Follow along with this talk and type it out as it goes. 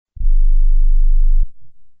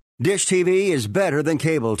Dish TV is better than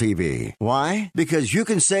cable TV. Why? Because you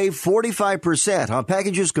can save 45% on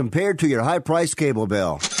packages compared to your high-priced cable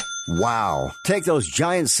bill. Wow. Take those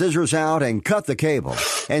giant scissors out and cut the cable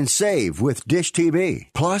and save with Dish TV.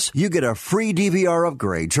 Plus, you get a free DVR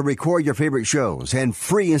upgrade to record your favorite shows and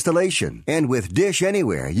free installation. And with Dish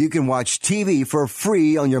Anywhere, you can watch TV for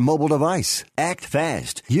free on your mobile device. Act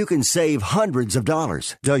fast. You can save hundreds of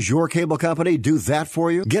dollars. Does your cable company do that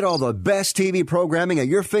for you? Get all the best TV programming at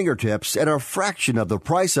your fingertips at a fraction of the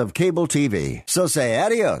price of cable TV. So say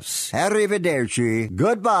adios, arrivederci,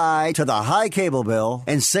 goodbye to the high cable bill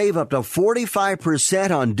and save up to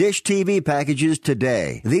 45% on Dish TV packages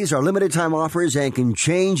today. These are limited time offers and can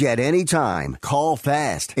change at any time. Call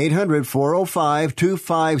fast.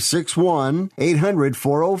 800-405-2561.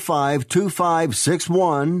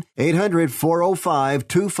 800-405-2561.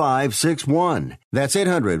 800-405-2561. That's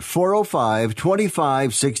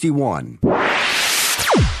 800-405-2561.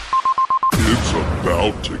 It's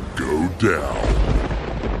about to go down.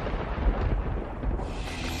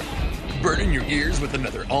 Burning your ears with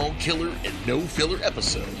another all-killer and no-filler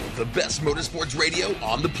episode of the best motorsports radio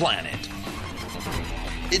on the planet.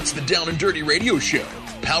 It's the Down and Dirty Radio Show,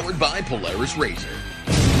 powered by Polaris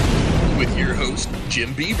RZR. With your host,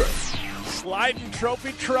 Jim Beaver. Sliding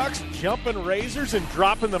trophy trucks, jumping razors, and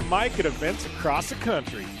dropping the mic at events across the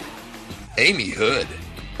country. Amy Hood.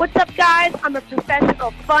 What's up, guys? I'm a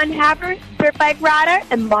professional fun haver, dirt bike rider,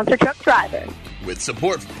 and monster truck driver. With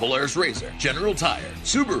support from Polaris RZR, General Tire,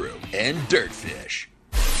 Subaru, and Dirtfish.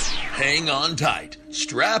 Hang on tight,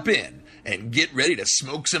 strap in, and get ready to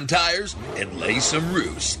smoke some tires and lay some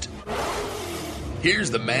roost. Here's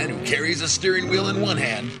the man who carries a steering wheel in one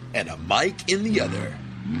hand and a mic in the other.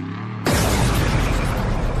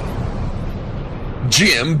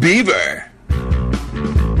 Jim Beaver.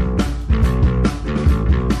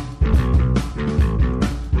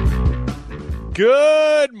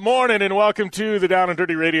 Good morning and welcome to the Down and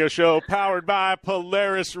Dirty Radio Show, powered by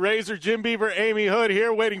Polaris RZR. Jim Beaver, Amy Hood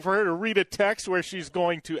here, waiting for her to read a text where she's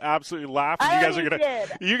going to absolutely laugh. And you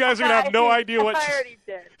guys are gonna have no idea what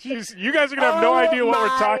you guys are gonna have no idea what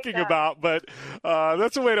we're talking about. But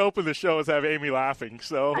that's a way to open the show, is have Amy laughing.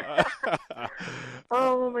 So,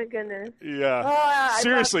 oh my goodness. Yeah,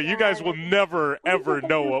 seriously, you guys will never ever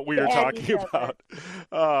know what we are talking about.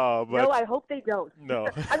 But no, I hope they don't. No,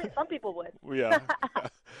 I mean some people would. Yeah.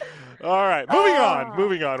 All right.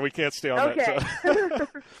 Moving on. We can't stay on that. So.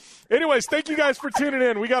 Anyways, thank you guys for tuning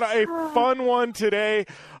in. We got a fun one today.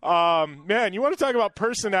 Man, you want to talk about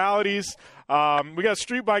personalities? We got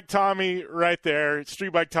Street Bike Tommy right there.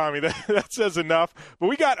 Street Bike Tommy, that says enough. But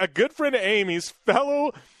we got a good friend of Amy's,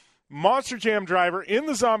 fellow Monster Jam driver in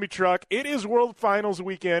the Zombie Truck. It is World Finals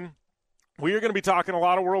weekend. We are going to be talking a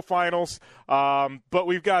lot of World Finals, but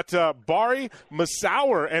we've got Bari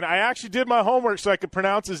Musauer, and I actually did my homework so I could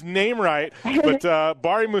pronounce his name right, but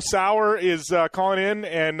Bari Musauer is calling in,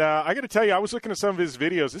 and I got to tell you, I was looking at some of his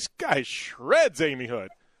videos. This guy shreds, Amy Hood.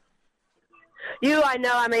 I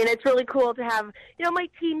know. I mean, it's really cool to have, my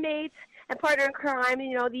teammates and partner in crime,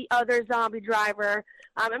 the other zombie driver.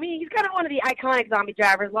 I mean, he's kind of one of the iconic zombie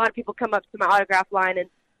drivers. A lot of people come up to my autograph line and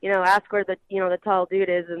ask where the tall dude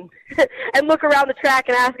is and and look around the track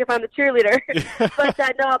and ask if I'm the cheerleader. But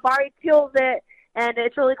no, Bari kills it, and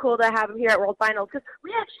it's really cool to have him here at World Finals because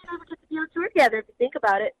we actually never get to be on tour together. If you think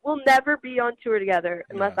about it, we'll never be on tour together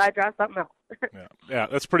unless I drive something else. Yeah,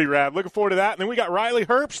 that's pretty rad. Looking forward to that. And then we got Riley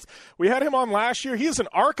Herbst. We had him on last year. He's an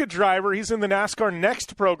ARCA driver. He's in the NASCAR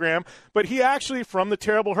Next program, but he actually, from the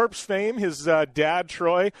Terrible Herbst fame, his dad,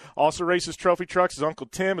 Troy, also races trophy trucks, his uncle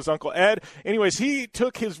Tim, his uncle Ed. Anyways, he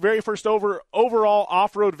took his very first overall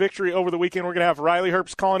off-road victory over the weekend. We're going to have Riley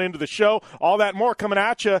Herbst calling into the show. All that and more coming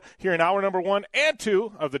at you here in hour number 1 and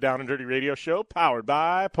 2 of the Down and Dirty Radio Show, powered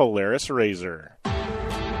by Polaris RZR.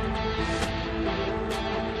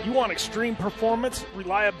 You want extreme performance,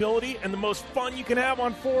 reliability, and the most fun you can have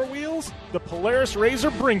on four wheels? The Polaris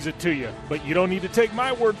RZR brings it to you. But you don't need to take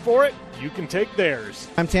my word for it. You can take theirs.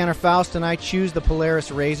 I'm Tanner Faust, and I choose the Polaris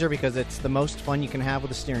RZR because it's the most fun you can have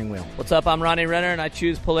with a steering wheel. What's up? I'm Ronnie Renner, and I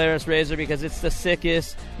choose Polaris RZR because it's the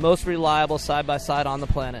sickest, most reliable side-by-side on the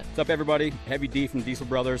planet. What's up, everybody? Heavy D from Diesel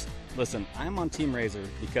Brothers. Listen, I'm on Team RZR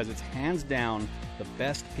because it's hands down the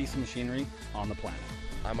best piece of machinery on the planet.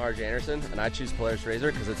 I'm RJ Anderson, and I choose Polaris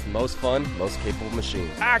RZR because it's the most fun, most capable machine.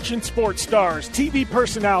 Action sports stars, TV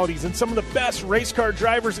personalities, and some of the best race car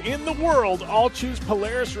drivers in the world all choose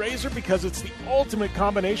Polaris RZR because it's the ultimate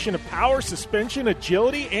combination of power, suspension,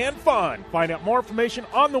 agility, and fun. Find out more information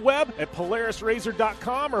on the web at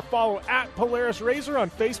PolarisRZR.com or follow at Polaris RZR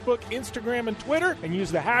on Facebook, Instagram, and Twitter, and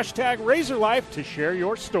use the hashtag RZRLife to share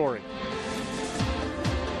your story.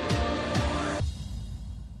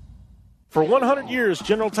 For 100 years,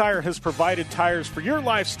 General Tire has provided tires for your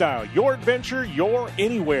lifestyle, your adventure, your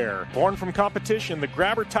anywhere. Born from competition, the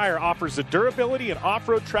Grabber tire offers the durability and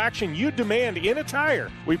off-road traction you demand in a tire.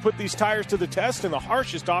 We put these tires to the test in the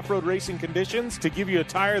harshest off-road racing conditions to give you a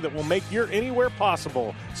tire that will make your anywhere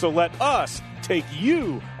possible. So let us take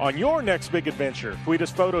you on your next big adventure. Tweet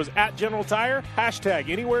us photos at General Tire, hashtag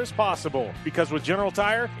anywhere is possible. Because with General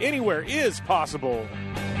Tire, anywhere is possible.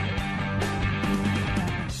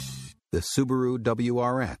 The Subaru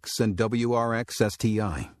WRX and WRX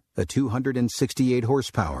STI, a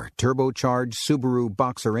 268-horsepower turbocharged Subaru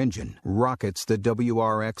Boxer engine, rockets the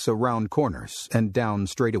WRX around corners and down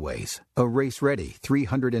straightaways. A race-ready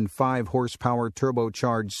 305-horsepower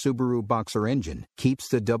turbocharged Subaru Boxer engine keeps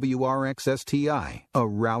the WRX STI a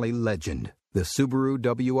rally legend. The Subaru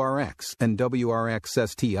WRX and WRX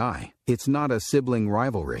STI, it's not a sibling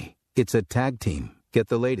rivalry, it's a tag team. Get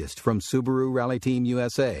the latest from Subaru Rally Team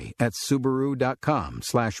USA at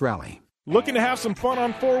Subaru.com/rally. Looking to have some fun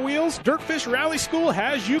on four wheels? Dirtfish Rally School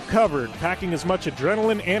has you covered. Packing as much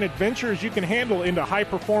adrenaline and adventure as you can handle into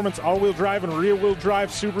high-performance all-wheel drive and rear-wheel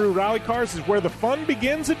drive Subaru rally cars is where the fun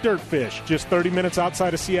begins at Dirtfish. Just 30 minutes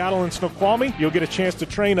outside of Seattle in Snoqualmie, you'll get a chance to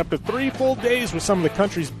train up to 3 full days with some of the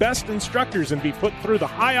country's best instructors and be put through the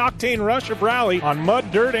high-octane rush of rally on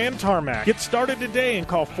mud, dirt, and tarmac. Get started today and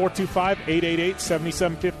call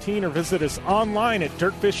 425-888-7715 or visit us online at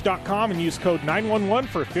dirtfish.com and use code 911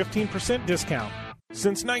 for a 15% discount.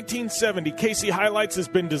 Since 1970, KC Highlights has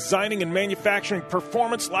been designing and manufacturing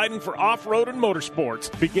performance lighting for off-road and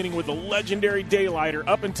motorsports, beginning with the legendary Daylighter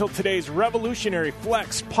up until today's revolutionary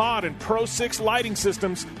Flex, Pod, and Pro 6 lighting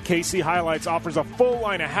systems. KC Highlights offers a full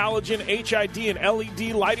line of halogen, HID, and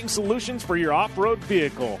LED lighting solutions for your off-road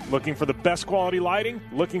vehicle. Looking for the best quality lighting?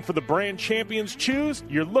 Looking for the brand champions choose?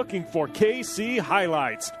 You're looking for KC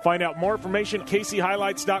Highlights. Find out more information at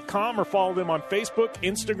kchighlights.com or follow them on Facebook,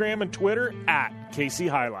 Instagram, and Twitter at KC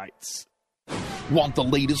Highlights. Want the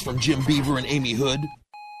latest from Jim Beaver and Amy Hood?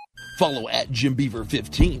 Follow at Jim Beaver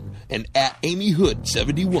 15 and at Amy Hood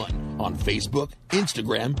 71 on Facebook,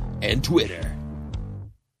 Instagram, and Twitter.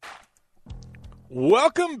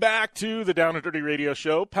 Welcome back to the Down and Dirty Radio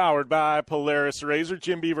Show, powered by Polaris Razor.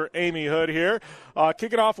 Jim Beaver, Amy Hood here.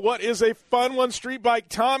 Kicking off what is a fun one, Street Bike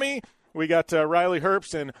Tommy. We got Riley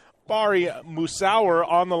Herbst and Bari Musauer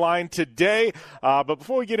on the line today. But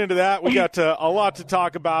before we get into that, we got a lot to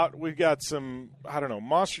talk about. We've got some,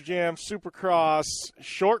 Monster Jam, Supercross,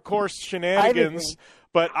 short course shenanigans.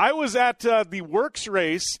 But I was at the Works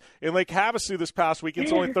race in Lake Havasu this past week.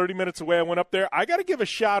 It's only 30 minutes away. I went up there. I got to give a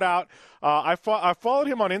shout-out. I followed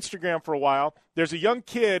him on Instagram for a while. There's a young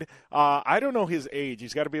kid. I don't know his age.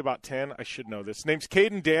 He's got to be about 10. I should know this. His name's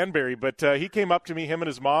Caden Danbury, but he came up to me, him and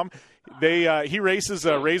his mom. He races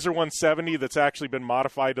a Razor 170 that's actually been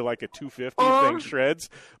modified to like a 250 thing, shreds.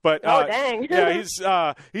 But dang. Yeah,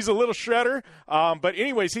 he's a little shredder. But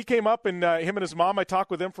anyways, he came up and him and his mom, I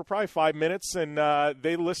talked with them for probably 5 minutes, and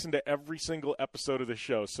they listened to every single episode of the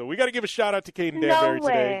show. So we got to give a shout out to Caden Danbury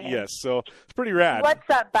today. Yes, so it's pretty rad. What's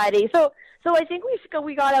up, buddy? So I think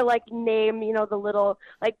we gotta name the little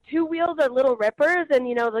two wheels are little rippers, and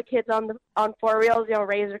the kids on four wheels,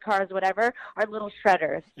 Razor cars, whatever, are little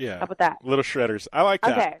shredders. Yeah. How about that? Little shredders. I like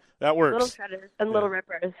that. Okay. That works. Little shredders and little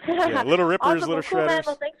rippers. Yeah, little rippers, awesome. little Cool, shredders. Man.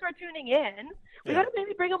 Well, thanks for tuning in. We gotta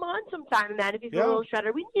maybe bring them on sometime, man. If he's a little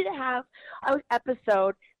shredder, we need to have an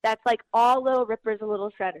episode that's all little rippers and little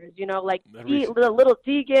shredders. The little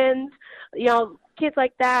Deegans, kids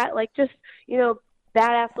like that,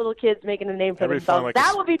 badass little kids making a name for themselves.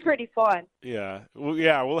 That would be pretty fun. Yeah. Well,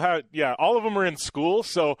 we'll have, all of them are in school,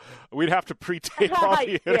 so we'd have to pre-tape all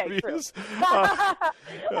the interviews. I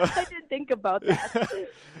didn't think about that.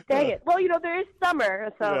 Dang it. Well, there is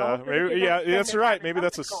summer, so. Yeah, that's right. Maybe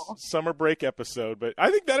that's a summer break episode, but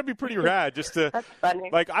I think that'd be pretty rad just to. That's funny.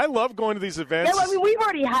 I love going to these events. Yeah, we've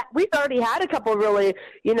already had a couple really,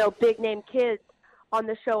 big name kids on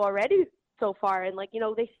the show already so far, and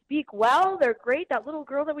they speak well. They're great. That little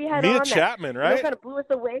girl that we had Mia on Chapman, right? Kind of blew us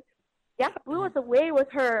away. Yeah, blew us away with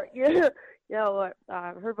her, her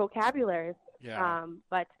vocabulary. Yeah.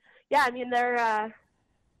 But yeah, I mean, they're. I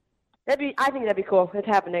think that'd be cool. It's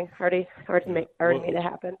happening. Already made it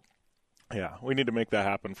happen. Yeah, we need to make that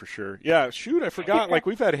happen for sure. Yeah, shoot, I forgot.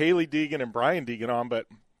 We've had Haley Deegan and Brian Deegan on, but.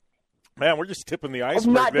 Man, we're just tipping the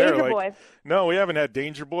iceberg not there. Danger Boy. No, we haven't had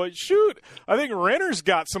Danger Boy. Shoot, I think Renner's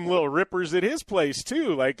got some little rippers at his place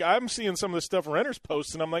too. I'm seeing some of the stuff Renner's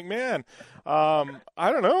posting. I'm like, man, I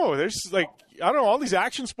don't know. There's all these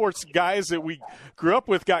action sports guys that we grew up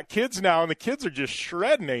with got kids now, and the kids are just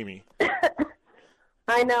shredding Amy.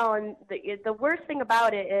 I know, and the worst thing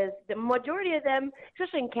about it is the majority of them,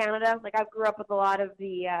 especially in Canada, like I grew up with a lot of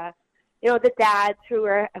the, the dads who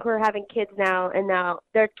are having kids now, and now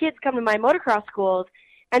their kids come to my motocross schools,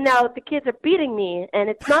 and now the kids are beating me, and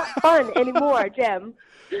it's not fun anymore, Jim.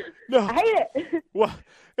 No. I hate it. Well,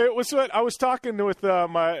 it was what I was talking with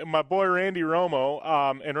my boy Randy Romo,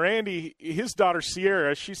 and Randy, his daughter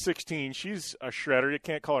Sierra, she's 16. She's a shredder. You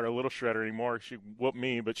can't call her a little shredder anymore. She whooped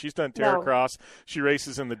me, but she's done Terracross. No. She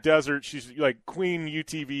races in the desert. She's like Queen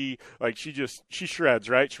UTV. Like she shreds,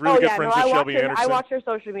 right? She's really good friends with Shelby Anderson. I watch her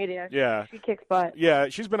social media. Yeah, she kicks butt. Yeah,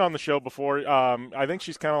 she's been on the show before. I think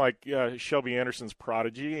she's kind of like Shelby Anderson's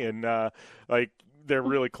prodigy, and they're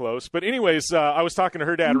really close. But anyways, I was talking to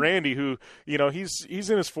her dad, Randy, who, he's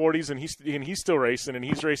in his 40s and he's still racing, and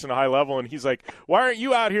he's racing a high level, and he's like, why aren't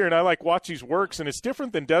you out here? And I watch these works, and it's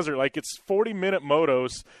different than desert. Like it's 40-minute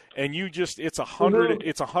motos, and it's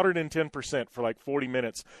 110% for like 40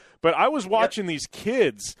 minutes. But I was watching these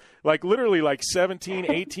kids, like literally like 17,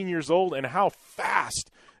 18 years old, and how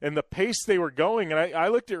fast and the pace they were going. And I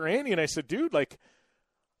looked at Randy and I said, dude, like,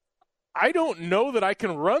 I don't know that I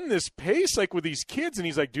can run this pace like with these kids. And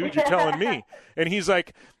he's like, dude, you're telling me. And he's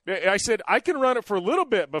like, I said, I can run it for a little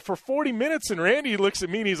bit, but for 40 minutes. And Randy looks at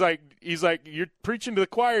me and he's like, you're preaching to the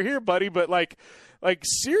choir here, buddy. But like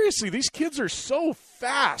seriously, these kids are so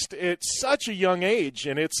fast at such a young age.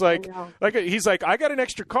 And it's like he's like, I got an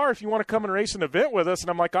extra car if you want to come and race an event with us. And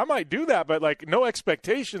I'm like, I might do that, but like no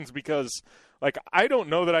expectations, because like, I don't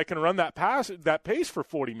know that I can run that pace for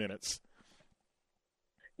 40 minutes.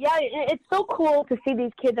 Yeah, it's so cool to see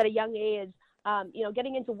these kids at a young age,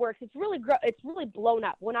 getting into works. It's really blown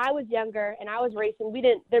up. When I was younger and I was racing,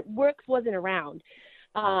 the works wasn't around.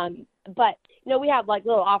 But we have like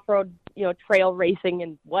little off-road, trail racing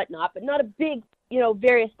and whatnot, but not a big,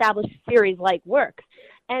 very established series like works.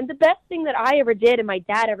 And the best thing that I ever did and my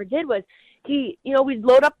dad ever did was we'd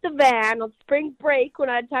load up the van on spring break when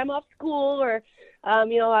I had time off school, or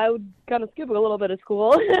I would kind of skip a little bit of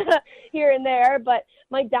school here and there, but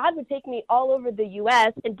my dad would take me all over the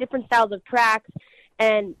U.S. in different styles of tracks,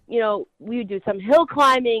 and, we would do some hill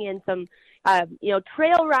climbing and some,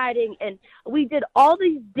 trail riding, and we did all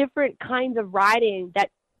these different kinds of riding that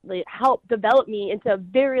helped develop me into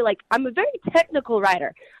I'm a very technical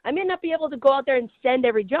rider. I may not be able to go out there and send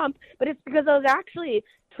every jump, but it's because I was actually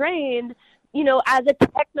trained, as a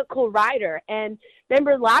technical rider. And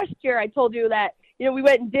remember last year I told you that, we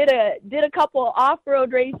went and did a couple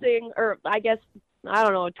off-road racing, or I guess, I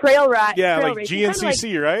don't know, trail ride. Yeah, trail like racing.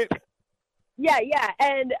 GNCC, right? Yeah.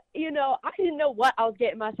 And, I didn't know what I was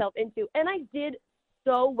getting myself into. And I did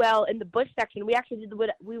so well in the bush section. We actually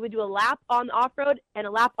we would do a lap on the off-road and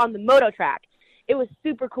a lap on the moto track. It was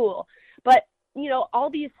super cool. But,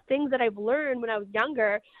 all these things that I've learned when I was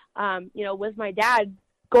younger, with my dad,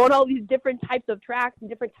 going all these different types of tracks and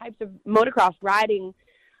different types of motocross riding,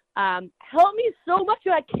 helped me so much.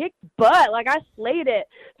 I kicked butt. Like, I slayed it.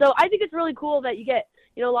 So I think it's really cool that you get,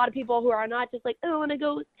 a lot of people who are not just like, oh, I want to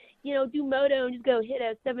go, do moto and just go hit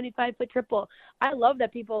a 75-foot triple. I love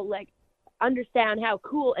that people, understand how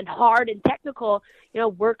cool and hard and technical,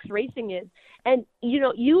 works racing is. And,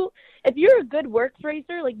 if you're a good works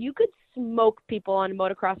racer, you could smoke people on a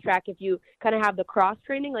motocross track if you kind of have the cross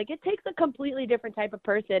training. It takes a completely different type of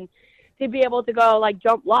person to be able to go,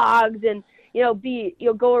 jump logs and,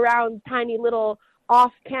 go around tiny little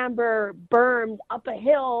off-camber berms up a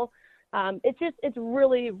hill. It's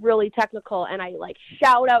really, really technical. And I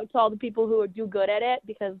shout out to all the people who do good at it,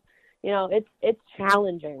 because, it's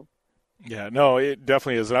challenging. Yeah, no, it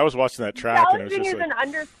definitely is. And I was watching that track, and it was just an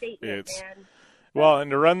understatement, man. Well,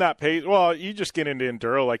 and to run that pace, you just get into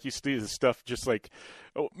enduro, you see this stuff just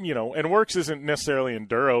and works isn't necessarily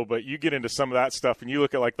enduro, but you get into some of that stuff, and you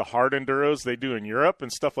look at the hard enduros they do in Europe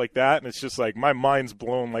and stuff like that, and it's just my mind's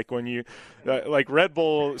blown. When you Red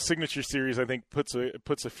Bull Signature Series, I think puts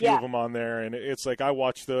a few of them on there, and it's I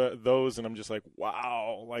watch those, and I'm just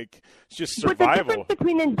wow, it's just survival. But the difference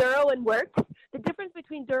between enduro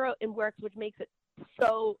and works, which makes it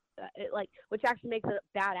so which actually makes it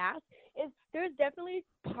badass, is there's definitely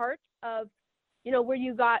parts of where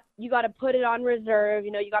you got to put it on reserve,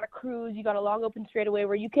 you got to cruise, you got a long open straightaway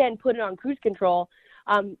where you can put it on cruise control,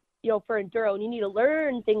 for enduro, and you need to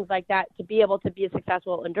learn things like that to be able to be a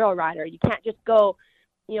successful enduro rider. You can't just go,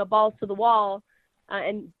 balls to the wall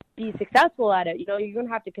and be successful at it. You're going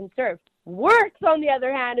to have to conserve. Works, on the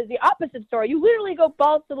other hand, is the opposite story. You literally go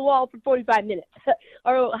balls to the wall for 45 minutes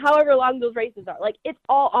or however long those races are. It's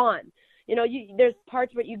all on. There's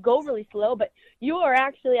parts where you go really slow, but you are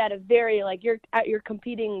actually at a very, you're at your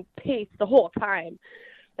competing pace the whole time.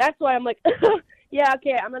 That's why I'm Yeah,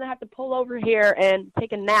 okay, I'm going to have to pull over here and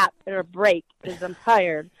take a nap or a break because I'm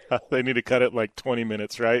tired. They need to cut it like 20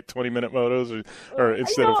 minutes, right? 20-minute motos or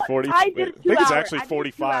instead of 40? I did I think it's actually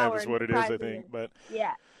 45 is what it is, I think. But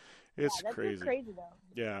yeah. It's that's crazy. Crazy, though.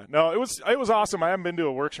 Yeah. No, it was awesome. I haven't been to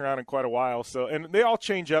a works around in quite a while. So, and they all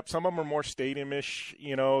change up. Some of them are more stadium-ish,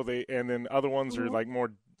 and then other ones are like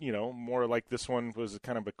more, more like this one was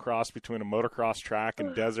kind of a cross between a motocross track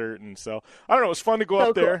and desert. And so, I don't know. It was fun to go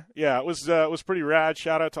up there. Yeah, it was pretty rad.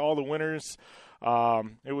 Shout out to all the winners.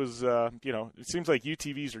 It was, it seems like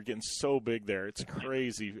UTVs are getting so big there. It's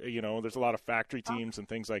crazy. There's a lot of factory teams and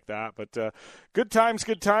things like that. But good times.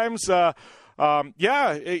 I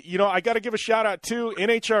got to give a shout out to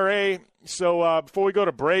NHRA. So before we go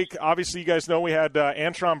to break, obviously you guys know we had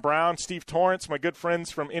Antron Brown, Steve Torrance, my good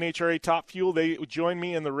friends from NHRA Top Fuel. They joined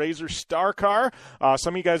me in the Razor Star Car.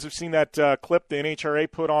 Some of you guys have seen that clip the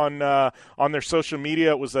NHRA put on their social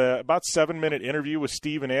media. It was about 7-minute interview with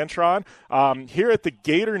Steve and Antron. Here at the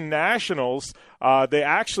Gator Nationals, they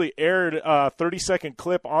actually aired a 30-second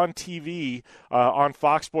clip on TV on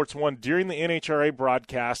Fox Sports 1 during the NHRA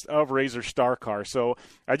broadcast of Razor Star Car. So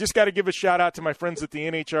I just got to give a shout-out to my friends at the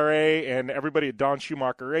NHRA and everybody at Don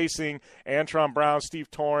Schumacher Racing, Antron Brown,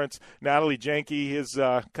 Steve Torrance, Natalie Jenke, his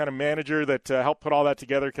kind of manager that helped put all that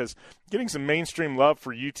together, because getting some mainstream love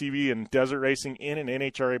for UTV and desert racing in an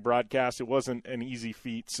NHRA broadcast, it wasn't an easy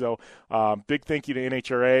feat. So big thank you to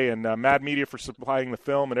NHRA and Mad Media for supplying the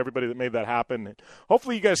film and everybody that made that happen. And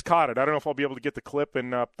hopefully you guys caught it. I don't know if I'll be able to get the clip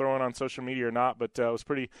and throw it on social media or not, but it was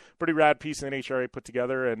pretty rad piece NHRA put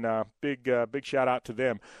together, and big shout out to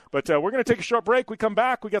them. But we're going to take a short break. We come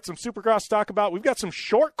back. We got some Supercross to talk about. We've got some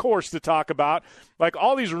short course to talk about, like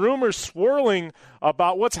all these rumors swirling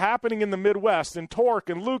about what's happening in the Midwest, and Torque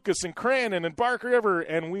and Lucas and Crandon and Barker River,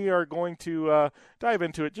 and we are going to dive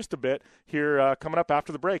into it just a bit here coming up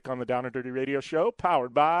after the break on the Down and Dirty Radio Show,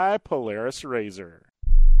 powered by Polaris Razor.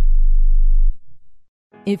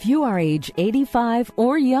 If you are age 85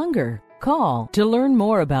 or younger, call to learn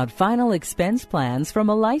more about final expense plans from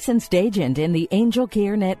a licensed agent in the Angel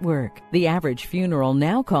Care Network. The average funeral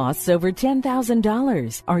now costs over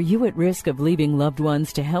 $10,000. Are you at risk of leaving loved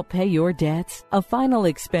ones to help pay your debts? A final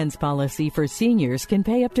expense policy for seniors can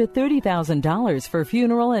pay up to $30,000 for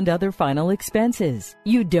funeral and other final expenses.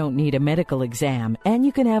 You don't need a medical exam, and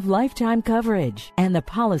you can have lifetime coverage, and the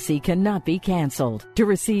policy cannot be canceled. To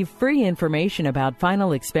receive free information about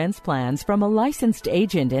final expense plans from a licensed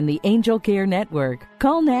agent in the Angel Care Network,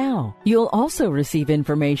 call now. You'll also receive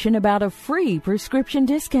information about a free prescription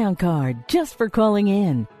discount card just for calling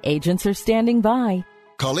in. Agents are standing by.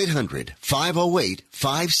 Call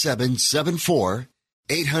 800-508-5774.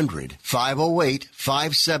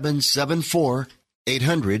 800-508-5774.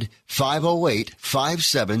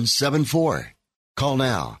 800-508-5774. Call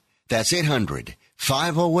now. That's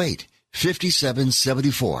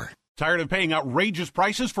 800-508-5774. Tired of paying outrageous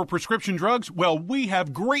prices for prescription drugs? Well, we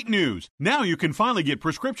have great news. Now you can finally get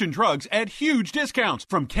prescription drugs at huge discounts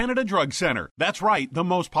from Canada Drug Center. That's right, the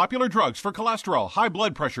most popular drugs for cholesterol, high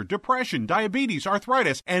blood pressure, depression, diabetes,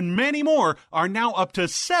 arthritis, and many more are now up to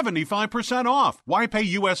 75% off. Why pay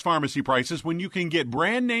U.S. pharmacy prices when you can get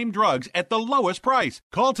brand name drugs at the lowest price?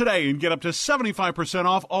 Call today and get up to 75%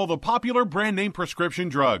 off all the popular brand name prescription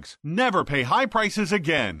drugs. Never pay high prices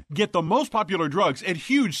again. Get the most popular drugs at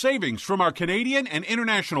huge savings from our Canadian and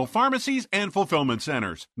international pharmacies and fulfillment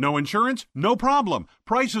centers. No insurance? No problem.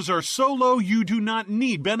 Prices are so low you do not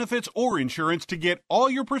need benefits or insurance to get all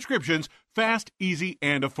your prescriptions fast, easy,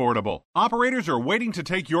 and affordable. Operators are waiting to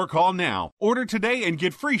take your call now. Order today and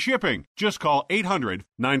get free shipping. Just call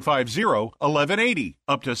 800-950-1180.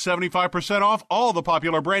 Up to 75% off all the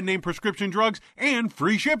popular brand name prescription drugs and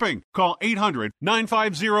free shipping. Call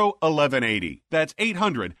 800-950-1180. That's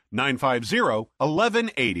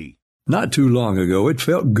 800-950-1180. Not too long ago, it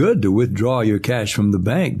felt good to withdraw your cash from the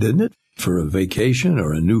bank, didn't it? For a vacation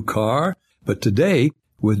or a new car. But today,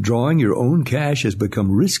 withdrawing your own cash has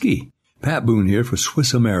become risky. Pat Boone here for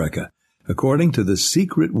Swiss America. According to The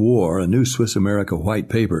Secret War, a new Swiss America white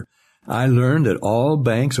paper, I learned that all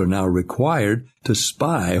banks are now required to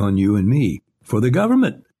spy on you and me for the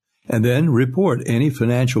government, and then report any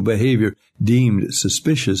financial behavior deemed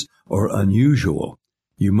suspicious or unusual.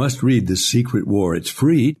 You must read The Secret War. It's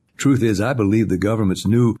free. Truth is, I believe the government's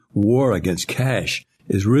new war against cash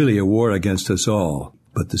is really a war against us all.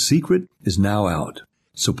 But the secret is now out.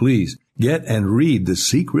 So please, get and read The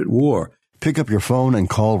Secret War. Pick up your phone and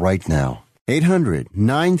call right now.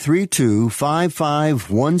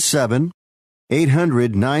 800-932-5517.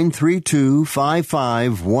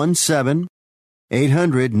 800-932-5517.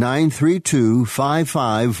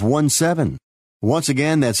 800-932-5517. Once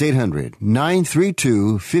again, that's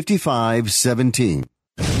 800-932-5517.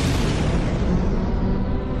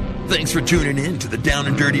 Thanks for tuning in to the Down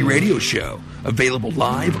and Dirty Radio Show, available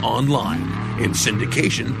live online, in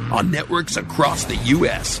syndication on networks across the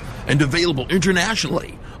U.S., and available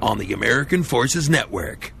internationally on the American Forces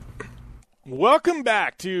Network. Welcome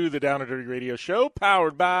back to the Down and Dirty Radio Show,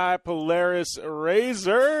 powered by Polaris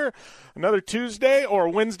Razor. Another Tuesday or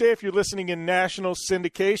Wednesday if you're listening in national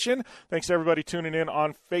syndication. Thanks to everybody tuning in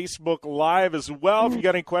on Facebook Live as well. If you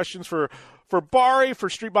got any questions for Bari, for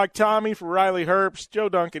Street Bike Tommy, for Riley Herbst, Joe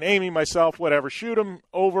Duncan, Amy, myself, whatever, shoot them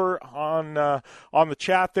over on the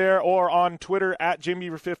chat there or on Twitter at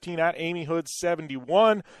JimBeaver15, at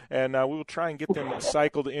AmyHood71, and we will try and get them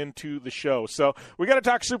cycled into the show. So we got to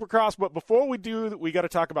talk Supercross, but before we do, we got to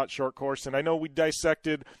talk about short course. And I know we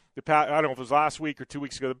dissected I don't know if it was last week or 2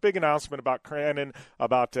 weeks ago, the big announcement about Crandon,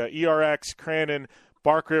 about ERX, Crandon,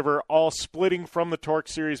 Bark River, all splitting from the Torque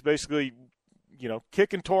Series, basically,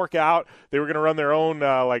 kick and Torque out. They were going to run their own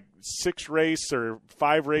 6-race or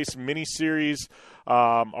 5-race mini-series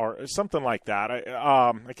or something like that.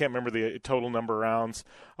 I can't remember the total number of rounds.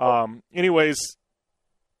 Anyways,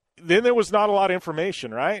 then there was not a lot of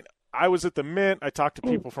information, right? I was at the Mint. I talked to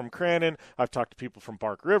people from Crandon. I've talked to people from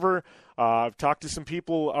Bark River. I've talked to some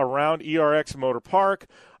people around ERX Motor Park.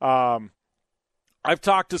 I've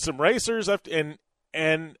talked to some racers. From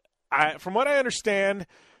what I understand,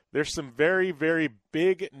 there's some very, very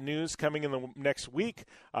big news coming in the next week.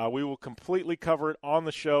 We will completely cover it on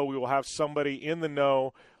the show. We will have somebody in the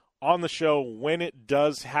know on the show when it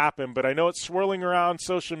does happen. But I know it's swirling around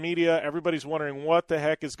social media. Everybody's wondering what the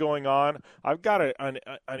heck is going on. I've got an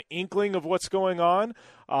inkling of what's going on.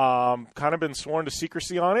 Kind of been sworn to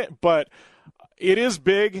secrecy on it. But it is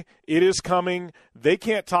big. It is coming. They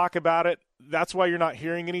can't talk about it. That's why you're not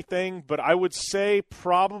hearing anything. But I would say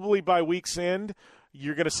probably by week's end,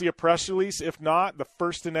 you're going to see a press release, if not, the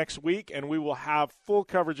first of next week, and we will have full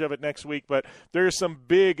coverage of it next week. But there is some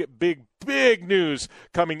big, big, big news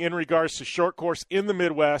coming in regards to short course in the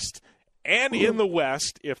Midwest and in the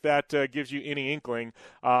West, if that gives you any inkling.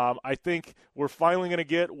 I think we're finally going to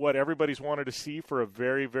get what everybody's wanted to see for a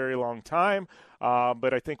very, very long time.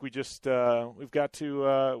 But I think we've got to got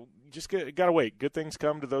to wait. Good things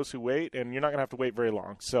come to those who wait, and you're not going to have to wait very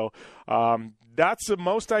long. So that's the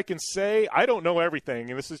most I can say. I don't know everything,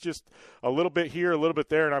 and this is just a little bit here, a little bit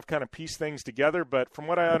there, and I've kind of pieced things together. But from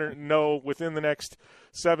what I know, within the next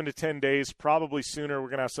 7 to 10 days, probably sooner, we're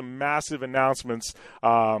going to have some massive announcements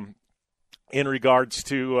in regards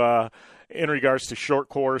to short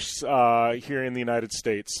course here in the United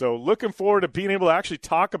States. So looking forward to being able to actually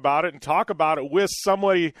talk about it with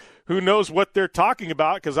somebody who knows what they're talking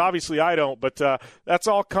about, because obviously I don't. But that's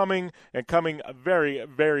all coming very,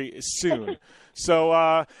 very soon. So,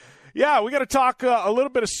 we got to talk a little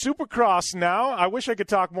bit of Supercross now. I wish I could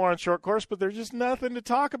talk more on short course, but there's just nothing to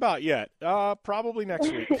talk about yet. Probably next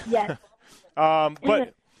week. Yes.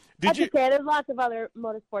 But That's okay. There's lots of other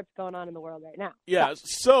motorsports going on in the world right now. Yeah.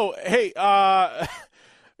 So, hey,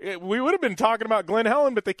 we would have been talking about Glen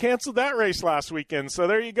Helen, but they canceled that race last weekend. So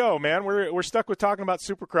there you go, man. We're stuck with talking about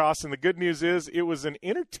Supercross, and the good news is it was an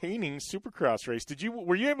entertaining Supercross race.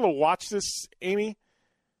 Were you able to watch this, Amy?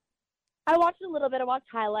 I watched a little bit. I watched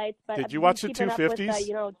highlights, but did you watch the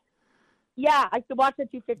 250s? Yeah, I watched the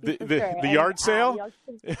 250s. The yard sale.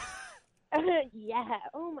 Yeah.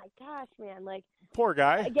 Oh my gosh, man. Like, poor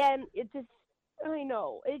guy. Again, I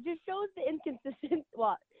know. It just shows the inconsistent.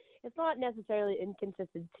 Well, it's not necessarily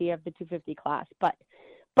inconsistency of the 250 class, but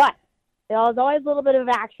there's always a little bit of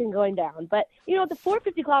action going down. But the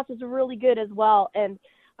 450 class is really good as well. And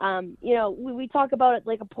we talk about it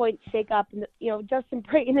like a point shakeup, and Justin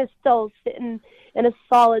Brayton is still sitting in a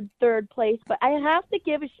solid third place. But I have to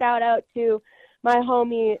give a shout out to my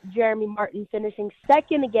homie Jeremy Martin, finishing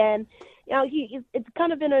second again. It's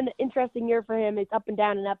kind of been an interesting year for him. It's up and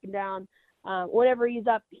down and up and down. Whenever he's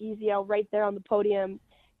up, he's right there on the podium.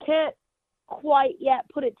 Can't quite yet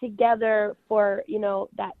put it together for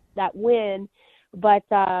that win, but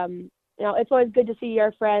it's always good to see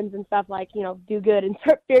your friends and stuff do good and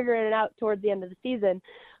start figuring it out towards the end of the season.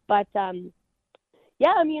 But my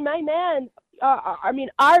man.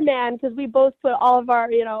 Our man, because we both put all of our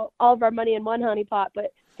money in one honey pot.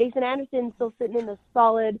 But Jason Anderson still sitting in the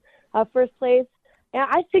solid first place, and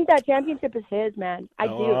I think that championship is his, man. I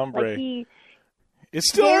do. Hombre. It's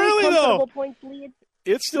still early though. Points lead.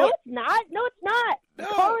 It's still. No, it's not. No, it's not. No.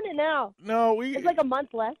 I'm calling it now. No, it's like a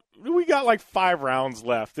month left. We got like 5 rounds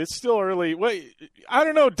left. It's still early. Wait, I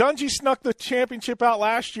don't know. Dungey snuck the championship out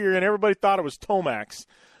last year, and everybody thought it was Tomax.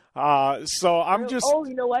 So I'm just. Oh,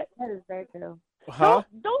 you know what? That is very true. Huh?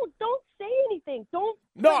 Don't say anything. Don't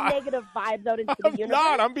No, put negative vibes out into the I'm universe.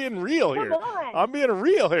 not. I'm being real here. Come on. I'm being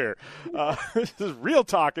real here. This is real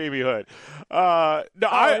talk, Amy Hood. I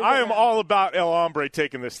am all about El Hombre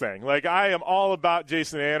taking this thing. Like, I am all about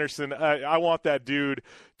Jason Anderson. I want that dude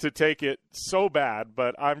to take it so bad,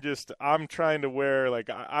 but I'm trying to wear, like,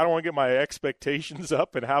 I don't want to get my expectations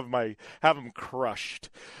up and have them crushed,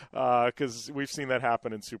 because we've seen that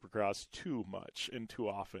happen in Supercross too much and too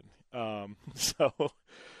often. Yeah.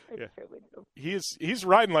 He's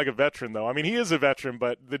riding like a veteran, though. I mean, he is a veteran,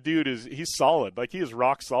 but the dude he's solid. Like, he is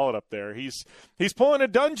rock solid up there. He's pulling a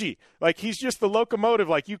Dungey. Like, he's just the locomotive,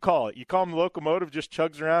 like you call it. You call him the locomotive, just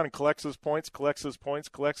chugs around and collects those points.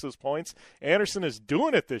 Anderson is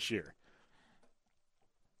doing it this year.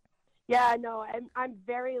 Yeah, no, I'm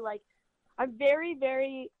very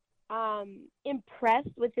very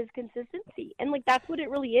impressed with his consistency, and like that's what it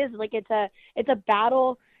really is. Like, it's a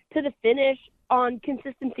battle to the finish on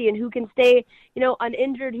consistency and who can stay,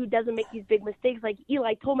 uninjured, who doesn't make these big mistakes like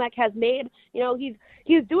Eli Tomac has made.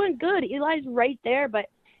 He's doing good. Eli's right there, but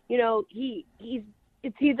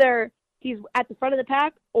it's either he's at the front of the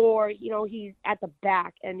pack or he's at the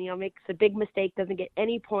back and makes a big mistake, doesn't get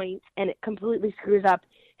any points, and it completely screws up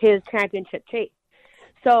his championship chase.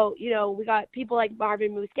 So, we got people like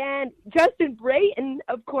Marvin Musquin, Justin Brayton,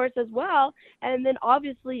 of course, as well, and then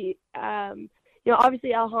obviously El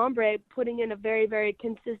Hombre putting in a very, very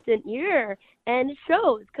consistent year, and it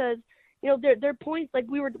shows because, their points, like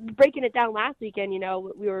we were breaking it down last weekend,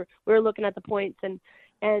 we were looking at the points and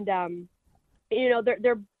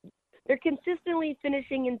they're consistently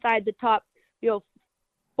finishing inside the top, 4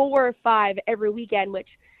 or 5 every weekend, which,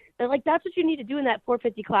 like, that's what you need to do in that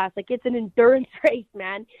 450 class. Like, it's an endurance race,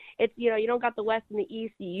 man. It's, you don't got the West and the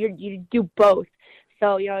East. You do both.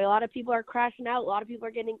 So, a lot of people are crashing out. A lot of people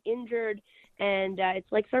are getting injured. And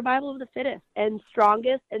it's like survival of the fittest and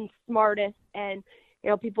strongest and smartest and,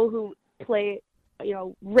 people who play,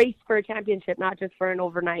 race for a championship, not just for an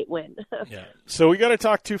overnight win. Yeah. So we got to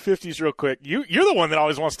talk 250s real quick. You're the one that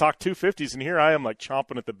always wants to talk 250s, and here I am, like,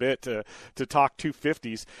 chomping at the bit to talk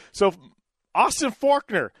 250s. So Austin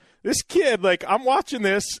Forkner, this kid, like, I'm watching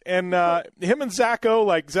this, and him and Zacho,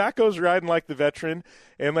 like, Zacho's riding like the veteran,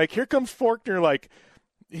 and, like, here comes Forkner, like,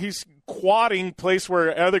 he's quadding, place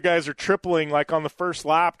where other guys are tripling, like on the first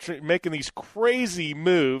lap, making these crazy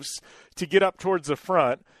moves to get up towards the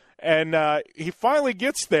front. And he finally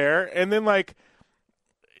gets there, and then, like,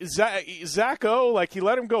 Zacho, like, he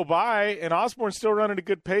let him go by, and Osborne's still running a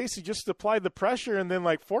good pace. He just applied the pressure, and then,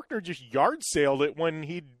 like, Forkner just yard sailed it when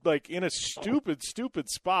he, like, in a stupid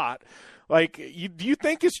spot. Like, do you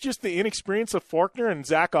think it's just the inexperience of Forkner and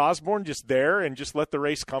Zach Osborne just there and just let the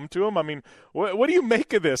race come to him? I mean, what do you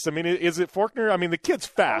make of this? I mean, is it Forkner? I mean, the kid's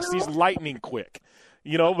fast. He's lightning quick.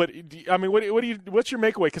 But I mean, what's your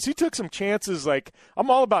makeaway? Because he took some chances. Like, I'm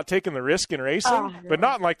all about taking the risk in racing, but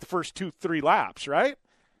not in, like, the first 2-3 laps, right?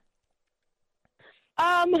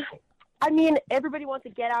 I mean, everybody wants to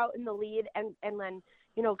get out in the lead and then,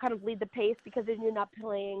 kind of lead the pace, because then you're not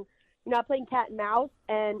playing cat and mouse.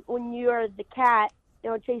 And when you're the cat,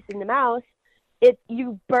 chasing the mouse,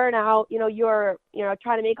 you burn out, you're,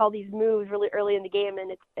 trying to make all these moves really early in the game,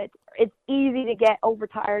 and it's easy to get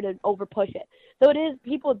overtired and over push it. So it is,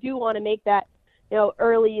 people do want to make that,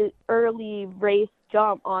 early race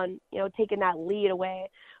jump on, taking that lead away.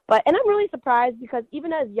 And I'm really surprised, because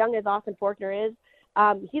even as young as Austin Forkner is,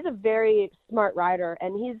 he's a very smart rider,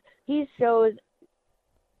 and he shows,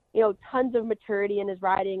 tons of maturity in his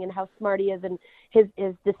riding and how smart he is and his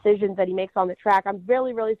decisions that he makes on the track. I'm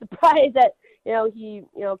really, really surprised that, he,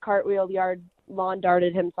 cartwheeled, lawn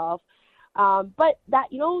darted himself. But that,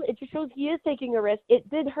 it just shows he is taking a risk. It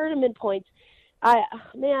did hurt him in points. I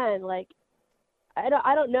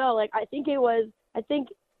don't know. Like, I think it was a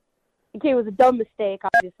dumb mistake,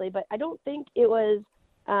 obviously, but I don't think it was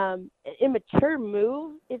an immature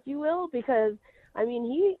move, if you will, because, I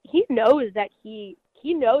mean, he knows that he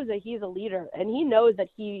knows that he's a leader, and he knows that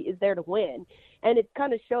he is there to win. And it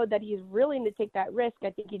kind of showed that he's willing to take that risk. I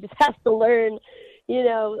think he just has to learn,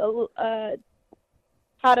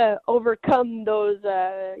 how to overcome those,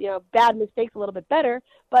 bad mistakes a little bit better.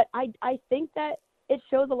 But I think that it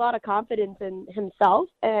shows a lot of confidence in himself,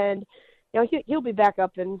 and, he'll be back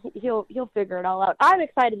up and he'll figure it all out. I'm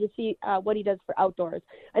excited to see what he does for outdoors.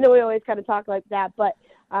 I know we always kind of talk like that, but,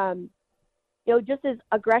 just his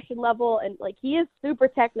aggression level, and, like, he is super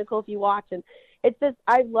technical if you watch, and it's just,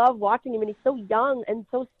 I love watching him, and he's so young and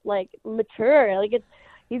so, like, mature. Like,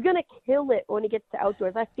 he's going to kill it when he gets to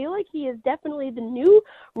outdoors. I feel like he is definitely the new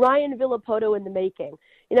Ryan Villopoto in the making.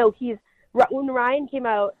 When Ryan came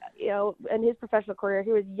out, in his professional career,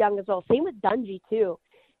 he was young as well. Same with Dungey, too.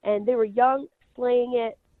 and they were young, slaying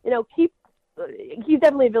it. He's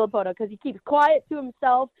definitely a Villopoto because he keeps quiet to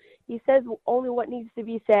himself. He says only what needs to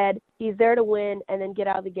be said. He's there to win and then get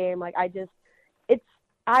out of the game.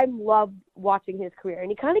 I love watching his career, and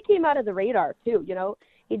he kind of came out of the radar too.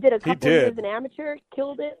 He did a couple of years as an amateur,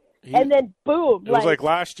 killed it. And then, boom. It was like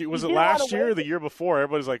last year. Was it last year or the year before?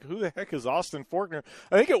 Everybody's like, who the heck is Austin Forkner?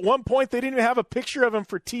 I think at one point they didn't even have a picture of him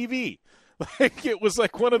for TV. Like, it was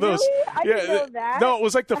like one of those. Really? I didn't know that. No, it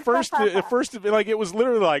was like the first, like it was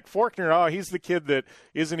literally like Forkner. Oh, he's the kid that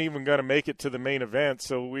isn't even going to make it to the main event.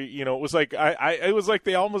 So it was like it was like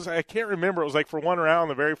they almost, I can't remember. It was like for one round,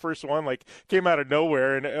 the very first one, like came out of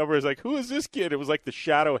nowhere, and everybody's like, who is this kid? It was like the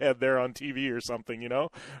shadow head there on TV or something, or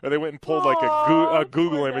they went and pulled like a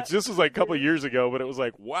Google image. This was like a couple of years ago, but it was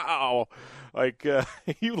like, wow, like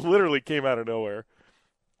he literally came out of nowhere.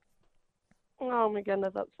 Oh my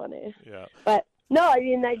goodness, that's funny. Yeah. But no, I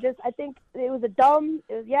think it was a dumb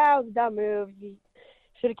move. He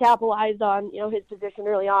should have capitalized on, his position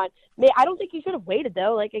early on. I don't think he should have waited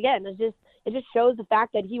though. Like again, it just shows the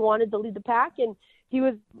fact that he wanted to lead the pack, and he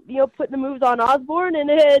was, putting the moves on Osborne,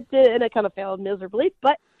 and it kind of failed miserably,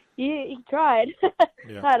 but he tried.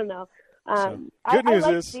 Yeah. I don't know. Good news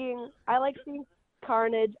is I like seeing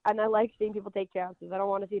carnage, and I like seeing people take chances. I don't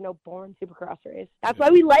want to see no boring Supercross race. That's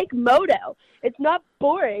why we like Moto. It's not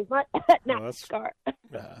boring. It's not NASCAR.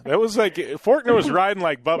 That was like Forkner was riding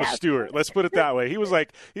like Bubba Stewart. Let's put it that way. He was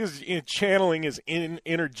channeling his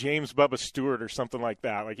inner James Bubba Stewart or something like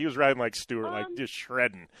that. Like he was riding like Stewart, like just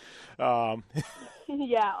shredding.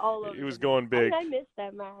 Yeah, all over. He was going big. I miss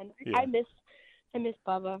that man. Yeah. I miss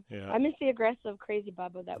Bubba. Yeah. I miss the aggressive, crazy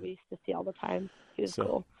Bubba that we used to see all the time. He was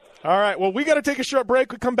cool. All right. Well, we got to take a short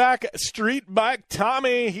break. We come back. Street Bike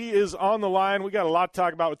Tommy, he is on the line. We got a lot to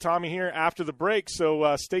talk about with Tommy here after the break.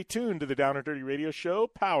 So stay tuned to the Down and Dirty Radio Show,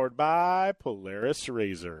 powered by Polaris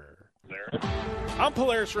Razor. I'm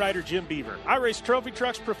Polaris rider Jim Beaver. I race trophy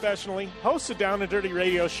trucks professionally, host a Down and Dirty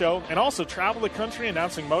radio show, and also travel the country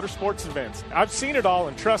announcing motorsports events. I've seen it all,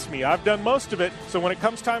 and trust me, I've done most of it. So when it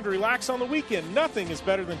comes time to relax on the weekend, nothing is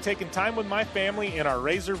better than taking time with my family in our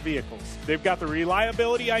Razor vehicles. They've got the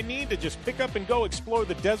reliability I need to just pick up and go explore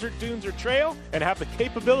the desert, dunes, or trail, and have the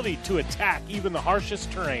capability to attack even the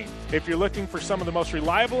harshest terrain. If you're looking for some of the most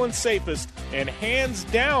reliable and safest, and hands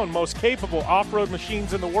down most capable off-road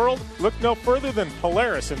machines in the world, look no further than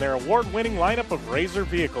Polaris and their award-winning lineup of Razor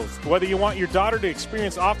vehicles. Whether you want your daughter to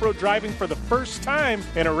experience off-road driving for the first time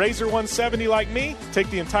in a Razor 170 like me, take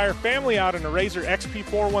the entire family out in a Razor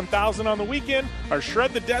XP4 1000 on the weekend, or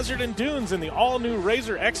shred the desert and dunes in the all-new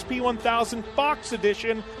Razor XP 1000 Fox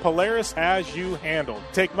Edition, Polaris has you handled.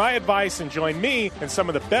 Take my advice and join me and some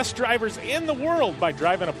of the best drivers in the world by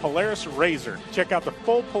driving a Polaris Razor. Check out the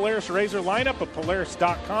full Polaris Razor lineup at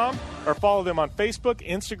Polaris.com or follow them on Facebook,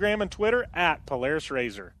 Instagram, and Twitter at Polaris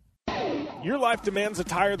Razor. Your life demands a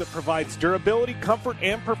tire that provides durability, comfort,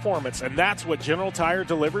 and performance, and that's what General Tire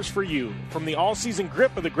delivers for you. From the all-season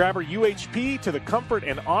grip of the Grabber UHP to the comfort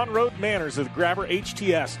and on-road manners of the Grabber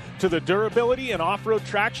HTS to the durability and off-road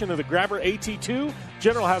traction of the Grabber AT2,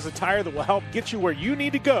 General has a tire that will help get you where you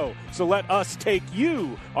need to go. So let us take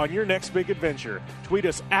you on your next big adventure. Tweet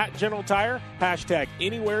us at General Tire, hashtag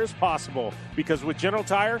anywhere is possible, because with General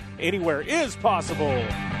Tire, anywhere is possible.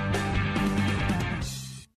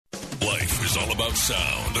 Life is all about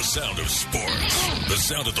sound. The sound of sports. The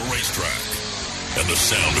sound at the racetrack. And the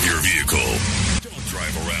sound of your vehicle. Don't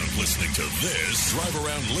drive around listening to this. Drive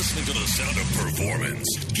around listening to the sound of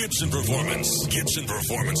performance. Gibson Performance. Gibson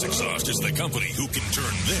Performance Exhaust is the company who can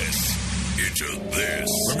turn this into this.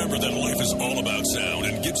 Remember that life is all about sound,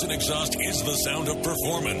 and Gibson Exhaust is the sound of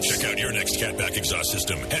performance. Check out your next catback exhaust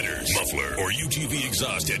system, headers, muffler, or UTV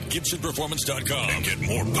exhaust at GibsonPerformance.com and get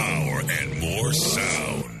more power and more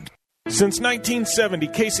sound. Since 1970,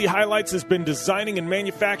 KC Highlights has been designing and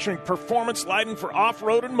manufacturing performance lighting for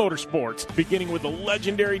off-road and motorsports, beginning with the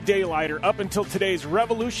legendary Daylighter up until today's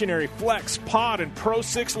revolutionary Flex, Pod, and Pro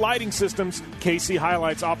 6 lighting systems. KC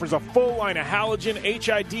Highlights offers a full line of halogen,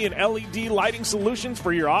 HID, and LED lighting solutions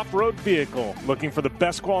for your off-road vehicle. Looking for the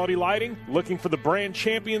best quality lighting? Looking for the brand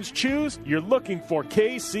champions choose? You're looking for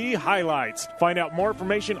KC Highlights. Find out more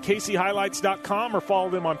information at kchighlights.com or follow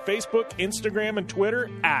them on Facebook, Instagram, and Twitter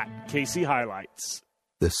at KC Highlights.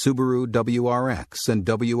 The Subaru WRX and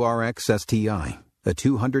WRX STI, a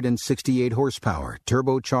 268 horsepower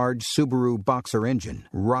turbocharged Subaru Boxer engine,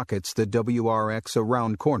 rockets the WRX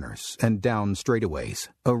around corners and down straightaways.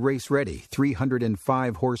 A race-ready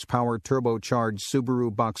 305 horsepower turbocharged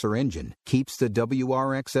Subaru Boxer engine keeps the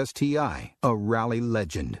WRX STI a rally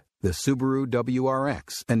legend. The Subaru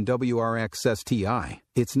WRX and WRX STI,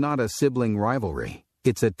 it's not a sibling rivalry.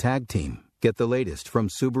 It's a tag team. Get the latest from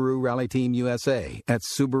Subaru Rally Team USA at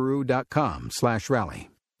Subaru.com/rally.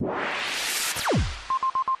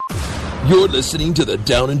 You're listening to the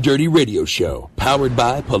Down and Dirty Radio Show, powered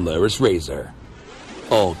by Polaris RZR.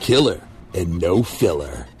 All killer and no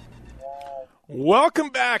filler. Welcome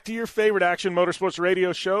back to your favorite action motorsports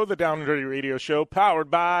radio show, the Down and Dirty Radio Show, powered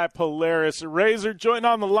by Polaris RZR. Joined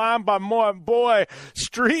on the line by my boy,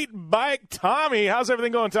 Street Bike Tommy. How's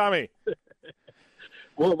everything going, Tommy?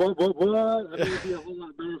 What? I mean, it'd be a whole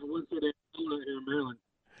lot better if it wasn't so damn cold out here in Maryland.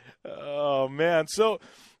 Oh, man. So,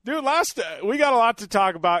 dude, we got a lot to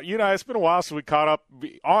talk about. You know, it's been a while since we caught up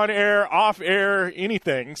on air, off air,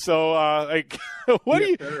 anything. So, what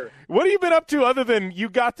have you been up to other than you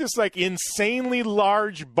got this, like, insanely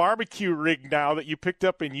large barbecue rig now that you picked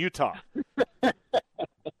up in Utah? Yeah,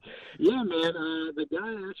 man. The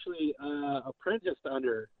guy actually apprenticed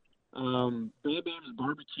under Bam Bam's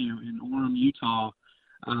Barbecue in Orem, Utah.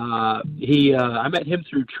 I met him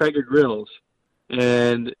through Traeger Grills,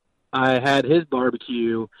 and I had his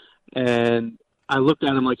barbecue, and I looked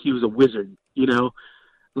at him like he was a wizard, you know?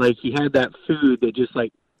 Like, he had that food that just,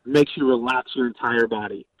 like, makes you relax your entire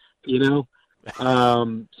body, you know? So I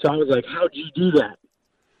was like, how'd you do that?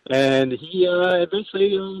 And he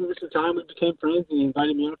eventually, over some time, we became friends, and he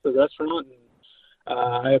invited me out to the restaurant, and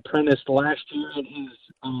I apprenticed last year at his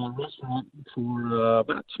restaurant for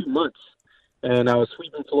about 2 months. And I was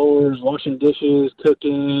sweeping floors, washing dishes,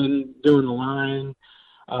 cooking, doing the line,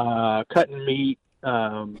 cutting meat,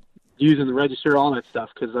 using the register, all that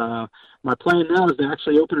stuff. Because my plan now is to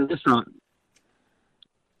actually open a restaurant.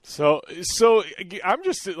 So I'm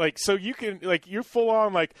just like, so you can, like, you're full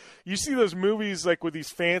on, like, you see those movies, like, with these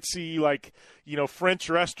fancy, like, you know, French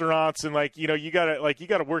restaurants, and, like, you know, you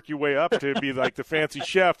gotta work your way up to be like the fancy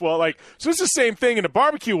chef. Well, like, so it's the same thing in the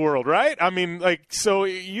barbecue world, right? I mean, like, so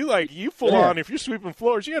you full on, if you're sweeping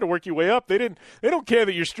floors, you got to work your way up. They don't care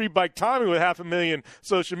that you're Street Bike Tommy with 500,000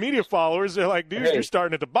 social media followers. They're like, dude, you're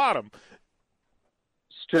starting at the bottom.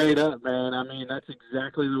 Straight up, man. I mean, that's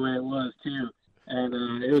exactly the way it was too.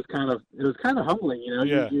 And it was kind of humbling, you know.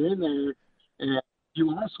 Yeah. You're in there, and you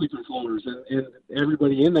are sweeping floors, and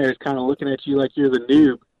everybody in there is kind of looking at you like you're the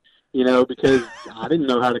noob, you know, because I didn't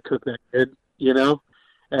know how to cook that good, you know,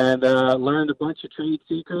 and learned a bunch of trade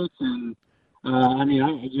secrets. And I mean,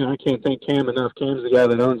 I can't thank Cam enough. Cam's the guy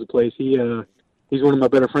that owns the place. He's one of my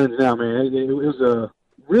better friends now, man. It was a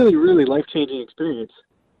really, really life-changing experience.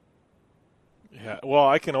 Yeah, well,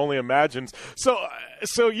 I can only imagine. So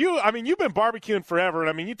you've been barbecuing forever, and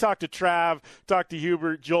I mean, you talk to Trav, talk to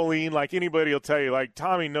Hubert, Jolene, like, anybody will tell you, like,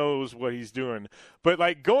 Tommy knows what he's doing. But,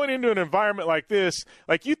 like, going into an environment like this,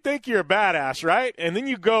 like, you think you're a badass, right? And then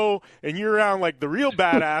you go and you're around, like, the real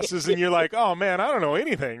badasses, and you're like, oh man, I don't know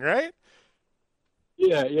anything, right?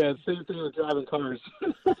 Yeah, same thing with driving cars.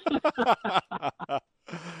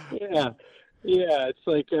 Yeah, it's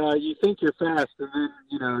like you think you're fast, and then,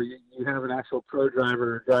 you know, you have an actual pro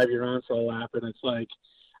driver drive your on-sale lap, and it's like,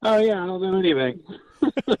 oh, yeah, I don't know anything.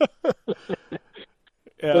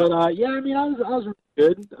 Yeah. But, I mean, I was really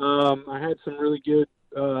good. I had some really good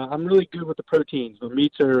I'm really good with the proteins. The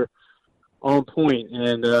meats are on point.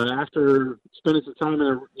 And after spending some time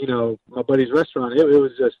in, my buddy's restaurant, it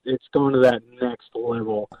was just, it's going to that next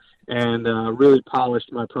level, and really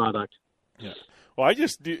polished my product. Yeah. Well,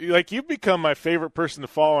 you've become my favorite person to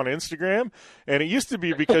follow on Instagram, and it used to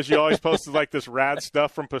be because you always posted, like, this rad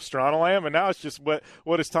stuff from Pastrana Lamb, and now it's just what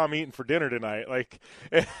is Tom eating for dinner tonight? Like,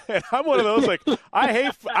 and I'm one of those, like,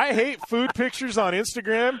 I hate food pictures on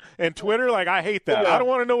Instagram and Twitter. Like, I hate that. I don't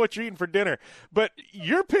want to know what you're eating for dinner. But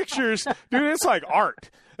your pictures, dude, it's like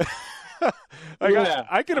art.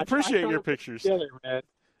 I can appreciate your pictures. Together, man.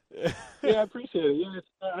 Yeah, I appreciate it. Yeah,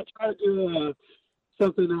 I try to do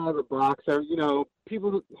something out of the box.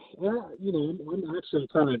 People, I'm actually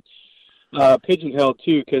kind of pigeonholed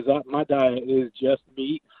too, because my diet is just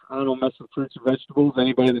meat. I don't mess with fruits or vegetables.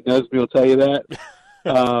 Anybody that knows me will tell you that.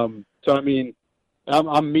 So I mean,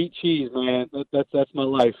 I'm meat cheese, man. That's my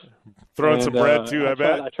life. Throwing some bread too, I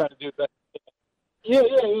bet. I try to do that. Yeah.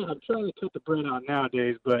 I'm trying to cut the bread out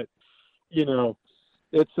nowadays, but it's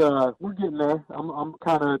we're getting there. I'm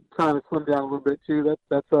kind of trying to slim down a little bit too.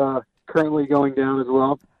 That's currently going down as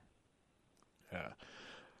well. Yeah,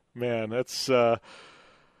 man, that's I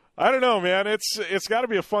don't know, man. It's got to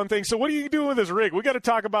be a fun thing. So what are you doing with this rig? We got to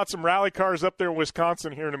talk about some rally cars up there in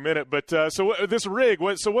Wisconsin here in a minute. But so this rig,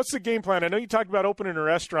 what's the game plan? I know you talked about opening a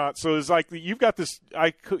restaurant. So it's like you've got this.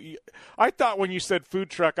 I thought when you said food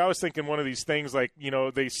truck, I was thinking one of these things like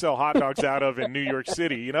they sell hot dogs out of in New York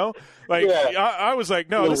City. Like I was like,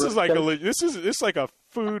 no, this is like this is like a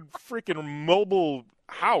food freaking mobile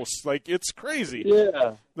house. Like, it's crazy.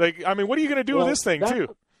 Yeah. Like, I mean, what are you going to do with this thing,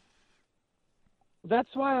 too? That's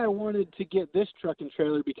why I wanted to get this truck and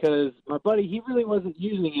trailer, because my buddy, he really wasn't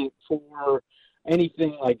using it for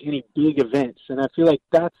anything like any big events. And I feel like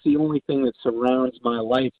that's the only thing that surrounds my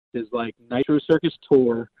life is like Nitro Circus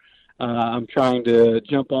Tour. I'm trying to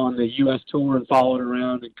jump on the U.S. tour and follow it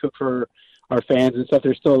around and cook for our fans and stuff.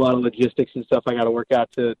 There's still a lot of logistics and stuff I got to work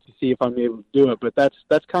out to see if I'm able to do it. But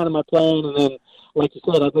that's kind of my plan. And then, like you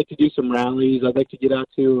said, I'd like to do some rallies. I'd like to get out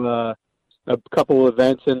to a couple of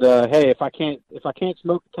events. And hey, if I can't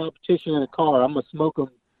smoke the competition in a car, I'm gonna smoke them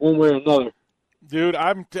one way or another. Dude,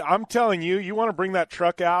 I'm telling you, you want to bring that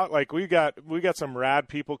truck out? Like, we got some rad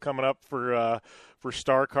people coming up for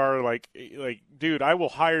Star Car. Like, dude, I will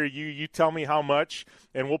hire you. You tell me how much,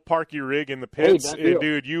 and we'll park your rig in the pits. Hey, and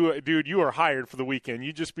dude, you are hired for the weekend.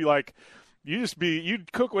 You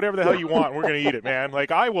cook whatever the hell you want. And we're gonna eat it, man. Like,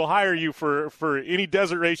 I will hire you for any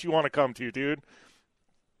desert race you want to come to, dude.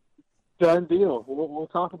 Done deal. We'll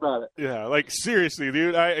talk about it. Yeah, like, seriously,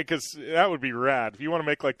 dude, because that would be rad. If you want to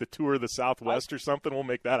make like the tour of the Southwest or something, we'll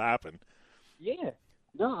make that happen. Yeah.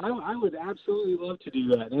 No, I would absolutely love to do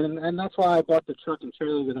that, and that's why I bought the truck and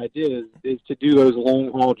trailer that I did is to do those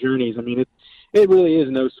long haul journeys. I mean, it really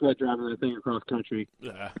is no sweat driving that thing across country.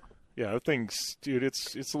 Yeah, the thing's, dude,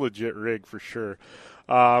 it's a legit rig for sure.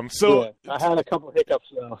 I had a couple hiccups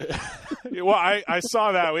though. Well, I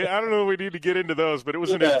saw that. I don't know if we need to get into those, but it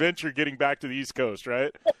was an adventure getting back to the East Coast,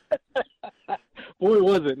 right? Boy,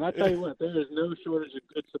 was it! And I tell you what, there is no shortage of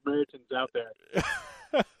good Samaritans out there.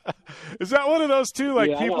 Is that one of those too? Like,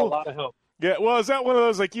 people, I got a lot of help. Yeah, well, is that one of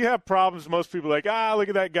those, like, you have problems, most people are like, look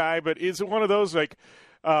at that guy, but is it one of those, like,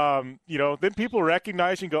 then people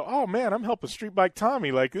recognize you and go, oh man, I'm helping Street Bike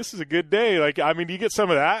Tommy. Like, this is a good day. Like, I mean, do you get some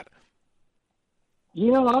of that?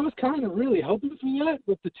 You know, I was kind of really hoping for that,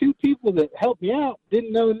 but the two people that helped me out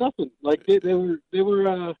didn't know nothing. Like, they were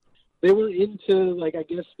into, like, I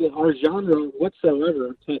guess our genre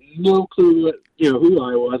whatsoever. Had no clue what, who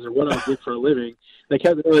I was or what I did for a living. They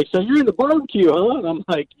kept like, so you're in the barbecue, huh? And I'm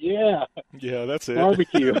like, yeah. Yeah, that's it.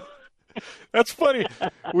 Barbecue. That's funny.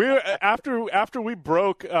 After we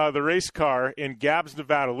broke the race car in Gabbs,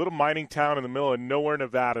 Nevada, a little mining town in the middle of nowhere,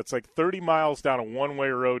 Nevada. It's like 30 miles down a one-way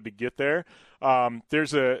road to get there.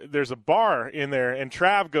 There's a bar in there, and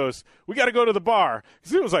Trav goes, "We got to go to the bar,"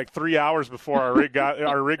 because it was like 3 hours before our rig got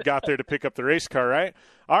there to pick up the race car. Right?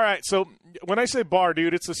 All right. So when I say bar,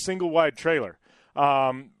 dude, it's a single wide trailer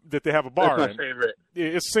that they have a bar. That's my favorite.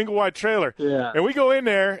 It's a single wide trailer. Yeah. And we go in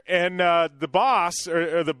there, and the boss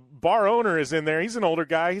or the bar owner is in there. He's an older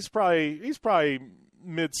guy. He's probably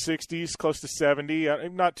mid-60s, close to 70,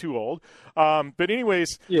 not too old. But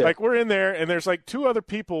anyways, like, we're in there, and there's like two other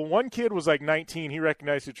people. One kid was like 19. He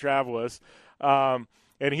recognized who Trav was. And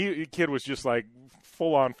the kid was just like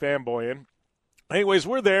full-on fanboying. Anyways,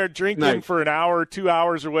 we're there drinking for an hour, 2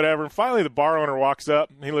 hours or whatever. And finally the bar owner walks up,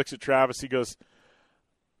 and he looks at Travis. He goes,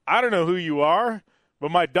 I don't know who you are, but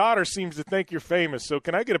my daughter seems to think you're famous, so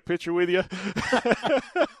can I get a picture with you?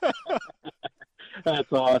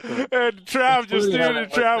 That's awesome. And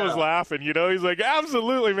Trav was laughing, He's like,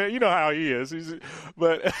 absolutely, man. You know how he is.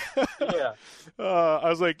 But yeah. I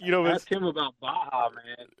was like, ask him about Baja,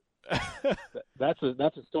 man. That's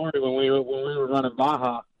a story when we were running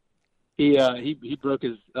Baja. He broke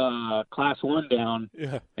his class 1 down,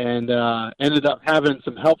 and ended up having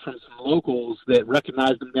some help from some locals that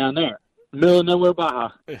recognized him down there, middle of nowhere, Baja.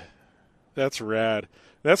 That's rad.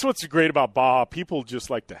 That's what's great about Baja. People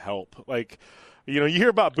just like to help. Like, you hear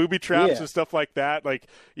about booby traps and stuff like that. Like,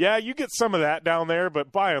 yeah, you get some of that down there,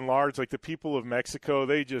 but by and large, like, the people of Mexico,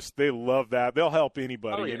 they love that. They'll help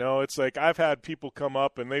anybody, It's like, I've had people come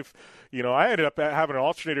up and they've, I ended up having an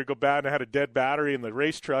alternator go bad, and I had a dead battery in the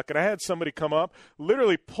race truck, and I had somebody come up,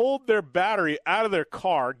 literally pulled their battery out of their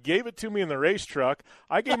car, gave it to me in the race truck.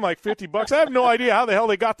 I gave them like $50. I have no idea how the hell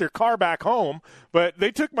they got their car back home, but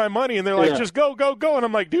they took my money and they're like, just go. And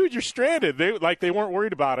I'm like, dude, you're stranded. They weren't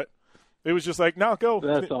worried about it. It was just like, no, go.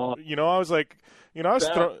 That's awesome. I was like, I was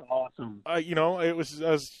awesome.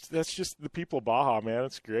 That's just the people of Baja, man.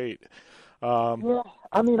 It's great. Yeah,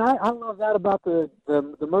 I mean, I love that about the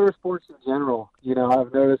motorsports in general.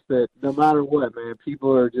 I've noticed that no matter what, man,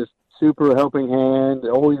 people are just super helping hand. They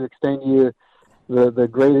always extend you the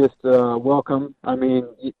greatest welcome. I mean,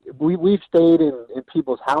 we've stayed in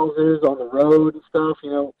people's houses on the road and stuff.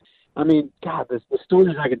 I mean, God, the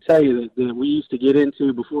stories I can tell you that we used to get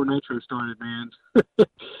into before Nitro started, man.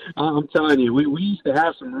 I'm telling you, we used to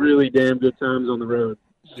have some really damn good times on the road.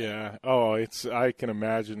 Yeah. Oh, I can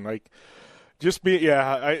imagine. Like, just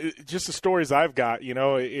the stories I've got,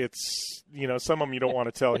 it's, some of them you don't want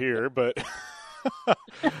to tell here, but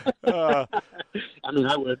I mean,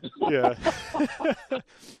 I would. Yeah.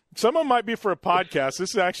 Some of them might be for a podcast.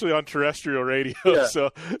 This is actually on terrestrial radio, so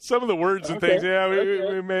some of the words and things,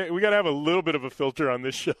 we got to have a little bit of a filter on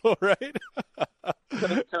this show, right?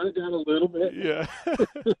 Turn it down a little bit. Yeah.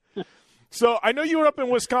 So I know you were up in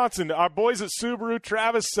Wisconsin. Our boys at Subaru,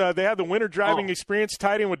 Travis, they had the winter driving experience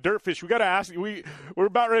tied in with Dirtfish. We got to ask you, we're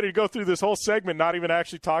about ready to go through this whole segment, not even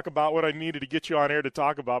actually talk about what I needed to get you on air to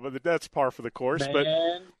talk about, but that's par for the course. Man. But,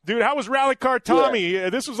 dude, how was Rally Car Tommy? Yeah.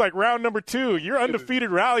 This was like round number 2. You're undefeated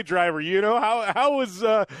rally driver, you know. How was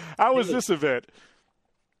this event?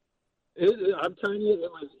 I'm telling you, it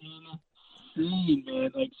was insane, man.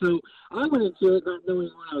 Like, so I went into it not knowing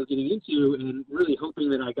what I was getting into and really hoping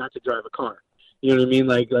that I got to drive a car. You know what I mean?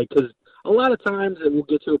 Like, because a lot of times we'll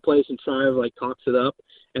get to a place and Trav, like, talks it up,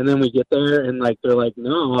 and then we get there and, like, they're like,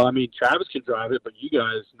 no, I mean, Travis can drive it, but you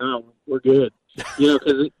guys, no, we're good. You know,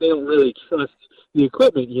 because they don't really trust the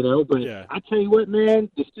equipment, you know. But I tell you what,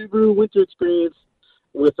 man, the Subaru winter experience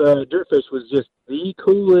with Dirtfish was just the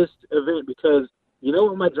coolest event because you know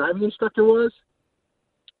what my driving instructor was?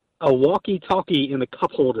 A walkie-talkie in the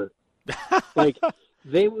cup holder. Like,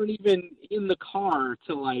 they weren't even in the car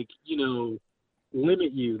to, like, you know,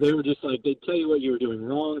 limit you. They were just like, they'd tell you what you were doing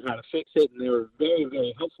wrong, how to fix it, and they were very,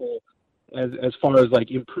 very helpful as far as,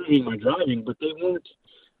 like, improving my driving, but they weren't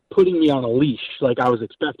putting me on a leash like I was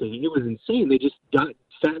expecting. It was insane. They just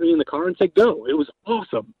sat me in the car and said, go. It was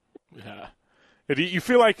awesome. Yeah. You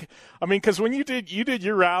feel like, I mean, because when you did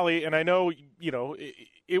your rally, and I know, you know,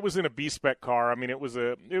 it was in a B-spec car. I mean, it was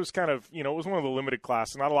kind of, you know, it was one of the limited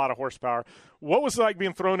class, not a lot of horsepower. What was it like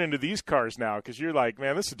being thrown into these cars now? Because you're like,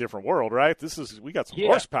 man, this is a different world, right? We got some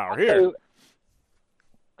horsepower here.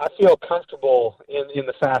 I feel comfortable in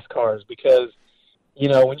the fast cars because, you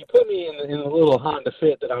know, when you put me in the little Honda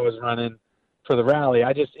Fit that I was running for the rally,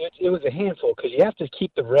 it was a handful because you have to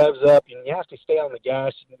keep the revs up and you have to stay on the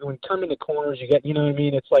gas. When you come into corners, you get, you know what I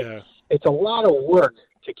mean? It's like, it's a lot of work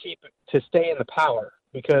to stay in the power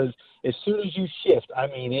because as soon as you shift, I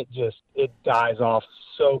mean, it dies off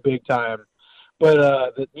so big time.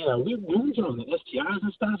 But, you know, we were on the STIs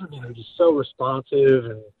and stuff. I mean, they're just so responsive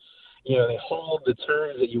and, you know, they hold the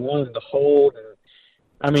turns that you want them to hold. And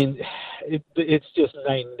I mean, it's just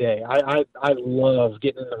night and day. I love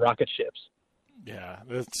getting in the rocket ships. Yeah,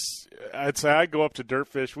 I'd say I go up to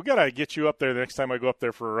Dirtfish. We got to get you up there the next time I go up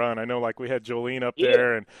there for a run. I know, like, we had Jolene up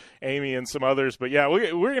there and Amy and some others. But, yeah, we're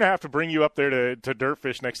going to have to bring you up there to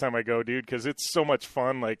Dirtfish next time I go, dude, because it's so much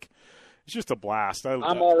fun. Like, it's just a blast. I'm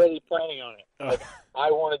already planning on it. Like, I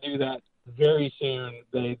want to do that very soon.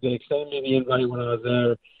 They extended me the invite when I was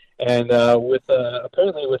there. And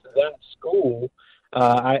apparently with that school –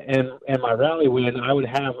 and my rally win, I would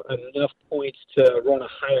have enough points to run a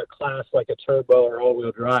higher class like a turbo or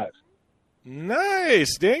all-wheel drive.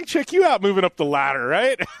 Nice. Dang, check you out moving up the ladder,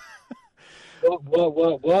 right?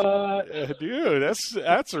 What? Dude,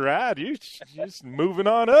 that's rad. You just moving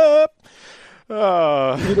on up. You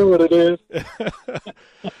know what it is.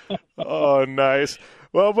 Oh, nice.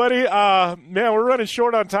 Well, buddy, man, we're running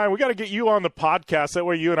short on time. We got to get you on the podcast. That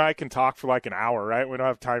way you and I can talk for like an hour, right? We don't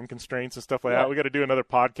have time constraints and stuff like that. We got to do another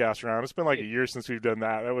podcast round. It's been like a year since we've done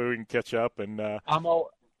that. That way we can catch up. And I'm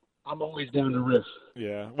always down to riff.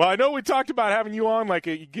 Yeah. Well, I know we talked about having you on, like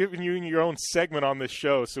giving you your own segment on this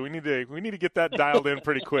show. So we need to get that dialed in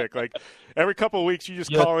pretty quick. Like every couple of weeks, you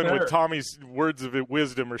just call in with Tommy's words of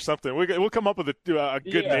wisdom or something. We'll come up with a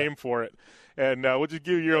good name for it. And we'll just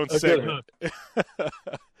give you your own segment.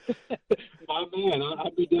 My man,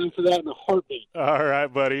 I'd be down for that in a heartbeat. All right,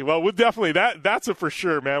 buddy. Well, we'll definitely that's a for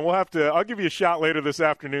sure, man. I'll give you a shot later this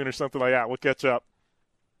afternoon or something like that. We'll catch up.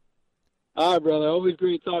 All right, brother. Always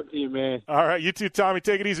great talking to you, man. All right, you too, Tommy.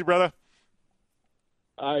 Take it easy, brother.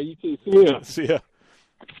 All right, you too. See ya. See ya.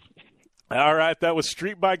 All right, that was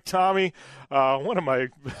Street Bike Tommy, one of my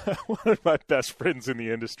best friends in the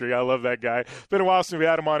industry. I love that guy. Been a while since we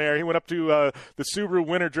had him on air. He went up to the Subaru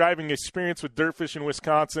Winter Driving Experience with Dirtfish in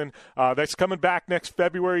Wisconsin. That's coming back next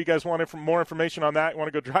February. You guys want more information on that? You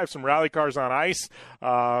want to go drive some rally cars on ice?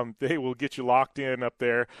 They will get you locked in up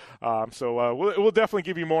there. So we'll definitely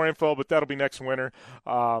give you more info, but that'll be next winter.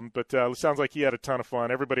 But it sounds like he had a ton of fun.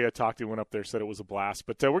 Everybody I talked to went up there said it was a blast.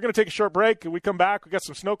 But we're going to take a short break. When we come back, we got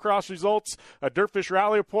some snowcross results, a Dirtfish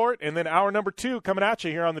Rally Report, and then hour number 2 coming at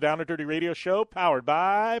you here on the Down and Dirty Radio Show, powered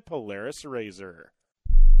by Polaris Razor.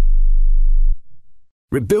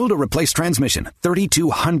 Rebuild or replace transmission,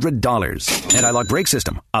 $3,200. Anti-lock brake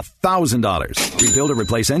system, $1,000. Rebuild or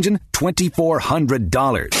replace engine,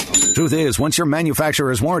 $2,400. Truth is, once your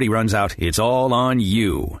manufacturer's warranty runs out, it's all on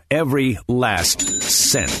you. Every last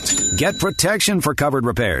cent. Get protection for covered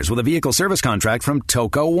repairs with a vehicle service contract from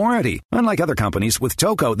Toco Warranty. Unlike other companies, with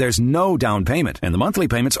Toco, there's no down payment, and the monthly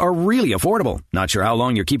payments are really affordable. Not sure how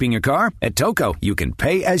long you're keeping your car? At Toco, you can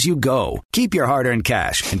pay as you go. Keep your hard-earned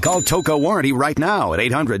cash and call Toco Warranty right now at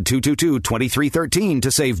 800-222-2313 to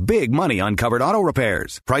save big money on covered auto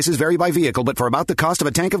repairs. Prices vary by vehicle, but for about the cost of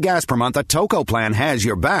a tank of gas per month, a Toco plan has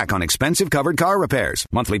your back on expensive covered car repairs.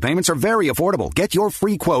 Monthly payments are very affordable. Get your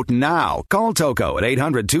free quote now. Call Toco at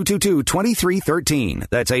 800-222-2313.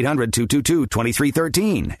 That's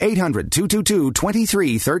 800-222-2313.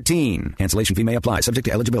 800-222-2313. Cancellation fee may apply. Subject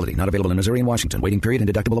to eligibility. Not available in Missouri and Washington. Waiting period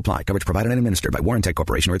and deductible apply. Coverage provided and administered by Warrantech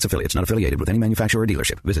Corporation or its affiliates. Not affiliated with any manufacturer or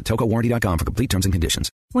dealership. Visit TocoWarranty.com for complete terms and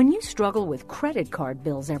conditions. When you struggle with credit card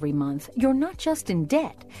bills every month, you're not just in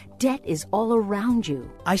debt. Debt is all around you.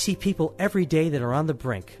 I see people every day that are on the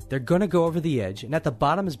brink. They're going to go over the edge, and at the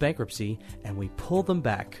bottom is bankruptcy, and we pull them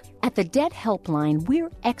back. At the Debt Helpline,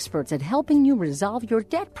 we're experts at helping you resolve your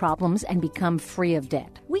debt problems and become free of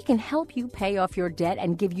debt. We can help you pay off your debt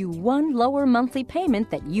and give you one lower monthly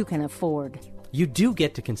payment that you can afford. You do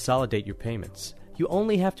get to consolidate your payments. You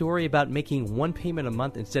only have to worry about making one payment a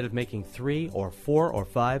month instead of making 3 or 4 or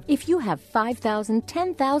 5. If you have $5,000,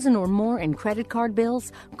 $10,000 or more in credit card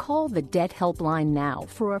bills, call the Debt Helpline now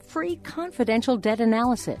for a free confidential debt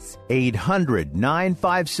analysis.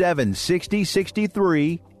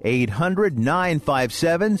 800-957-6063.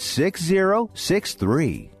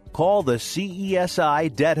 800-957-6063. Call the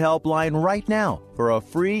CESI Debt Helpline right now for a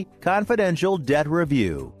free confidential debt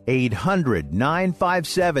review.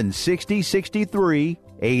 800-957-6063.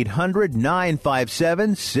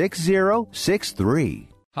 800-957-6063.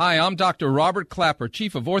 Hi, I'm Dr. Robert Clapper,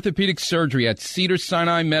 Chief of Orthopedic Surgery at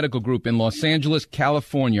Cedars-Sinai Medical Group in Los Angeles,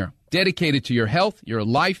 California. Dedicated to your health, your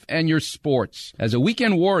life, and your sports. As a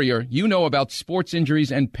weekend warrior, you know about sports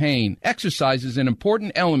injuries and pain. Exercise is an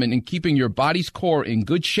important element in keeping your body's core in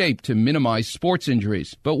good shape to minimize sports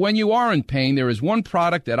injuries. But when you are in pain, there is one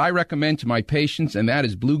product that I recommend to my patients, and that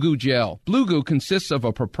is Blue Goo Gel. Blue Goo consists of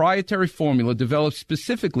a proprietary formula developed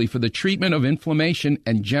specifically for the treatment of inflammation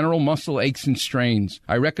and general muscle aches and strains.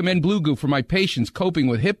 I recommend Blue Goo for my patients coping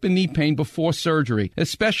with hip and knee pain before surgery,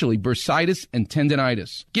 especially bursitis and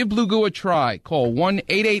tendinitis. Give Blue Goo a try. Call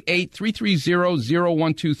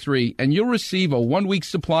 1-888-330-0123 and you'll receive a 1-week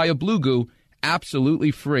supply of Blue Goo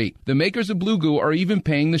absolutely free. The makers of Blue Goo are even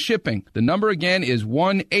paying the shipping. The number again is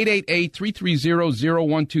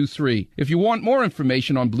 1-888-330-0123. If you want more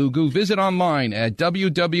information on Blue Goo, visit online at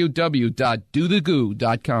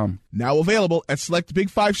www.dothegoo.com. Now available at select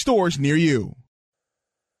Big 5 stores near you.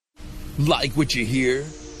 Like what you hear?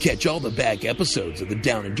 Catch all the back episodes of the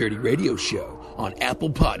Down and Dirty Radio Show on Apple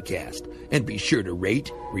Podcast, and be sure to rate,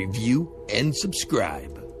 review, and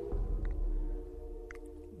subscribe.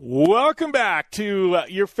 Welcome back to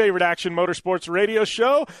your favorite action motorsports radio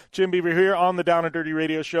show. Jim Beaver here on the Down and Dirty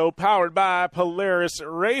Radio Show, powered by Polaris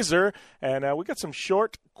Razor. And we got some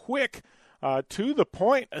short, quick, to the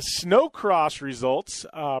point snowcross results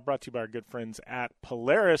brought to you by our good friends at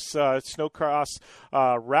Polaris. Snowcross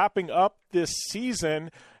wrapping up this season,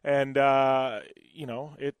 and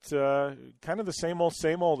it's kind of the same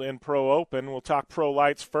old in Pro Open. We'll talk Pro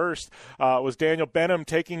Lights first. It was Daniel Benham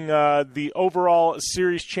taking the overall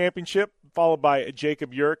series championship, followed by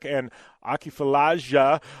Jacob Yerk and Aki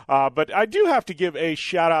Falaja. But I do have to give a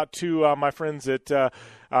shout-out to my friends at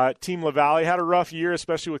Team LaValle. Had a rough year,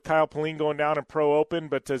 especially with Kyle Pauline going down in Pro Open,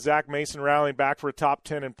 but Zach Mason rallying back for a top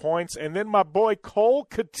 10 in points. And then my boy Cole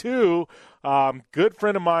Coutu, good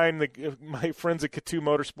friend of mine, my friends at Coutu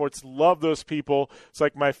Motorsports, love those people. It's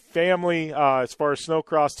like my family as far as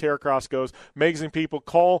snowcross, terracross goes. Amazing people.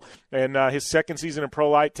 Cole, and his second season in Pro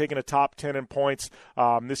Light, taking a top 10 in points.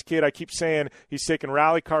 This kid, I keep saying, he's taken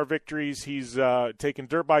rally car victories. He's taken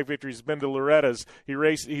dirt bike victories. He's been to Loretta's.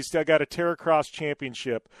 He's still got a terracross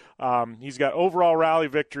championship. He's got overall rally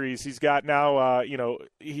victories. He's got now,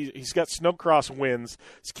 he's got snowcross wins.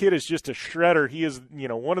 This kid is just a shredder. He is,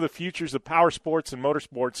 one of the futures of power sports and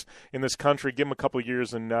motorsports in this country. Give him a couple of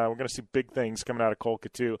years, and we're going to see big things coming out of Cole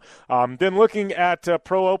Coutu. Then looking at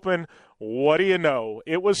Pro Open, what do you know?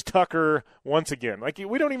 It was Tucker once again. Like,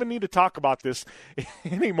 we don't even need to talk about this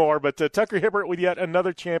anymore, but Tucker Hibbert with yet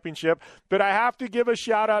another championship. But I have to give a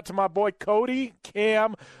shout-out to my boy Cody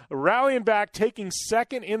Cam, rallying back, taking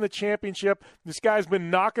second in the championship. This guy's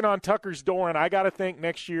been knocking on Tucker's door, and I got to think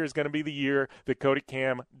next year is going to be the year that Cody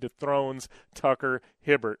Cam dethrones Tucker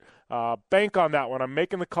Hibbert. Bank on that one. I'm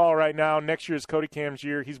making the call right now. Next year is Cody Cam's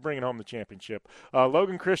year. He's bringing home the championship.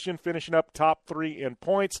 Logan Christian finishing up top 3 in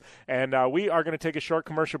points, and And we are going to take a short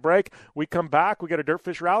commercial break. We come back. We got a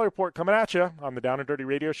Dirtfish Rally Report coming at you on the Down and Dirty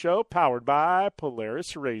Radio Show, powered by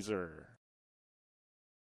Polaris Razor.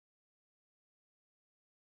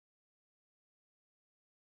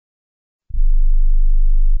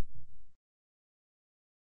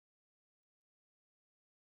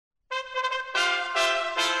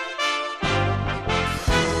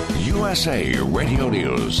 USA Radio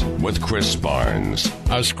News with Chris Barnes.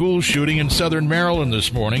 A school shooting in southern Maryland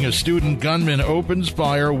this morning. A student gunman opens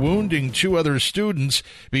fire, wounding 2 other students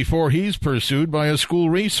before he's pursued by a school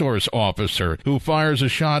resource officer who fires a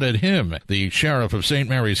shot at him. The sheriff of St.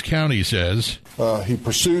 Mary's County says he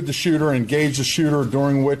pursued the shooter, engaged the shooter,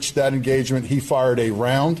 during which that engagement he fired a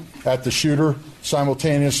round at the shooter.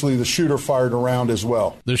 Simultaneously, the shooter fired a round as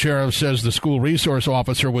well. The sheriff says the school resource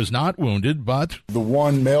officer was not wounded, but the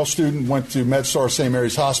one male student went to MedStar St.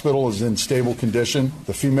 Mary's Hospital, is in stable condition.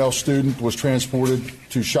 The female student was transported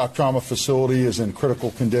to shock trauma facility, is in critical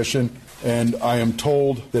condition. And I am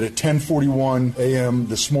told that at 10:41 a.m.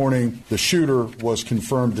 this morning, the shooter was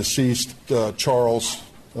confirmed deceased, Charles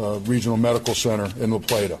Regional Medical Center in La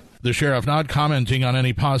Plata. The sheriff not commenting on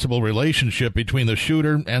any possible relationship between the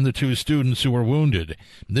shooter and the 2 students who were wounded.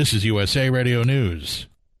 This is USA Radio News.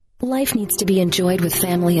 Life needs to be enjoyed with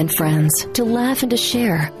family and friends, to laugh and to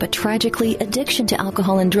share, but tragically, addiction to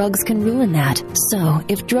alcohol and drugs can ruin that. So,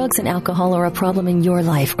 if drugs and alcohol are a problem in your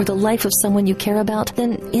life or the life of someone you care about,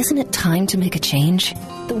 then isn't it time to make a change?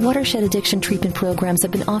 The Watershed Addiction Treatment Programs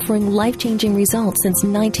have been offering life-changing results since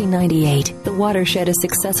 1998. The Watershed has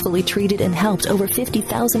successfully treated and helped over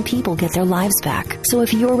 50,000 people get their lives back. So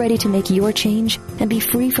if you're ready to make your change and be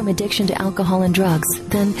free from addiction to alcohol and drugs,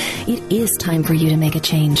 then it is time for you to make a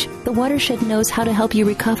change. The Watershed knows how to help you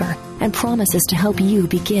recover and promises to help you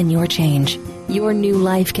begin your change. Your new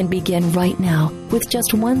life can begin right now with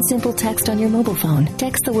just one simple text on your mobile phone.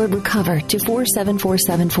 Text the word RECOVER to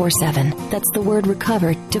 474747. That's the word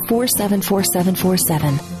RECOVER to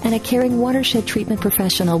 474747. And a caring Watershed treatment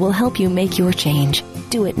professional will help you make your change.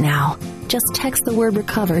 Do it now. Just text the word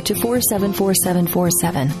RECOVER to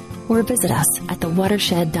 474747 or visit us at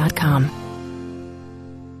thewatershed.com.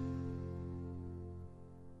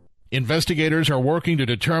 Investigators are working to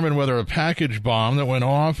determine whether a package bomb that went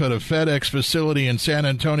off at a FedEx facility in San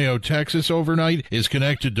Antonio, Texas overnight is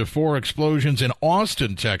connected to 4 explosions in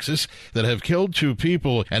Austin, Texas that have killed 2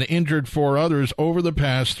 people and injured 4 others over the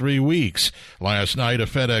past 3 weeks. Last night, a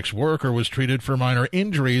FedEx worker was treated for minor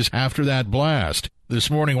injuries after that blast. This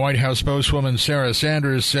morning, White House spokeswoman Sarah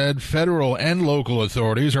Sanders said federal and local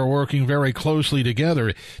authorities are working very closely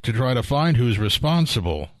together to try to find who's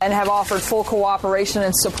responsible. And have offered full cooperation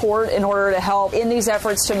and support in order to help in these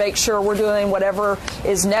efforts to make sure we're doing whatever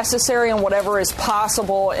is necessary and whatever is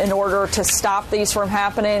possible in order to stop these from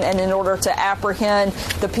happening and in order to apprehend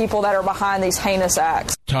the people that are behind these heinous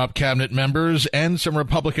acts. Top cabinet members and some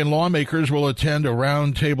Republican lawmakers will attend a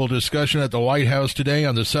roundtable discussion at the White House today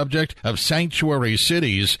on the subject of sanctuary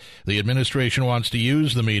cities. The administration wants to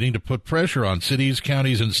use the meeting to put pressure on cities,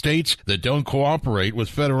 counties, and states that don't cooperate with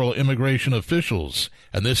federal immigration officials.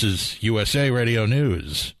 And this is USA Radio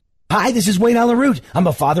News. Hi, this is Wayne Allen Root. I'm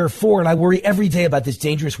a father of 4, and I worry every day about this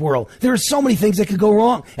dangerous world. There are so many things that could go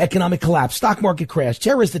wrong. Economic collapse, stock market crash,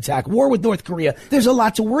 terrorist attack, war with North Korea. There's a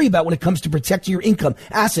lot to worry about when it comes to protecting your income,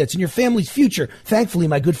 assets, and your family's future. Thankfully,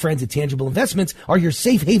 my good friends at Tangible Investments are your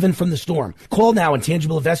safe haven from the storm. Call now, and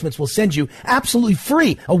Tangible Investments will send you absolutely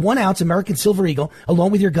free a 1-ounce American Silver Eagle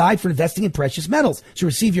along with your guide for investing in precious metals. To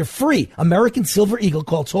receive your free American Silver Eagle,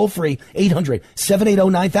 call toll-free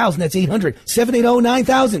 800-780-9000. That's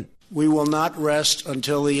 800-780-9000. We will not rest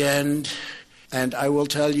until the end, and I will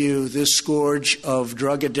tell you this scourge of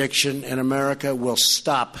drug addiction in America will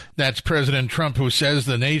stop. That's President Trump, who says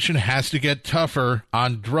the nation has to get tougher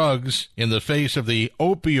on drugs in the face of the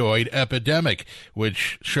opioid epidemic,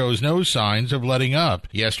 which shows no signs of letting up.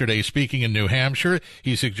 Yesterday, speaking in New Hampshire,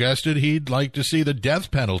 he suggested he'd like to see the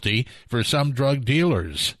death penalty for some drug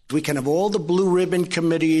dealers. We can have all the blue ribbon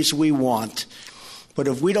committees we want, but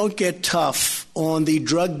if we don't get tough on the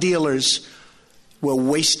drug dealers, we're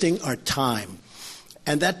wasting our time.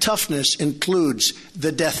 And that toughness includes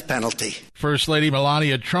the death penalty. First Lady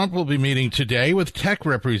Melania Trump will be meeting today with tech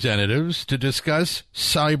representatives to discuss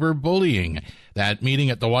cyberbullying. That meeting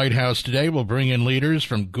at the White House today will bring in leaders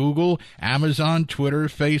from Google, Amazon, Twitter,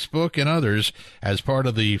 Facebook, and others as part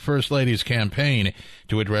of the First Lady's campaign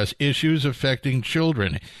to address issues affecting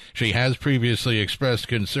children. She has previously expressed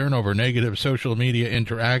concern over negative social media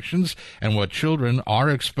interactions and what children are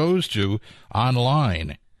exposed to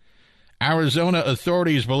online. Arizona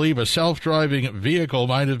authorities believe a self-driving vehicle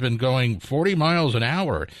might have been going 40 miles an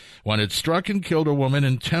hour when it struck and killed a woman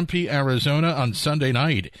in Tempe, Arizona on Sunday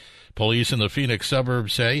night. Police in the Phoenix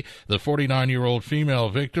suburbs say the 49-year-old female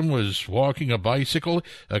victim was walking a bicycle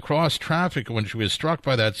across traffic when she was struck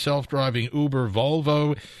by that self-driving Uber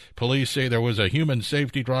Volvo. Police say there was a human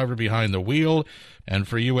safety driver behind the wheel. And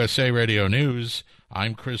for USA Radio News,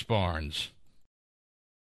 I'm Chris Barnes.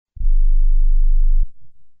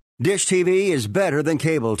 Dish TV is better than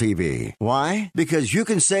cable TV. Why? Because you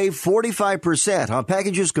can save 45% on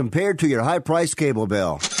packages compared to your high-priced cable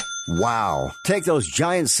bill. Wow. Take those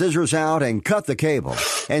giant scissors out and cut the cable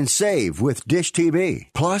and save with Dish TV.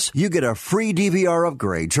 Plus, you get a free DVR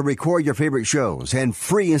upgrade to record your favorite shows and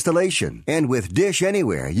free installation. And with Dish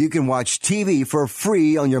Anywhere, you can watch TV for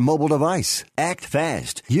free on your mobile device. Act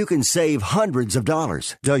fast. You can save hundreds of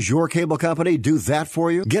dollars. Does your cable company do that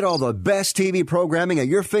for you? Get all the best TV programming at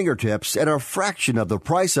your fingertips at a fraction of the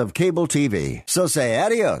price of cable TV. So say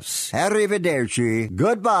adios, arrivederci,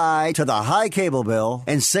 goodbye to the high cable bill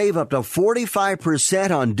and save up to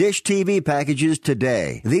 45% on Dish TV packages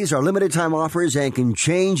today. These are limited time offers and can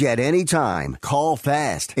change at any time. Call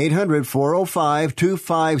fast.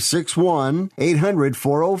 800-405-2561.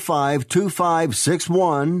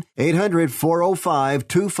 800-405-2561.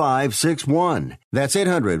 800-405-2561. That's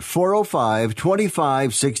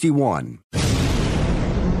 800-405-2561.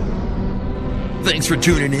 Thanks for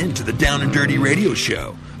tuning in to the Down and Dirty Radio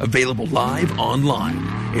Show. Available live online,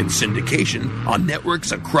 in syndication on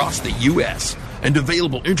networks across the U.S., and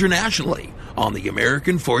available internationally on the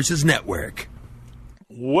American Forces Network.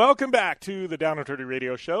 Welcome back to the Down and Dirty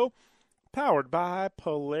Radio Show, powered by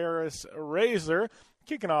Polaris Razor.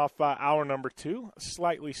 Kicking off hour number 2,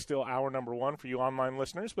 slightly still hour number 1 for you online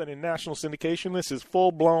listeners, but in national syndication, this is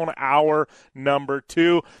full-blown hour number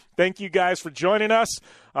 2. Thank you guys for joining us.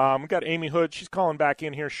 We've got Amy Hood. She's calling back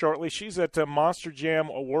in here shortly. She's at Monster Jam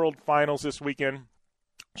World Finals this weekend.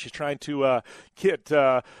 She's trying to get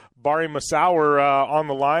Bari Masauer on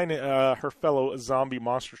the line, her fellow zombie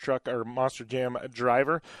monster truck or Monster Jam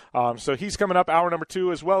driver. So he's coming up hour number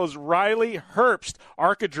 2, as well as Riley Herbst,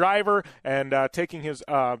 ARCA driver, and taking his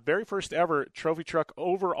very first ever trophy truck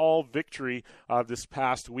overall victory this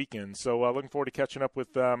past weekend. So looking forward to catching up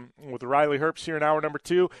with Riley Herbst here in hour number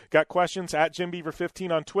 2. Got questions at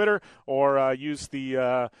JimBeaver15 on Twitter, or use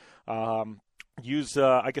the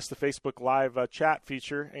I guess the Facebook Live chat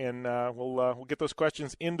feature, and we'll get those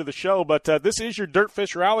questions into the show. But this is your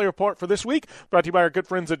Dirtfish Rally Report for this week, brought to you by our good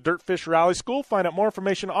friends at Dirtfish Rally School. Find out more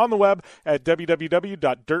information on the web at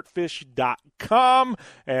www.dirtfish.com,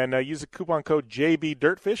 and use the coupon code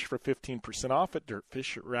JBDirtfish for 15% off at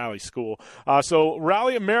Dirtfish Rally School. So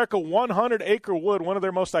Rally America 100 Acre Wood, one of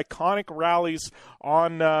their most iconic rallies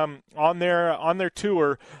on their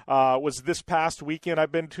tour, was this past weekend.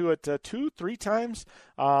 I've been to it 2-3 times.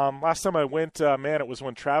 Last time I went, it was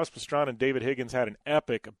when Travis Pastrana and David Higgins had an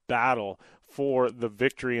epic battle for the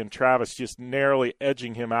victory, and Travis just narrowly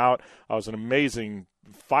edging him out. It was an amazing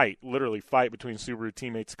fight between Subaru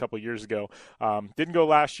teammates a couple of years ago. Didn't go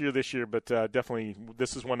last year, this year, but definitely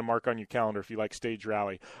this is one to mark on your calendar if you like stage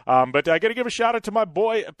rally. But I got to give a shout out to my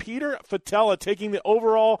boy Peter Fatella taking the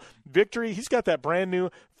overall victory. He's got that brand new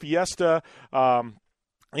Fiesta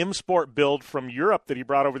M-Sport build from Europe that he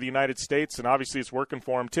brought over the United States, and obviously it's working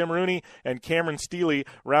for him. Tim Rooney and Cameron Steely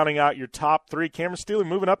rounding out your top 3. Cameron Steely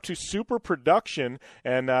moving up to super production,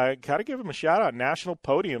 and got to give him a shout-out. National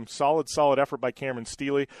podium. Solid effort by Cameron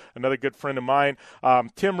Steely, another good friend of mine.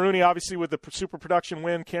 Tim Rooney, obviously, with the super production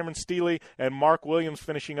win. Cameron Steely and Mark Williams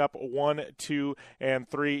finishing up 1, 2, and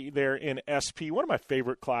 3 there in SP. One of my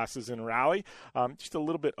favorite classes in rally. Just a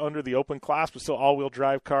little bit under the open class, but still all-wheel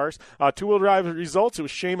drive cars. Two-wheel drive results, it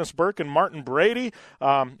was Seamus Burke and Martin Brady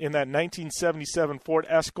in that 1977 Ford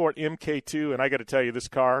Escort MK2. And I got to tell you, this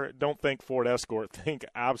car, don't think Ford Escort, think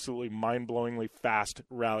absolutely mind-blowingly fast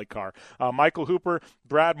rally car. Michael Hooper,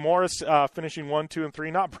 Brad Morris finishing 1, 2, and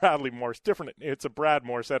 3. Not Bradley Morris, different. It's a Brad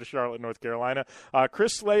Morris out of Charlotte, North Carolina.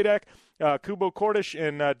 Chris Sladek, Kubo Kordish,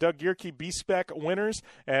 and Doug Gierke, B-Spec winners.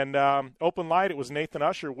 And Open Light, it was Nathan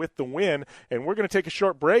Usher with the win. And we're going to take a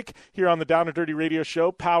short break here on the Down and Dirty Radio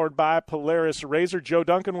Show, powered by Polaris Razor. Joe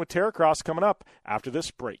Duncan with Terracross coming up after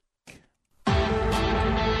this break.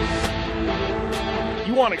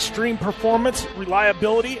 You want extreme performance,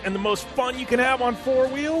 reliability, and the most fun you can have on four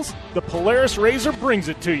wheels? The Polaris RZR brings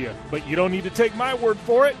it to you. But you don't need to take my word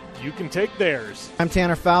for it. You can take theirs. I'm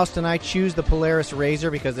Tanner Faust, and I choose the Polaris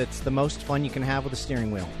RZR because it's the most fun you can have with a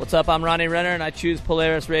steering wheel. What's up? I'm Ronnie Renner, and I choose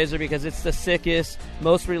Polaris RZR because it's the sickest,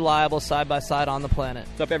 most reliable side-by-side on the planet.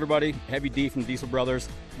 What's up, everybody? Heavy D from Diesel Brothers.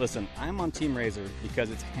 Listen, I'm on Team RZR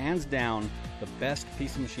because it's hands down the best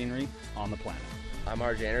piece of machinery on the planet. I'm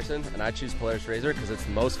RJ Anderson, and I choose Polaris RZR because it's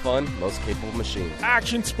the most fun, most capable machine.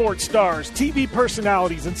 Action sports stars, TV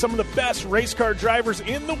personalities, and some of the best race car drivers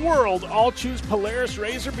in the world all choose Polaris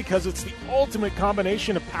RZR because it's the ultimate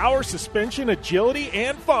combination of power, suspension, agility,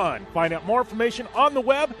 and fun. Find out more information on the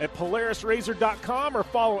web at PolarisRZR.com or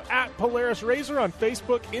follow at Polaris RZR on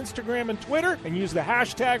Facebook, Instagram, and Twitter, and use the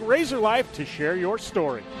hashtag RZRLife to share your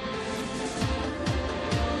story.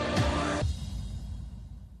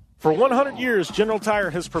 For 100 years, General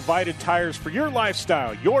Tire has provided tires for your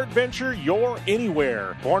lifestyle, your adventure, your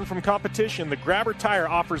anywhere. Born from competition, the Grabber tire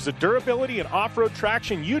offers the durability and off-road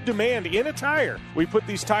traction you demand in a tire. We put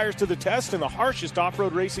these tires to the test in the harshest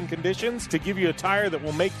off-road racing conditions to give you a tire that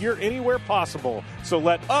will make your anywhere possible. So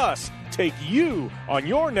let us take you on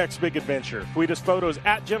your next big adventure. Tweet us photos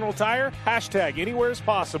at General Tire, hashtag anywhere is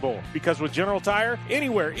possible. Because with General Tire,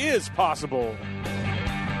 anywhere is possible.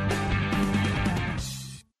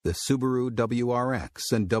 The Subaru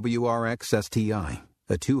WRX and WRX STI,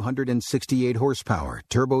 a 268-horsepower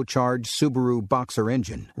turbocharged Subaru Boxer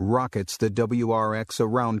engine, rockets the WRX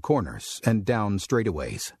around corners and down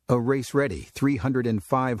straightaways. A race-ready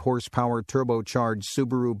 305-horsepower turbocharged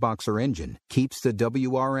Subaru Boxer engine keeps the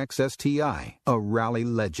WRX STI a rally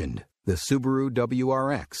legend. The Subaru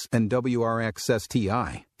WRX and WRX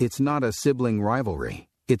STI, it's not a sibling rivalry,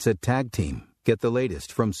 it's a tag team. Get the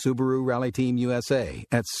latest from Subaru Rally Team USA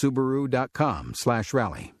at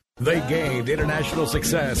Subaru.com/rally. They gained international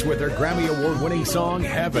success with their Grammy Award-winning song,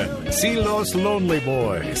 Heaven. See Los Lonely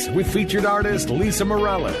Boys with featured artist Lisa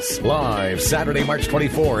Morales. Live Saturday, March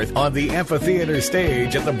 24th on the amphitheater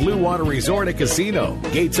stage at the Blue Water Resort and Casino.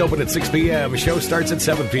 Gates open at 6 p.m. Show starts at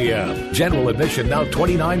 7 p.m. General admission now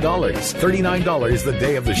 $29. $39 the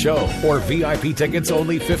day of the show. Or VIP tickets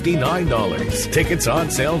only $59. Tickets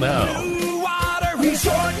on sale now.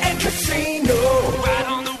 Resort and Casino, right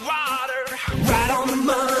on the water, right on the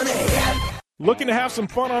money. Looking to have some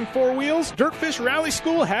fun on four wheels? Dirtfish Rally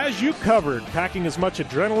School has you covered. Packing as much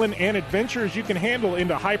adrenaline and adventure as you can handle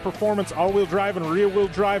into high-performance all-wheel drive and rear-wheel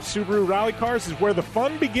drive Subaru rally cars is where the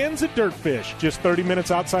fun begins at Dirtfish. Just 30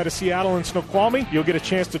 minutes outside of Seattle and Snoqualmie, you'll get a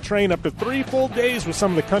chance to train up to 3 full days with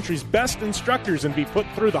some of the country's best instructors and be put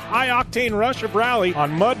through the high-octane rush of rally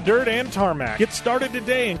on mud, dirt, and tarmac. Get started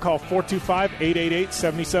today and call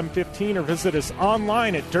 425-888-7715 or visit us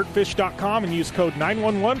online at dirtfish.com and use code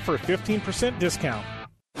 911 for a 15% discount.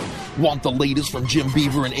 Want the latest from Jim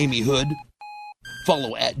Beaver and Amy Hood?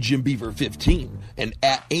 Follow at Jim Beaver 15 and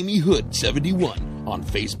at Amy Hood 71 on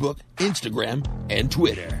Facebook, Instagram, and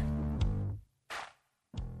Twitter.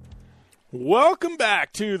 Welcome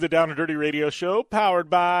back to the Down and Dirty Radio Show, powered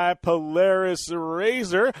by Polaris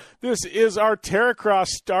RZR. This is our Terracross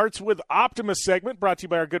Starts with Optimus segment, brought to you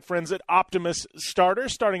by our good friends at Optimus Starter,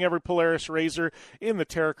 starting every Polaris RZR in the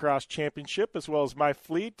Terracross Championship, as well as my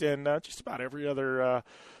fleet and just about every other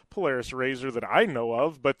Polaris RZR that I know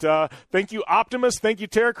of. But thank you, Optimus. Thank you,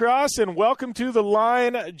 Terracross, and welcome to the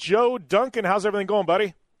line, Joe Duncan. How's everything going,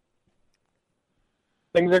 buddy?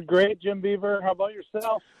 Things are great, Jim Beaver. How about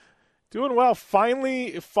yourself? Doing well.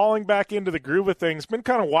 Finally falling back into the groove of things. Been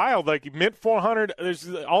kind of wild. Like Mint 400,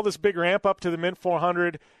 there's all this big ramp up to the Mint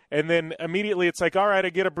 400, and then immediately it's like, all right, I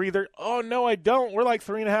get a breather. Oh, no, I don't. We're like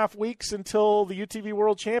 3.5 weeks until the UTV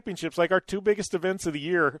World Championships. Like our two biggest events of the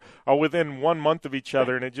year are within 1 month of each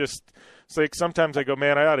other, and it's like sometimes I go,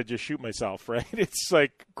 man, I ought to just shoot myself, right? It's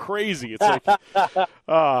like crazy. It's like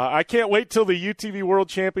I can't wait till the UTV World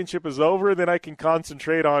Championship is over, then I can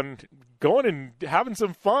concentrate on going and having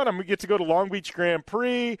some fun. I'm going to get to go to Long Beach Grand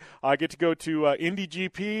Prix. I get to go to Indy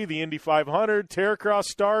GP, the Indy 500, Terracross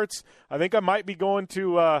Starts. I think I might be going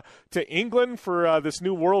to England for this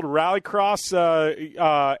new World Rallycross,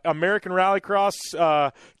 American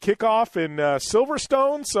Rallycross kickoff in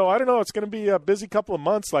Silverstone. So I don't know. It's going to be a busy couple of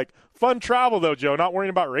months. Like fun travel, though, Joe, not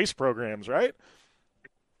worrying about race programs, right?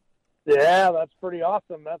 Yeah, that's pretty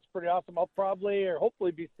awesome. I'll probably or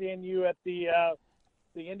hopefully be seeing you at the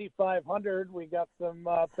Indy 500. We got some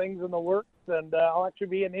things in the works, and I'll actually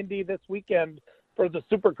be in Indy this weekend for the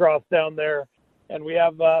Supercross down there. And we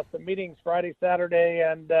have some meetings Friday, Saturday,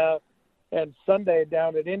 and Sunday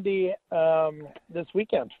down at Indy this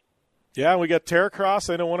weekend. Yeah, we got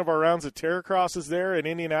Terracross. I know one of our rounds at Terracross is there in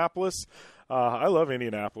Indianapolis. I love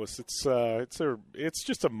Indianapolis. It's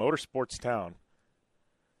just a motorsports town.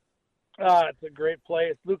 It's a great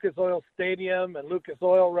place. Lucas Oil Stadium and Lucas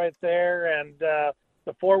Oil right there, and the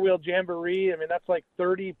four-wheel jamboree. I mean, that's like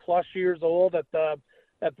 30-plus years old at the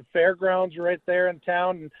fairgrounds right there in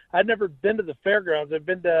town. And I'd never been to the fairgrounds. I've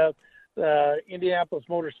been to Indianapolis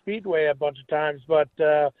Motor Speedway a bunch of times, but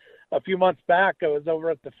a few months back I was over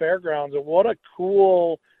at the fairgrounds. And what a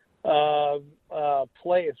cool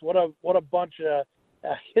place! What a bunch of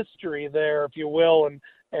history there, if you will,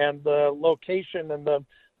 and the location and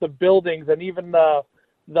the buildings and even the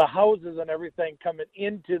houses and everything coming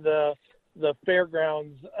into the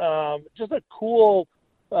fairgrounds. Just a cool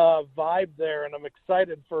vibe there, and I'm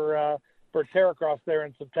excited for Terracross there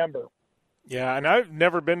in September. Yeah, and I've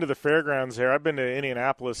never been to the fairgrounds there. I've been to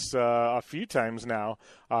Indianapolis a few times now,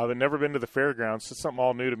 but never been to the fairgrounds. It's something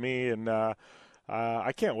all new to me, and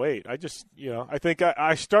I can't wait. I just, I think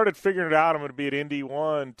I started figuring it out. I'm going to be at Indy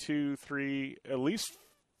 1, 2, 3, at least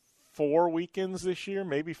 4 weekends this year,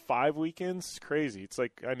 maybe 5 weekends. It's crazy. It's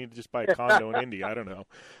like I need to just buy a condo in Indy. I don't know.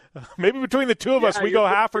 Maybe between the two of us, we go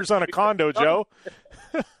halfers on a condo, Joe.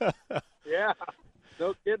 Yeah,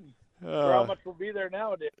 no kidding. For how much we'll be there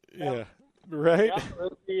nowadays. Yeah, right?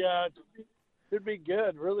 Yeah, should be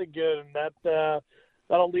good, really good. And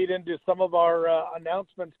that'll lead into some of our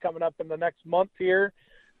announcements coming up in the next month here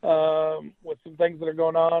with some things that are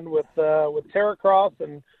going on with Terracross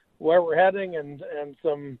and where we're heading and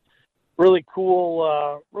some really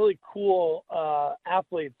cool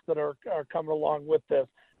athletes that are coming along with this.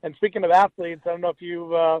 And speaking of athletes, I don't know if you've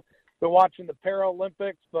been watching the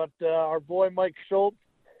Paralympics, but our boy Mike Schultz,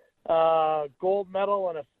 gold medal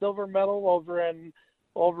and a silver medal over in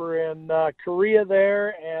Korea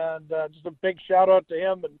there, and just a big shout out to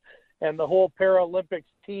him and the whole Paralympics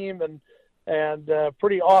team, and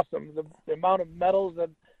pretty awesome the amount of medals that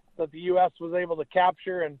the U.S. was able to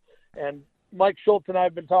capture, and Mike Schultz and I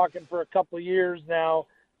have been talking for a couple of years now,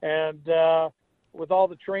 and with all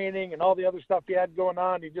the training and all the other stuff he had going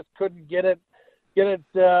on, he just couldn't get it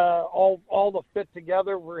all to fit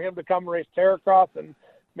together for him to come race Terracross, and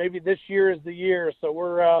maybe this year is the year.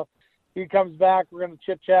 So he comes back, we're going to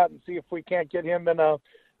chit chat and see if we can't get him in a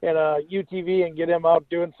UTV and get him out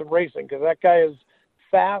doing some racing, because that guy is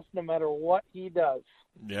fast no matter what he does.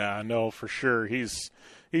 Yeah, I know for sure. He's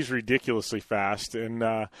ridiculously fast, and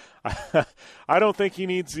I don't think he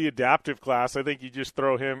needs the adaptive class. I think you just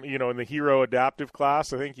throw him, in the hero adaptive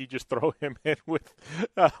class. I think you just throw him in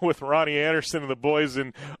with Ronnie Anderson and the boys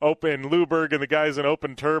in Open Luberg and the guys in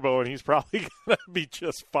Open Turbo, and he's probably gonna be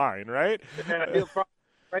just fine, right? Yeah, he'll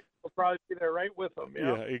probably be there right with them.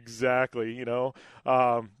 Yeah, exactly. No,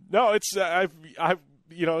 it's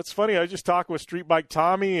it's funny. I was just talking with Street Bike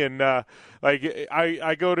Tommy, and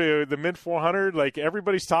I go to the Mid 400. Like,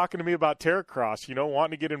 everybody's talking to me about Terracross.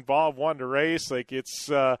 Wanting to get involved, wanting to race. Like, it's.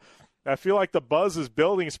 I feel like the buzz is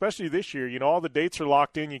building, especially this year. All the dates are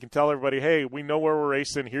locked in. You can tell everybody, hey, we know where we're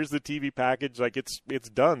racing. Here's the TV package. Like, it's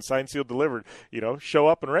done, signed, sealed, delivered. Show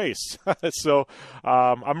up and race. So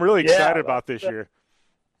I'm really excited about this year.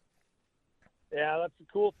 Yeah, that's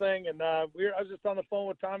a cool thing. And I was just on the phone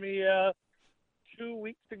with Tommy 2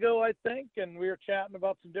 weeks ago, I think, and we were chatting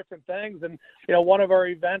about some different things. And one of our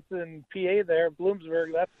events in PA there,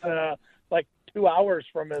 Bloomsburg, that's like 2 hours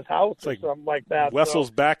from his house, or something like that. Wessel's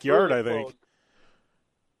backyard, really, I think.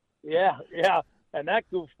 Close. Yeah, and that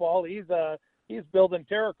goofball, he's building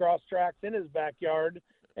Terracross tracks in his backyard,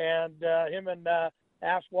 and him and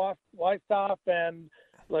Ash Weishoff, and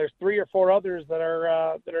there's 3 or 4 others that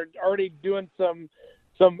are already doing some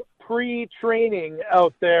pre-training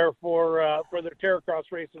out there for their Terracross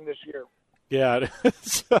racing this year. Yeah,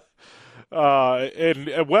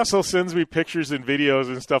 and Wessel sends me pictures and videos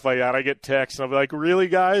and stuff like that. I get texts, and I'm like, really,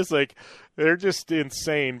 guys? Like, they're just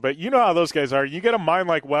insane. But you know how those guys are. You get a mind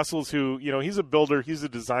like Wessel's who, he's a builder, he's a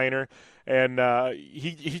designer, and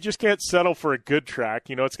he just can't settle for a good track.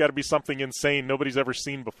 It's got to be something insane nobody's ever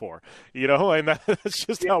seen before, and that's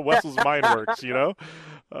just how Wessel's mind works,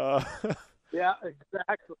 Yeah,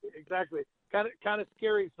 exactly. Kind of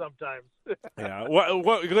scary sometimes. Yeah.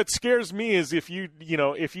 What scares me is if you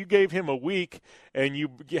gave him a week and you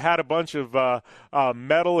had a bunch of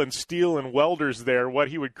metal and steel and welders there, what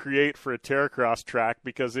he would create for a Terracross track,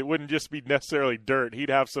 because it wouldn't just be necessarily dirt. He'd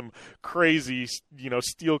have some crazy,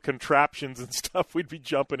 steel contraptions and stuff we'd be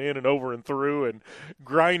jumping in and over and through and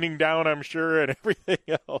grinding down, I'm sure, and everything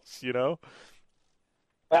else,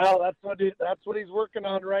 Well, that's what he's working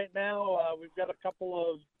on right now. We've got a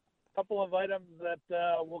couple of items that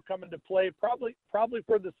will come into play probably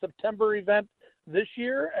for the September event this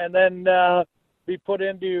year, and then be put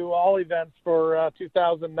into all events for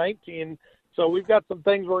 2019. So we've got some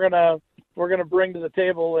things we're gonna bring to the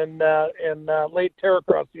table in late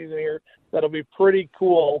Terracross season here that'll be pretty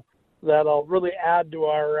cool. That'll really add to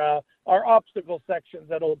our obstacle sections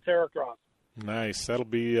at Old Terracross. Nice. That'll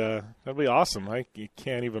be awesome. You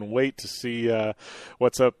can't even wait to see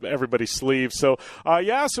what's up everybody's sleeves. So,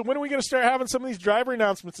 so when are we going to start having some of these driver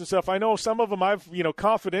announcements and stuff? I know some of them I've,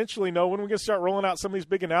 confidentially know when are we going to start rolling out some of these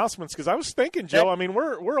big announcements? Because I was thinking, Joe, I mean,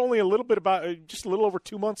 we're only just a little over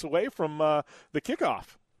 2 months away from the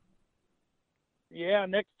kickoff. Yeah,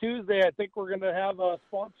 next Tuesday, I think we're going to have a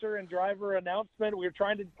sponsor and driver announcement. We were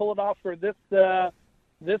trying to pull it off for this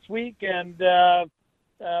week, and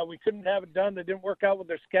we couldn't have it done. They didn't work out with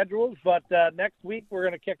their schedules, but next week we're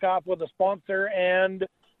going to kick off with a sponsor and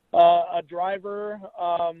a driver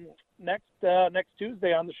next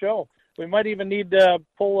Tuesday on the show. We might even need to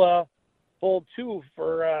pull two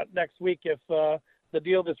for next week if the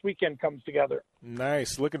deal this weekend comes together.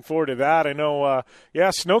 Nice. Looking forward to that. I know,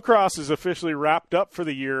 Snowcross is officially wrapped up for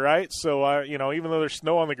the year, right? So, even though there's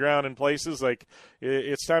snow on the ground in places, like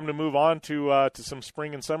it's time to move on to some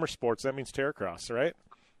spring and summer sports. That means Terracross, right?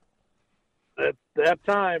 It's that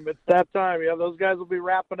time. Yeah, those guys will be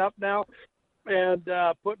wrapping up now and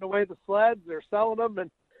putting away the sleds. They're selling them, and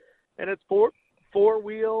it's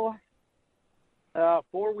four-wheel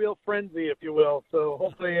frenzy, if you will. So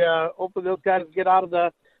hopefully those guys get out of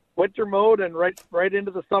the winter mode and right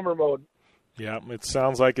into the summer mode. Yeah, it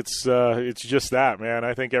sounds like it's just that, man.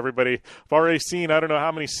 I think I've already seen, I don't know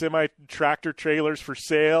how many semi-tractor trailers for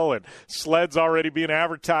sale and sleds already being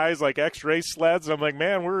advertised, like X-Race sleds. I'm like,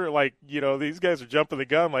 man, we're like, these guys are jumping the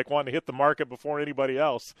gun, like wanting to hit the market before anybody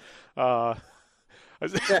else. I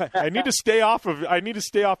need to stay off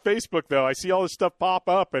Facebook, though. I see all this stuff pop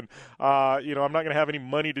up, and I'm not going to have any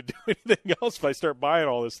money to do anything else if I start buying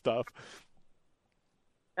all this stuff.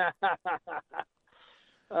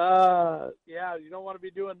 You don't want to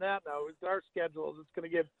be doing that now. With our schedules, it's going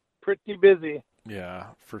to get pretty busy. Yeah,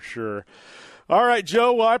 for sure. All right,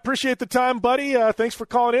 Joe. Well, I appreciate the time, buddy. Thanks for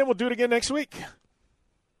calling in. We'll do it again next week.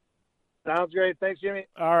 Sounds great. Thanks, Jimmy.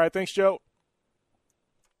 All right. Thanks, Joe.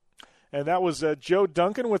 And that was Joe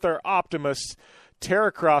Duncan with our Optimus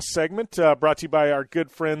Terracross segment, brought to you by our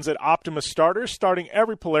good friends at Optimus Starters, starting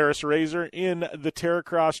every Polaris RZR in the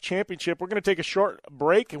Terracross Championship. We're going to take a short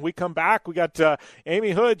break, and we come back. We got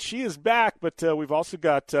Amy Hood. She is back, but we've also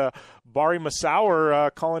got Bari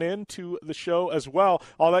Masauer calling in to the show as well.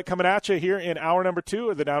 All that coming at you here in hour number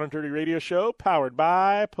 2 of the Down and Dirty Radio Show, powered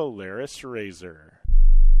by Polaris RZR.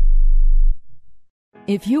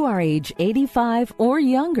 If you are age 85 or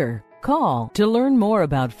younger, call to learn more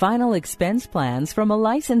about final expense plans from a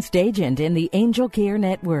licensed agent in the Angel Care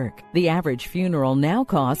Network. The average funeral now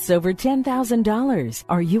costs over $10,000.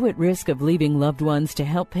 Are you at risk of leaving loved ones to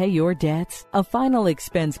help pay your debts? A final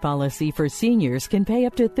expense policy for seniors can pay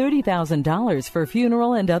up to $30,000 for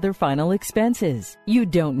funeral and other final expenses. You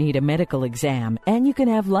don't need a medical exam, and you can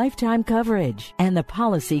have lifetime coverage, and the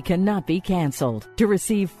policy cannot be canceled. To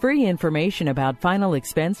receive free information about final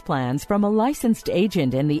expense plans from a licensed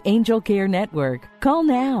agent in the Angel Care Network, call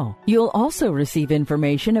now. You'll also receive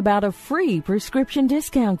information about a free prescription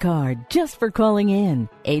discount card just for calling in.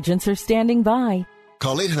 Agents are standing by.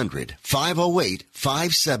 Call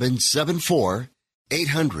 800-508-5774.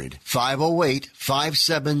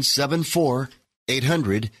 800-508-5774.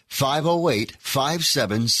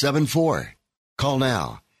 800-508-5774. Call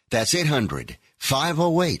now. That's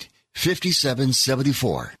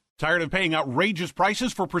 800-508-5774. Tired of paying outrageous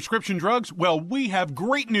prices for prescription drugs? Well, we have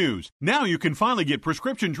great news. Now you can finally get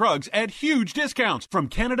prescription drugs at huge discounts from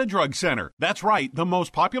Canada Drug Center. That's right, the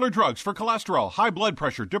most popular drugs for cholesterol, high blood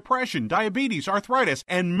pressure, depression, diabetes, arthritis,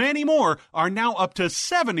 and many more are now up to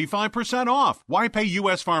 75% off. Why pay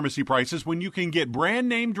U.S. pharmacy prices when you can get brand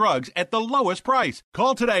name drugs at the lowest price?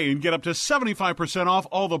 Call today and get up to 75% off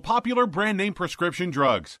all the popular brand name prescription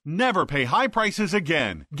drugs. Never pay high prices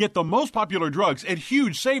again. Get the most popular drugs at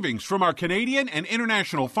huge savings from our Canadian and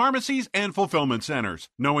international pharmacies and fulfillment centers.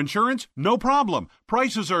 No insurance? No problem.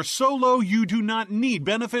 Prices are so low you do not need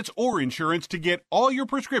benefits or insurance to get all your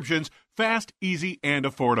prescriptions fast, easy, and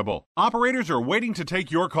affordable. Operators are waiting to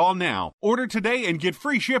take your call now. Order today and get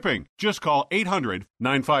free shipping. Just call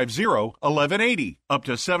 800-950-1180. Up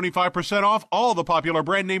to 75% off all the popular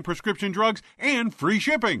brand name prescription drugs and free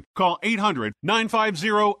shipping. Call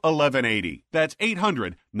 800-950-1180. That's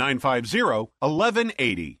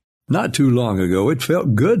 800-950-1180. Not too long ago, it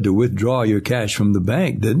felt good to withdraw your cash from the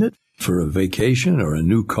bank, didn't it? For a vacation or a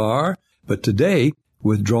new car. But today,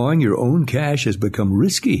 withdrawing your own cash has become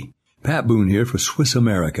risky. Pat Boone here for Swiss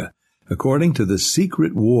America. According to The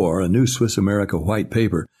Secret War, a new Swiss America white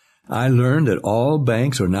paper, I learned that all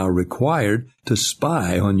banks are now required to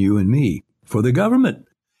spy on you and me for the government,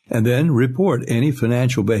 and then report any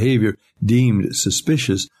financial behavior deemed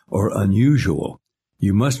suspicious or unusual.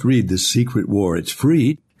 You must read The Secret War. It's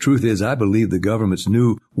free. Truth is, I believe the government's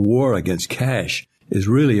new war against cash is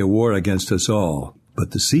really a war against us all.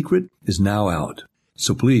 But the secret is now out.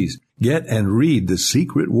 So please, get and read The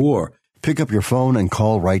Secret War. Pick up your phone and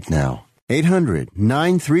call right now.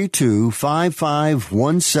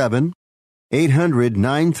 800-932-5517.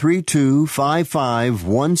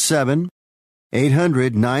 800-932-5517.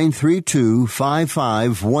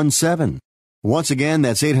 800-932-5517. Once again,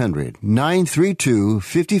 that's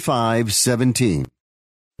 800-932-5517.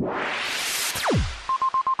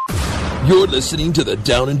 You're listening to the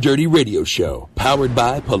Down and Dirty Radio Show, powered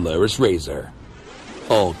by Polaris Razor.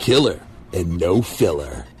 All killer and no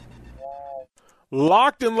filler.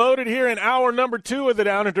 Locked and loaded here in hour number 2 of the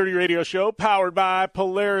Down and Dirty Radio Show, powered by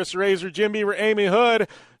Polaris Razor. Jim Beaver, Amy Hood,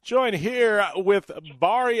 joined here with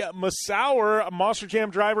Bari Musauer, a Monster Jam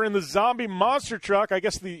driver in the Zombie Monster Truck. I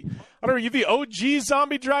guess are you the OG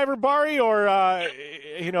zombie driver, Bari, or I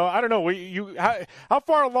don't know. How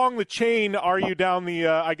far along the chain are you down the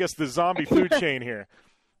the zombie food chain here?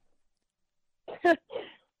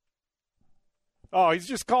 Oh, he's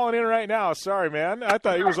just calling in right now. Sorry, man. I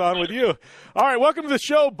thought he was on with you. All right, welcome to the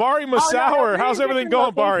show, Bari Musauer. How's everything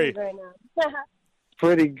going, Bari?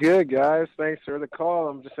 Pretty good, guys. Thanks for the call.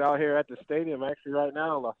 I'm just out here at the stadium, actually, right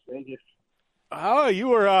now in Las Vegas. Oh,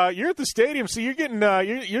 you're at the stadium, so you're getting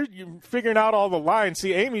you're figuring out all the lines.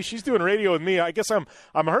 See, Amy, she's doing radio with me. I guess I'm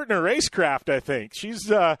hurting her racecraft. I think she's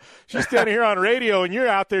standing here on radio, and you're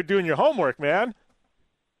out there doing your homework, man.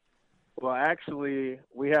 Well, actually,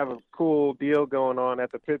 we have a cool deal going on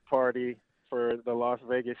at the pit party for the Las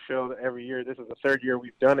Vegas show every year. This is the third year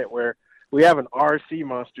we've done it, where we have an RC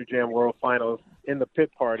Monster Jam World Finals in the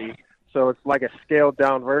pit party. So it's like a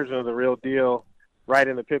scaled-down version of the real deal right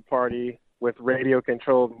in the pit party with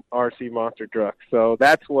radio-controlled RC monster trucks. So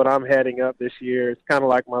that's what I'm heading up this year. It's kind of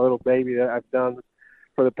like my little baby that I've done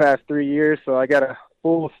for the past 3 years. So I got a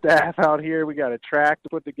full staff out here. We got a track to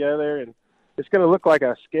put together, and it's going to look like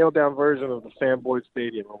a scaled-down version of the Sam Boyd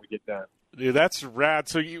Stadium when we get done. Dude, that's rad.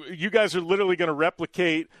 So you guys are literally going to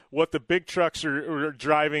replicate what the big trucks are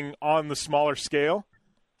driving on the smaller scale?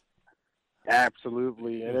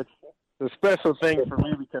 Absolutely. And it's a special thing for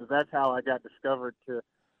me because that's how I got discovered to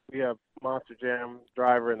be a Monster Jam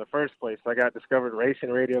driver in the first place. I got discovered racing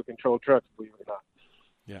radio-controlled trucks, believe it or not.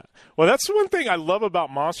 Yeah. Well, that's one thing I love about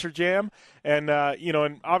Monster Jam. And,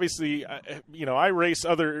 and obviously, I race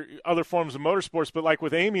other forms of motorsports, but like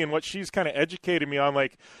with Amy and what she's kind of educated me on,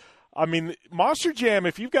 Monster Jam,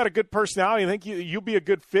 if you've got a good personality, I think you'll be a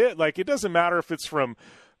good fit. Like, it doesn't matter if it's from,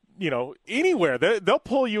 anywhere. They'll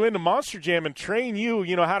pull you into Monster Jam and train you,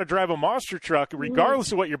 how to drive a monster truck,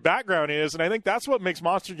 regardless of what your background is. And I think that's what makes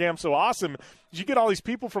Monster Jam so awesome. Is you get all these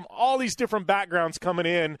people from all these different backgrounds coming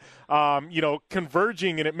in,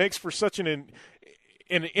 converging, and it makes for such an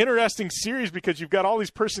interesting series because you've got all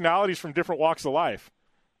these personalities from different walks of life.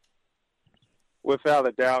 Without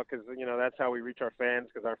a doubt, because, that's how we reach our fans,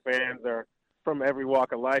 because our fans are from every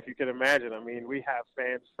walk of life you can imagine. I mean, we have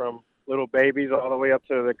fans from little babies all the way up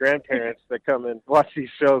to the grandparents that come and watch these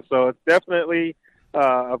shows. So it's definitely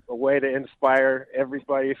a way to inspire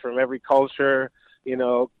everybody from every culture,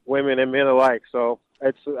 women and men alike. So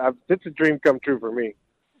it's a dream come true for me.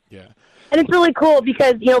 Yeah. And it's really cool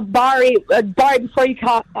because, Bari, before you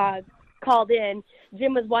called in,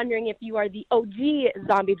 Jim was wondering if you are the OG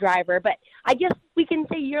zombie driver, but I guess we can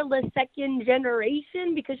say you're the second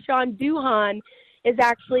generation because Sean Duhan is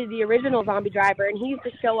actually the original zombie driver, and he used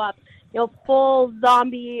to show up, full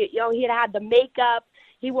zombie. He had the makeup,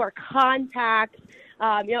 he wore contacts. It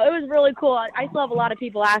was really cool. I still have a lot of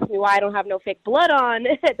people ask me why I don't have no fake blood on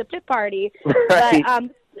at the pit party, right.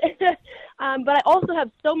 but I also have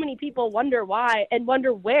so many people wonder why and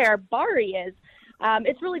wonder where Bari is.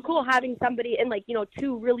 It's really cool having somebody in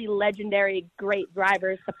two really legendary great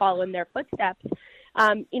drivers to follow in their footsteps.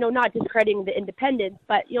 Not discrediting the independents,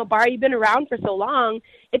 but, Bari, you've been around for so long.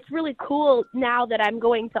 It's really cool now that I'm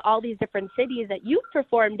going to all these different cities that you've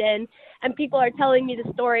performed in, and people are telling me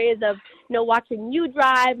the stories of, watching you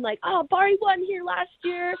drive, like, oh, Bari won here last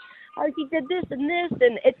year, or he did this and this,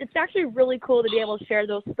 and it's actually really cool to be able to share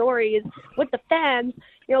those stories with the fans,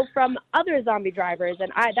 from other zombie drivers, and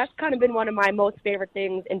that's kind of been one of my most favorite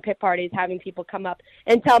things in pit parties, having people come up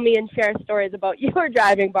and tell me and share stories about your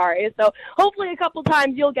driving, Bari. So hopefully a couple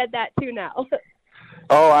times you'll get that too now.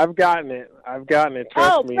 Oh, I've gotten it.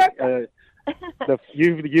 Trust me.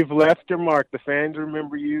 You've left your mark. The fans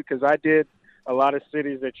remember you because I did a lot of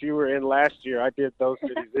cities that you were in last year. I did those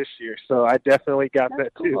cities this year, so I definitely got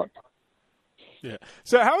that too. Yeah.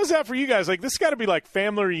 So how is that for you guys? Like, this got to be like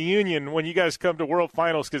family reunion when you guys come to World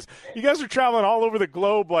Finals, because you guys are traveling all over the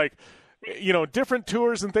globe, like, you know, different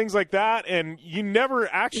tours and things like that, and you never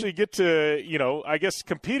actually get to, you know, I guess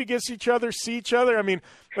compete against each other, see each other. I mean,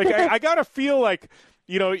 like, I got to feel like,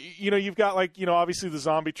 you know, you've got, like, you know, obviously the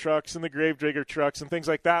zombie trucks and the Gravedigger trucks and things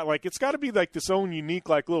like that. Like, it's got to be like this own unique,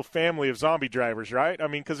 like, little family of zombie drivers, right? I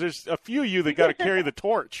mean, because there's a few of you that got to carry the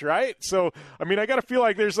torch, right? So, I mean, I got to feel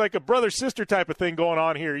like there's like a brother-sister type of thing going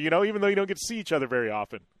on here, you know, even though you don't get to see each other very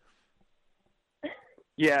often.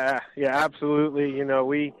 Yeah, absolutely. You know,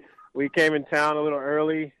 we came in town a little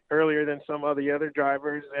earlier than some of the other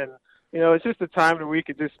drivers, and, you know, it's just a time that we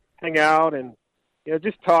could just hang out and, you know,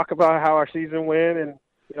 just talk about how our season went and,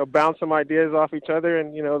 you know, bounce some ideas off each other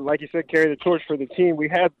and, you know, like you said, carry the torch for the team. We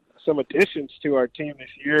had some additions to our team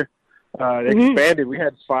this year. They expanded. We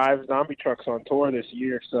had 5 zombie trucks on tour this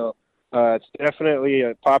year, so it's definitely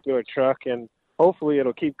a popular truck, and hopefully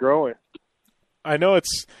it'll keep growing. I know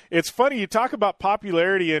it's funny. You talk about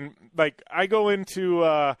popularity, and, like, I go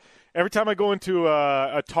into every time I go into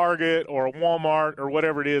a Target or a Walmart or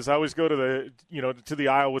whatever it is, I always go to the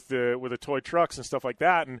aisle with the toy trucks and stuff like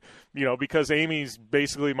that. And, you know, because Amy's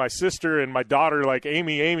basically my sister and my daughter like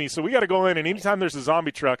Amy, so we got to go in, and anytime there's a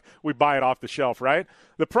zombie truck, we buy it off the shelf, right?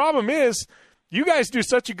 The problem is, you guys do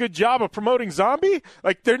such a good job of promoting zombie.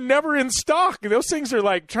 Like, they're never in stock. Those things are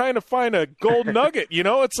like trying to find a gold nugget, you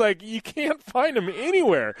know? It's like you can't find them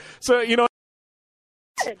anywhere. So, you know,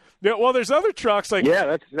 yeah, well, there's other trucks like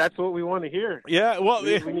that's what we want to hear. Yeah, well,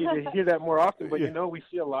 we need to hear that more often. But you know, we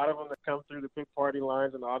see a lot of them that come through the pit party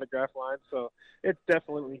lines and the autograph lines. So it's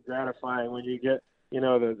definitely gratifying when you get, you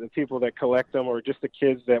know, the people that collect them or just the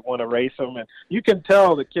kids that want to race them. And you can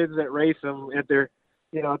tell the kids that race them at their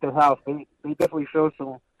house, they definitely show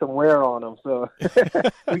some wear on them. So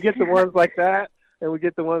we get the ones like that, and we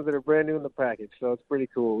get the ones that are brand new in the package. So it's pretty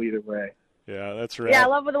cool either way. Yeah, that's right. Yeah, I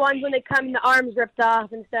love the ones when they come and the arms ripped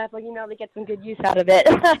off and stuff. Like, you know, they get some good use out of it.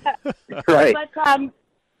 Right.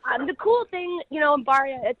 But the cool thing, you know, in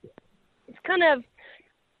Barria, it's kind of,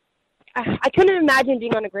 I couldn't imagine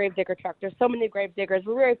being on a Gravedigger truck. There's so many Gravediggers.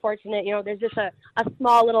 We're very fortunate. You know, there's just a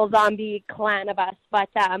small little zombie clan of us. But,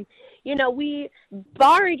 you know,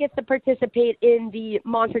 Barry gets to participate in the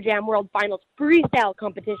Monster Jam World Finals freestyle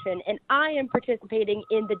competition, and I am participating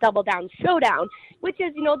in the Double Down Showdown, which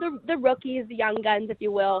is, you know, the rookies, the young guns, if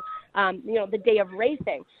you will, you know, the day of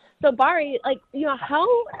racing. So, Barry, like, you know,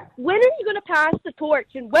 when are you going to pass the torch,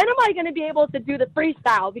 and when am I going to be able to do the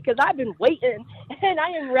freestyle? Because I've been waiting, and I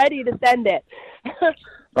am ready to send it. All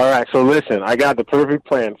right, so listen, I got the perfect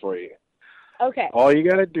plan for you. Okay. All you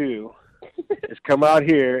got to do is come out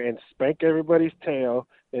here and spank everybody's tail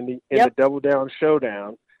in the Double Down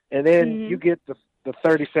Showdown, and then you get the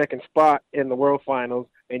 30-second spot in the World Finals,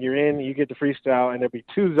 and you're in, you get the freestyle, and there'll be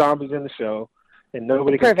 2 zombies in the show, and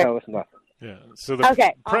nobody can tell us nothing. Yeah. So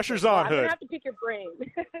the pressure's on, Hood. I'm gonna have to pick your brain.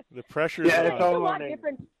 The pressure's on. It's a lot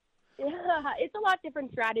different. Yeah, it's a lot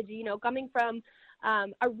different strategy. You know, coming from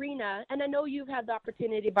arena, and I know you've had the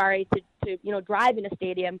opportunity, Barry, to you know, drive in a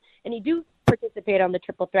stadium, and you do participate on the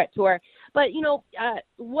Triple Threat Tour. But you know,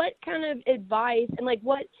 what kind of advice and like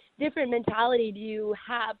what different mentality do you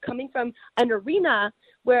have coming from an arena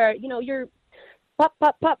where, you know, you're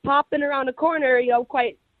popping around a corner, you know,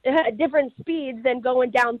 quite different speeds than going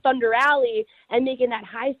down Thunder Alley and making that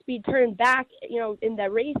high speed turn back, you know, in the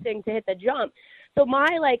racing to hit the jump. So my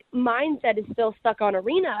mindset is still stuck on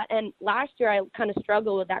arena, and last year I kind of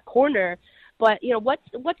struggled with that corner. But you know, what's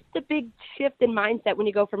the big shift in mindset when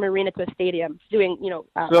you go from arena to a stadium doing, you know,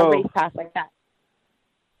 a race pass like that?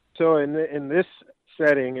 So in this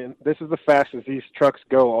setting, and this is the fastest these trucks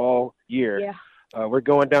go all year. Yeah. We're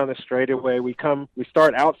going down the straightaway. We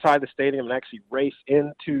start outside the stadium and actually race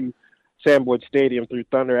into Sam Boyd Stadium through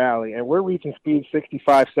Thunder Alley, and we're reaching speed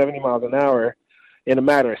 65, 70 miles an hour in a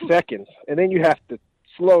matter of seconds. And then you have to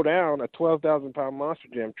slow down a 12,000-pound Monster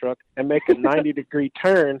Jam truck and make a 90-degree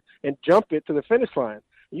turn and jump it to the finish line.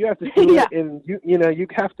 You have to do it, and you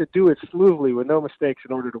have to do it smoothly with no mistakes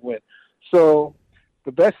in order to win. So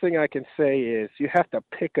the best thing I can say is you have to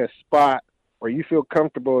pick a spot where you feel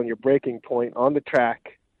comfortable in your braking point on the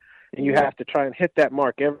track, and you have to try and hit that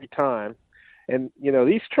mark every time. And, you know,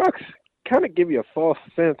 these trucks kind of give you a false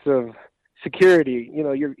sense of security. You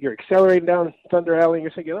know, you're accelerating down Thunder Alley, and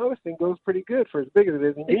you're thinking, oh, this thing goes pretty good for as big as it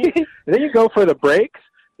is. And then you go for the brakes,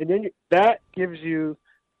 and then that gives you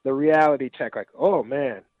the reality check, like, oh,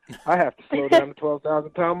 man, I have to slow down the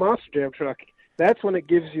 12,000-pound Monster Jam truck. That's when it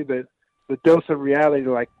gives you the the dose of reality,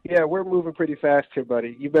 like, yeah, we're moving pretty fast here,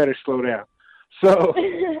 buddy. You better slow down. So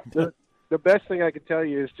the best thing I can tell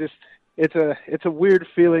you is just it's a weird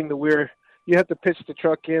feeling you have to pitch the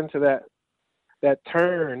truck into that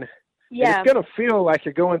turn. Yeah. And it's going to feel like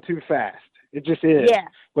you're going too fast. It just is. Yeah.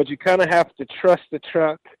 But you kind of have to trust the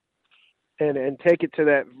truck and take it to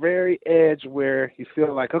that very edge where you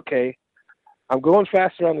feel like, okay, I'm going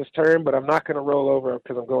faster on this turn, but I'm not going to roll over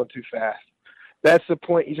because I'm going too fast. That's the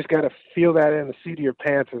point. You just got to feel that in the seat of your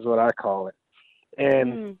pants is what I call it.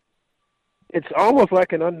 And it's almost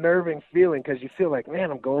like an unnerving feeling because you feel like, man,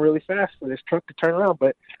 I'm going really fast for this truck to turn around.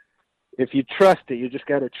 But if you trust it, you just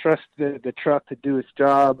got to trust the truck to do its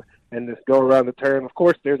job and just go around the turn. Of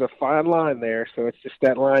course, there's a fine line there, so it's just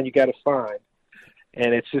that line you got to find.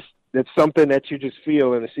 And it's something that you just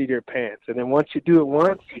feel in the seat of your pants. And then once you do it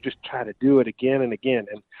once, you just try to do it again and again.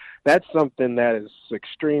 And that's something that is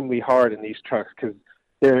extremely hard in these trucks because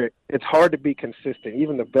it's hard to be consistent.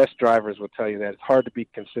 Even the best drivers will tell you that it's hard to be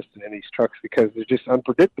consistent in these trucks because they're just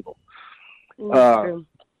unpredictable. But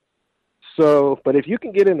if you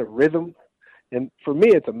can get in a rhythm, and for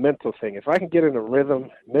me, it's a mental thing. If I can get in a rhythm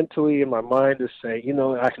mentally in my mind to say,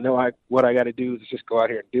 what I got to do is just go out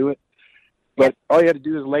here and do it. But all you have to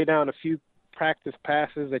do is lay down a few practice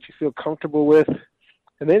passes that you feel comfortable with,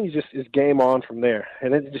 and then it's game on from there.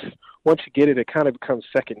 And then just once you get it, it kind of becomes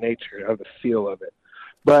second nature of the feel of it.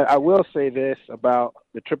 But I will say this about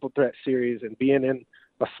the Triple Threat Series and being in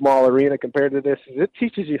a small arena compared to this is it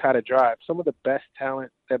teaches you how to drive. Some of the best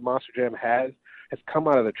talent that Monster Jam has come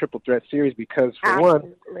out of the Triple Threat Series because, for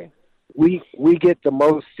one, we get the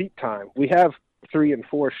most seat time. We have 3 and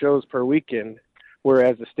 4 shows per weekend,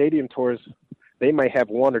 whereas the stadium tours, they might have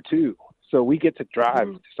 1 or 2. So we get to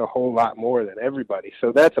drive just a whole lot more than everybody.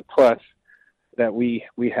 So that's a plus that we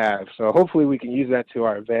have. So hopefully we can use that to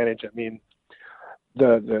our advantage. I mean,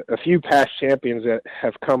 a few past champions that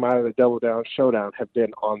have come out of the Double Down Showdown have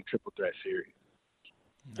been on the Triple Threat Series.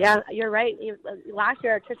 Yeah, you're right. Last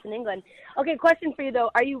year, Tristan England. Okay, question for you though: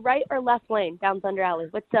 are you right or left lane down Thunder Alley?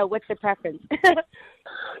 What's the preference?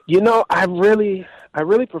 I really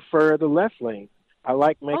prefer the left lane. I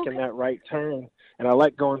like making that right turn, and I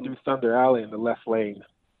like going through Thunder Alley in the left lane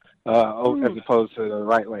as opposed to the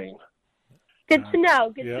right lane. Good to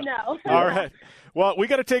know. Good to know. All right. Well, we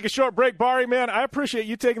got to take a short break. Barry, man, I appreciate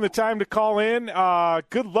you taking the time to call in.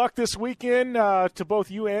 Good luck this weekend to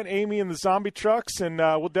both you and Amy in the zombie trucks, and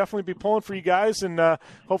we'll definitely be pulling for you guys, and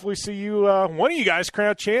hopefully see you, one of you guys,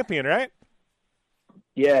 crowned champion, right?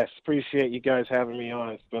 Yes, appreciate you guys having me on.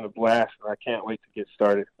 It's been a blast, and I can't wait to get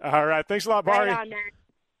started. All right. Thanks a lot, Barry. Right on, man.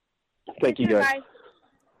 Thank you, guys. Bye.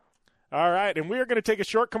 All right, and we are going to take a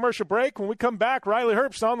short commercial break. When we come back, Riley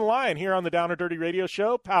Herbst on the line here on the Down and Dirty Radio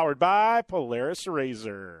Show, powered by Polaris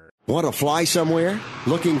Razor. Want to fly somewhere?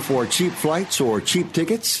 Looking for cheap flights or cheap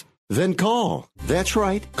tickets? Then call. That's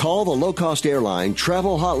right. Call the low-cost airline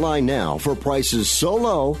travel hotline now for prices so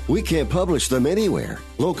low we can't publish them anywhere.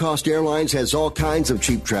 Low-cost airlines has all kinds of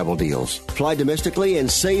cheap travel deals. Fly domestically and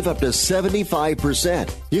save up to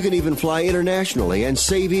 75%. You can even fly internationally and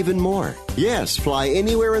save even more. Yes, fly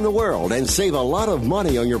anywhere in the world and save a lot of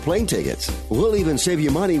money on your plane tickets. We'll even save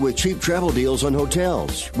you money with cheap travel deals on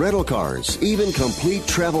hotels, rental cars, even complete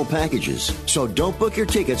travel packages. So don't book your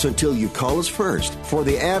tickets until you call us first for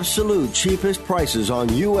the absolute cheapest prices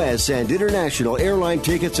on U.S. and international airline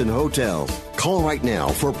tickets and hotels. Call right now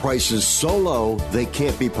for prices so low they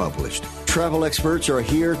can't be published. Travel experts are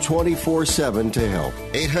here 24/7 to help.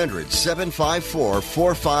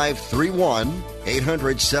 800-754-4531.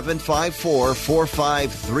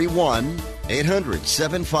 800-754-4531.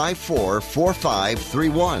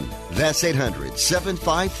 800-754-4531. That's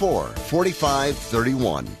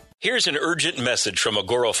 800-754-4531. Here's an urgent message from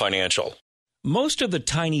Agoro Financial. Most of the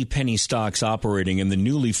tiny penny stocks operating in the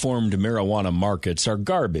newly formed marijuana markets are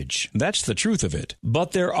garbage. That's the truth of it.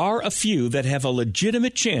 But there are a few that have a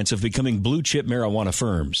legitimate chance of becoming blue-chip marijuana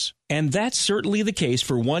firms. And that's certainly the case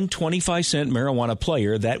for one 25-cent marijuana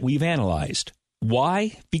player that we've analyzed.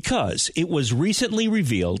 Why? Because it was recently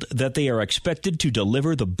revealed that they are expected to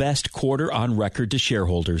deliver the best quarter on record to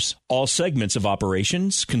shareholders. All segments of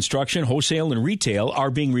operations, construction, wholesale, and retail are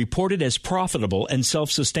being reported as profitable and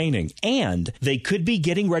self-sustaining. And they could be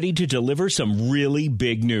getting ready to deliver some really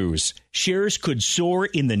big news. Shares could soar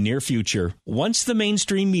in the near future. Once the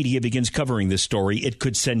mainstream media begins covering this story, it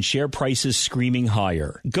could send share prices screaming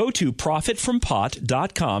higher. Go to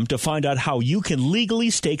profitfrompot.com to find out how you can legally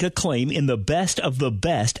stake a claim in the best of the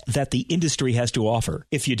best that the industry has to offer.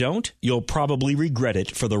 If you don't, you'll probably regret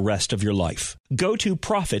it for the rest of your life. Go to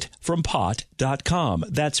profitfrompot.com.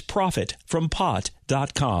 That's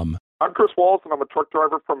profitfrompot.com. I'm Chris Walls, and I'm a truck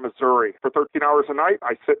driver from Missouri. For 13 hours a night,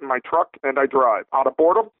 I sit in my truck and I drive. Out of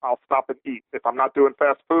boredom, I'll stop and eat. If I'm not doing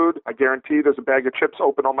fast food, I guarantee there's a bag of chips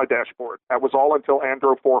open on my dashboard. That was all until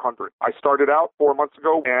Andro 400. I started out 4 months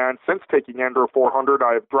ago, and since taking Andro 400,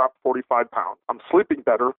 I have dropped 45 pounds. I'm sleeping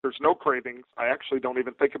better. There's no cravings. I actually don't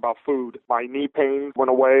even think about food. My knee pain went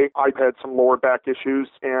away. I've had some lower back issues,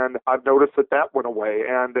 and I've noticed that went away,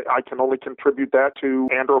 and I can only contribute that to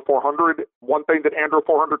Andro 400. One thing that Andro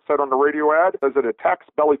 400 said on the radio ad is it attacks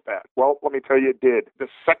belly fat. Well, let me tell you, it did. The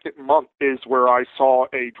second month is where I saw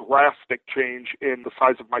a drastic change in the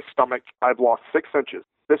size of my stomach. I've lost 6 inches.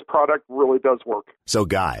 This product really does work. So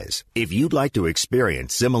guys, if you'd like to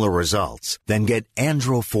experience similar results, then get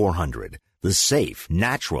Andro 400, the safe,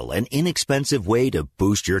 natural, and inexpensive way to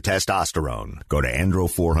boost your testosterone. Go to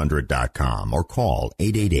andro400.com or call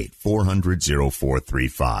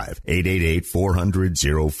 888-400-0435.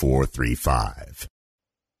 888-400-0435.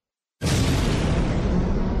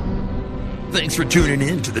 Thanks for tuning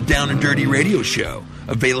in to the Down and Dirty Radio Show,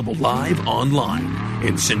 available live online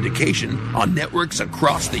in syndication on networks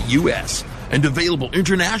across the U.S. and available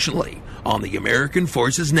internationally on the American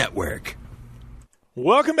Forces Network.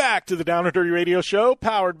 Welcome back to the Down and Dirty Radio Show,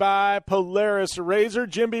 powered by Polaris Razor.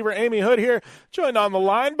 Jim Beaver, Amy Hood here, joined on the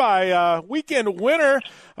line by weekend winner,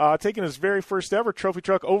 taking his very first ever trophy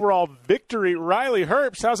truck overall victory, Riley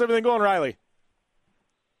Herbst. How's everything going, Riley?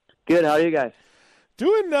 Good. How are you guys?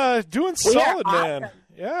 Doing solid, man.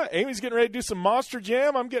 Yeah, Amy's getting ready to do some Monster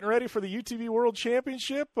Jam. I'm getting ready for the UTV World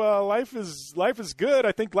Championship. Life is good.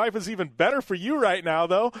 I think life is even better for you right now,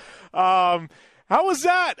 though. How was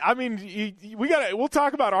that? I mean, we'll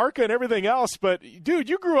talk about ARCA and everything else, but dude,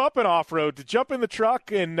 you grew up in off-road. To jump in the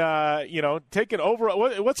truck and take an overall.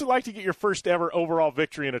 What's it like to get your first ever overall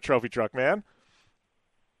victory in a trophy truck, man?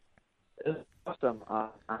 It was awesome.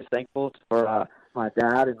 I'm thankful for my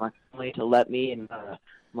dad and my family to let me and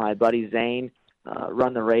my buddy Zane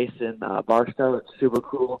run the race in Barstow. It's super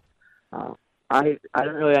cool. I didn't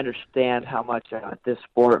really understand how much this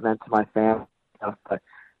sport meant to my family, but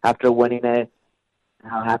after winning it,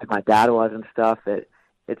 how happy my dad was and stuff,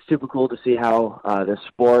 it's super cool to see how this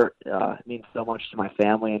sport means so much to my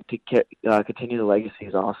family, and to continue the legacy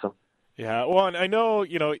is awesome. Yeah, well, and I know,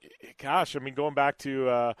 gosh, I mean, going back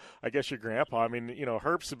to, I guess, your grandpa, I mean,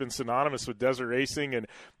 Herbst have been synonymous with desert racing. And,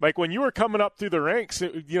 like, when you were coming up through the ranks,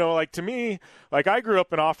 like, to me, like, I grew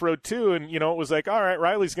up in off-road, too, and, it was like, all right,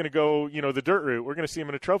 Riley's going to go, the dirt route. We're going to see him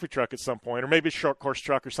in a trophy truck at some point, or maybe a short course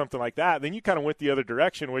truck or something like that. And then you kind of went the other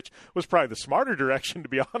direction, which was probably the smarter direction, to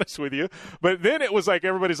be honest with you. But then it was like,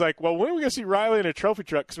 everybody's like, well, when are we going to see Riley in a trophy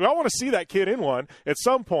truck? Because we all want to see that kid in one at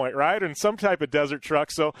some point, right, in some type of desert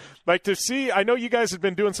truck. So, like, to see, I know you guys have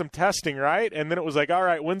been doing some testing, right? And then it was like, all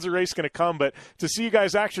right, when's the race going to come? But to see you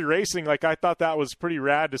guys actually racing, like, I thought that was pretty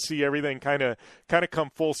rad to see everything kind of come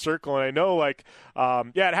full circle. And I know, like, it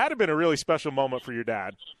had to have been a really special moment for your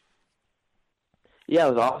dad. Yeah,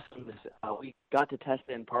 it was awesome. We got to test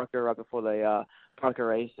it in Parker right before the Parker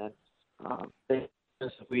race, and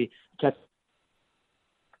we kept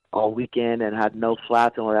all weekend and had no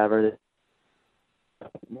flats and whatever.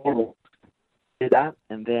 Did that,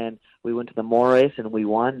 and then we went to the Moore race and we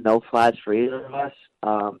won. No flats for either of us,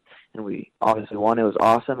 and we obviously won. It was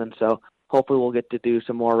awesome, and so hopefully we'll get to do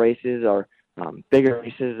some more races or bigger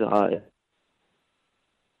races.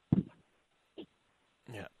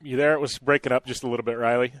 Yeah, you there? It was breaking up just a little bit,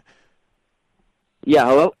 Riley. Yeah,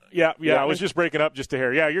 hello? Yeah, I was just breaking up just to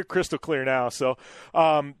hear. Yeah, you're crystal clear now. So,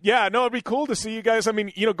 it'd be cool to see you guys. I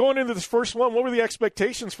mean, going into this first one, what were the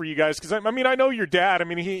expectations for you guys? Because, I know your dad, I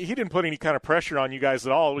mean, he didn't put any kind of pressure on you guys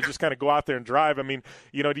at all. It was just kind of go out there and drive. I mean,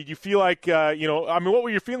 did you feel like, what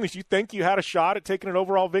were your feelings? Do you think you had a shot at taking an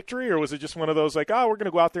overall victory, or was it just one of those like, we're going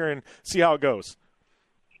to go out there and see how it goes?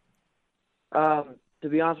 To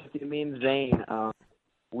be honest with you, me and Zane,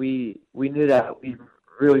 we knew that we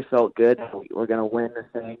really felt good that we were going to win the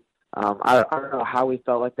thing. I don't know how we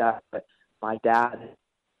felt like that, but my dad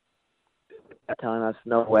kept telling us,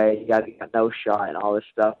 no way, you got no shot and all this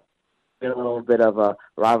stuff. We had a little bit of a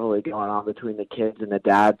rivalry going on between the kids and the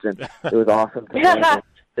dads, and it was awesome to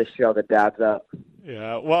show the dads up.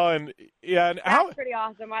 Yeah, well, and that's pretty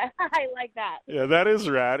awesome. I like that. Yeah, that is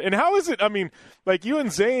rad. And how is it? I mean, like you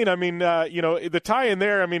and Zane. I mean, the tie in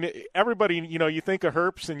there. I mean, everybody. You think of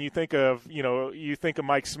Herbst and you think of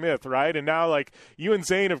Mike Smith, right? And now, like you and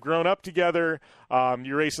Zane have grown up together.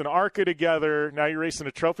 You're racing ARCA together. Now you're racing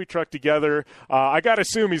a trophy truck together. I got to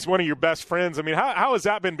assume he's one of your best friends. I mean, how has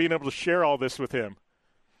that been being able to share all this with him?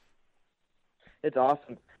 It's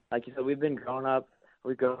awesome. Like you said, we've been growing up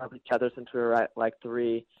we've grown up with each other since we were like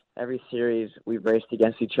 3. Every series we've raced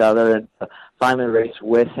against each other, and finally raced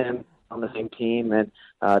with him on the same team, and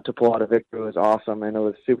to pull out a victory was awesome, and it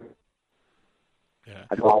was super. Yeah.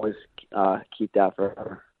 I'd always keep that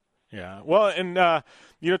forever. Yeah. Well, and,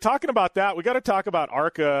 talking about that, we got to talk about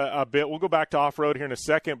ARCA a bit. We'll go back to off-road here in a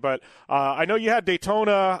second, but I know you had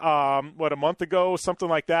Daytona, a month ago, something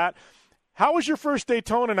like that. How was your first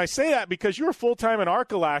Daytona? And I say that because you were full-time in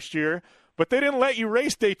ARCA last year, but they didn't let you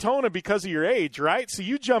race Daytona because of your age, right? So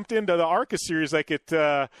you jumped into the ARCA series like at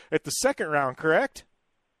the second round, correct?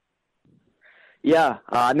 Yeah,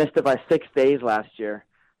 I missed it by 6 days last year,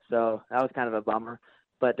 so that was kind of a bummer.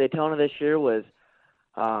 But Daytona this year was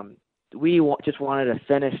we just wanted to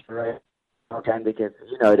finish the race again because,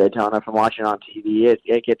 Daytona, from watching on TV,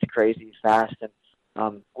 it gets crazy fast.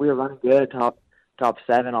 And we were running good, top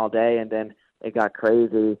 7 all day, and then it got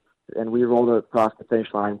crazy. And we rolled across the finish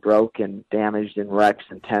line, broke and damaged and wrecks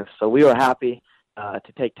and 10th. So we were happy to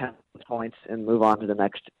take 10 points and move on to the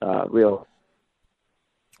next reel.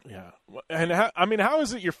 Yeah. And how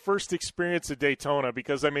is it your first experience at Daytona?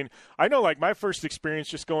 Because, I know like my first experience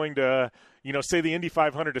just going to, say the Indy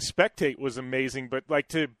 500 to spectate was amazing, but like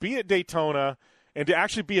to be at Daytona and to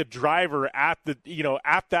actually be a driver at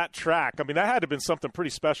at that track, that had to have been something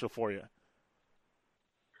pretty special for you.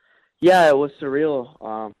 Yeah, it was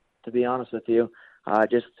surreal, to be honest with you.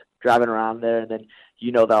 Just driving around there, and then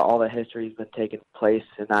that all the history has been taking place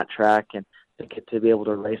in that track, and to be able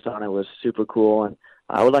to race on it was super cool. And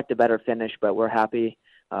I would like to better finish, but we're happy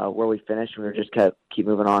where we finished, and we're just keep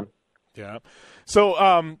moving on. Yeah. So,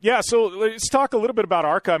 so let's talk a little bit about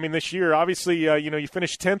ARCA. This year, obviously, you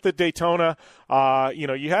finished 10th at Daytona.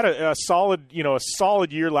 You had a solid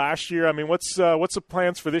year last year. What's the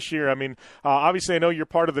plans for this year? Obviously, I know you're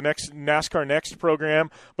part of the next NASCAR Next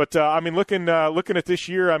program, but looking at this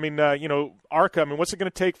year, ARCA. What's it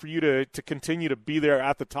going to take for you to continue to be there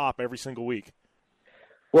at the top every single week?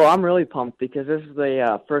 Well, I'm really pumped because this is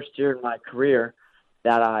the first year in my career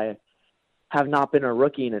that I have not been a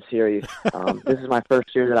rookie in a series. This is my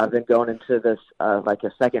first year that I've been going into this like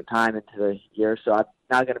a second time into the year. So I'm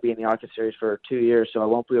now going to be in the ARCA series for 2 years, so I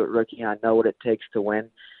won't be a rookie. I know what it takes to win,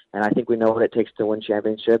 and I think we know what it takes to win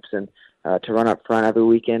championships and to run up front every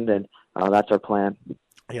weekend, and that's our plan.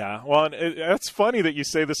 Yeah, well, it's funny that you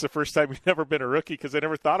say this the first time you've never been a rookie because I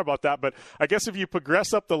never thought about that. But I guess if you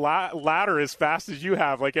progress up the ladder as fast as you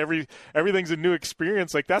have, like everything's a new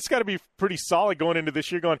experience, like that's got to be pretty solid going into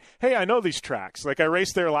this year going, hey, I know these tracks. Like I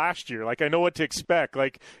raced there last year. Like I know what to expect.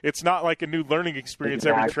 Like it's not like a new learning experience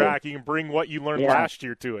every track. You can bring what you learned last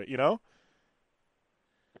year to it,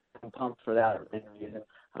 I'm pumped for that reason.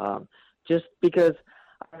 Just because,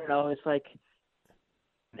 I don't know, it's like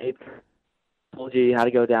told you how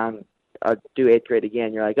to go down, do 8th grade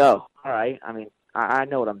again. You're like, oh, all right. I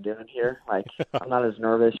know what I'm doing here. Like, I'm not as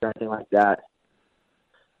nervous or anything like that.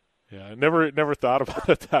 Yeah, I never thought about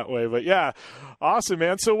it that way. But, yeah, awesome,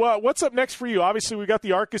 man. So what's up next for you? Obviously, we got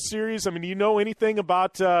the ARCA series. Do you know anything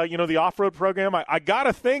about, the off-road program? I got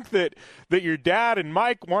to think that your dad and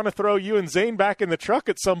Mike want to throw you and Zane back in the truck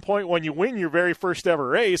at some point when you win your very first ever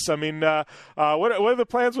race. What are the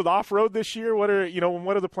plans with off-road this year? What are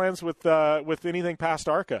the plans with anything past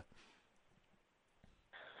ARCA?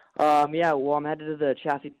 Yeah, well, I'm headed to the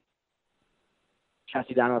chassis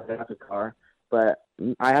down with the car. But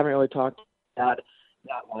I haven't really talked that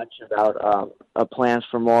much about plans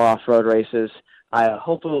for more off-road races. I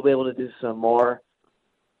hopefully we'll be able to do some more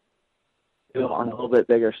on a little bit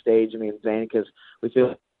bigger stage, me and Zane, because we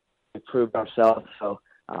feel we proved ourselves. So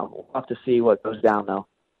we'll have to see what goes down, though.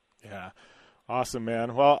 Yeah, awesome,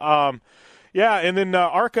 man. Well, yeah, and then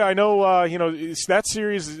ARCA, I know, that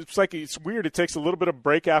series, it's weird. It takes a little bit of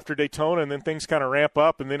break after Daytona, and then things kind of ramp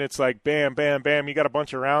up, and then it's like bam, bam, bam, you got a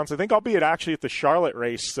bunch of rounds. I think I'll be actually at the Charlotte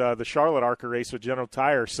race, the Charlotte ARCA race with General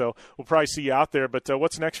Tire, so we'll probably see you out there. But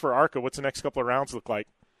what's next for ARCA? What's the next couple of rounds look like?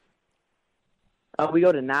 We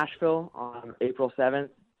go to Nashville on April 7th,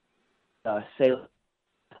 Salem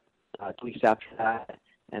 2 weeks after that,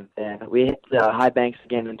 and then we hit High Banks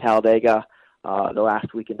again in Talladega the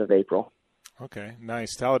last weekend of April. Okay,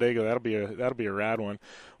 nice. Talladega, that'll be a rad one.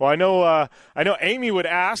 Well, I know Amy would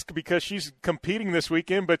ask because she's competing this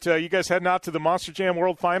weekend, but you guys heading out to the Monster Jam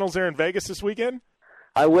World Finals there in Vegas this weekend?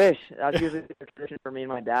 I wish. That's usually a tradition for me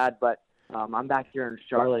and my dad, but I'm back here in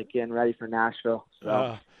Charlotte getting ready for Nashville.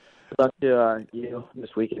 So good luck to you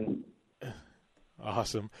this weekend.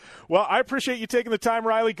 Awesome. Well, I appreciate you taking the time,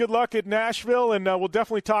 Riley. Good luck at Nashville, and we'll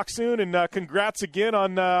definitely talk soon. And congrats again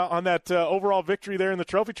on that overall victory there in the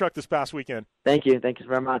trophy truck this past weekend. Thank you. Thank you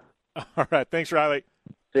very much. All right. Thanks, Riley.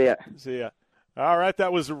 See ya. See ya. All right,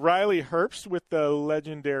 that was Riley Herbst with the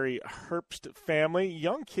legendary Herbst family.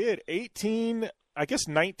 Young kid, 18, I guess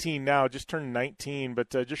 19 now, just turned 19, but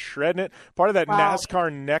just shredding it. Part of that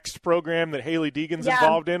NASCAR Next program that Haley Deegan's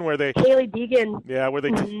involved in, where they Haley Deegan. Yeah, where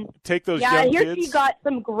they take those young kids. Yeah, kids. she got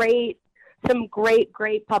some great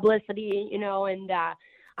publicity, you know, and I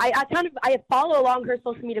follow along her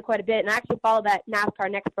social media quite a bit, and I actually follow that NASCAR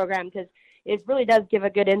Next program because it really does give a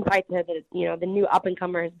good insight to the new up and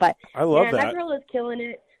comers. But I love that. That girl is killing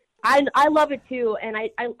it. I love it too, and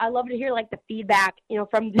I love to hear like the feedback, you know,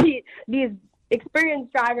 from these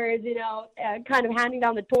experienced drivers, you know, kind of handing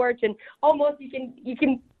down the torch, and almost you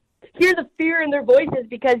can hear the fear in their voices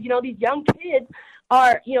because, you know, these young kids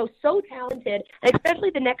are, you know, so talented, and especially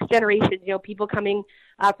the next generation, you know, people coming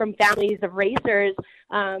from families of racers.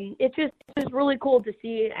 It's just really cool to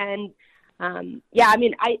see. And I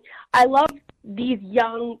mean, I love these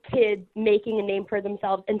young kids making a name for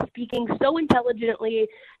themselves and speaking so intelligently.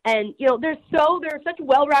 And, you know, they're such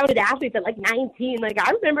well-rounded athletes at like 19. Like,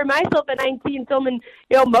 I remember myself at 19 filming,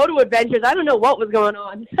 you know, moto adventures. I don't know what was going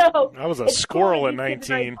on. So I was a squirrel at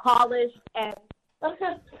 19. Polished and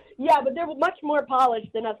yeah, but they're much more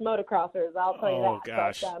polished than us motocrossers. I'll tell you that. Oh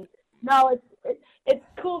gosh. But, no, it's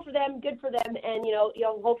cool for them, good for them, and you know,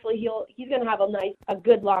 hopefully he's going to have a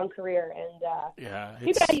good long career. And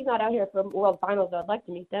too bad he's not out here for World Finals. I'd like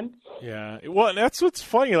to meet them. Yeah, well, and that's what's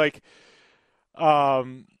funny. Like, I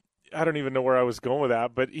don't even know where I was going with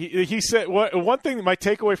that, but he said one thing. My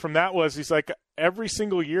takeaway from that was he's like, every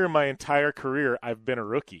single year in my entire career, I've been a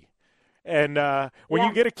rookie. And when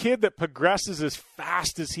you get a kid that progresses as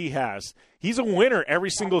fast as he has, he's a winner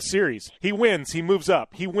every single series. He wins, he moves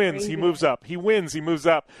up. He wins, he moves up. He wins, he moves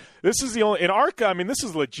up. This is the only in ARCA. I mean, this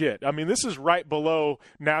is legit. I mean, this is right below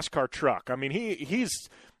NASCAR truck. I mean, he's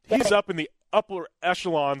up in the upper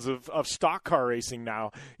echelons of stock car racing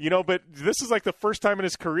now, you know, but this is like the first time in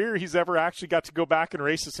his career he's ever actually got to go back and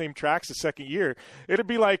race the same tracks the second year. It'd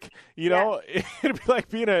be like, you know, it'd be like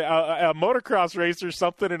being a motocross racer or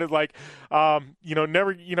something, and it's like, you know,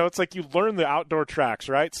 never, you know, it's like you learn the outdoor tracks,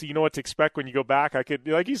 right? So you know what to expect when you go back. I could,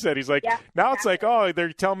 like you said, he's like, now it's like, oh,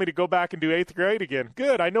 they're telling me to go back and do 8th grade again.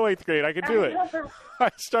 Good, I know 8th grade, I can do it. I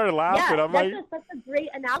started laughing. I'm like, that's a great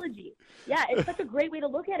analogy. Yeah, it's such a great way to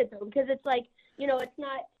look at it, though, because it's like, you know, it's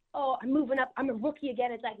not, oh, I'm moving up, I'm a rookie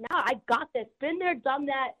again. It's like, no, I got this. Been there, done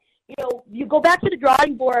that. You know, you go back to the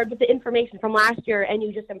drawing board with the information from last year and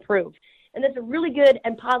you just improve. And that's a really good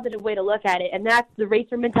and positive way to look at it. And that's the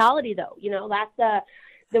racer mentality, though. You know, that's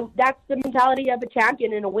the mentality of a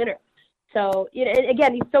champion and a winner. So, you know, and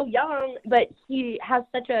again, he's so young, but he has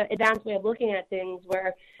such an advanced way of looking at things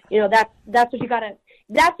where, you know, that's what you got to –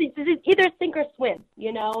 that's either sink or swim,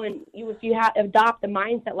 you know, and if you adopt a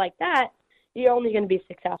mindset like that, you're only going to be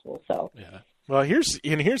successful. So yeah. Well,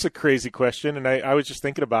 here's a crazy question, and I was just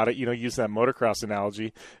thinking about it, you know, use that motocross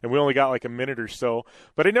analogy, and we only got like a minute or so,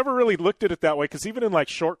 but I never really looked at it that way, because even in like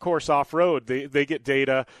short course off-road, they get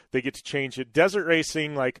data, they get to change it. Desert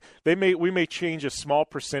racing, like we may change a small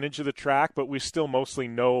percentage of the track, but we still mostly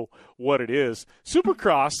know what it is.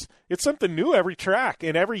 Supercross, it's something new every track,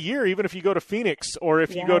 and every year, even if you go to Phoenix or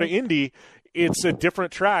if you go to Indy, it's a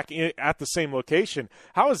different track at the same location.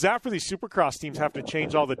 How is that for these Supercross teams having to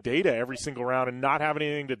change all the data every single round and not having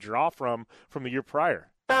anything to draw from the year prior?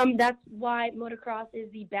 That's why motocross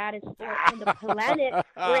is the baddest sport on the planet.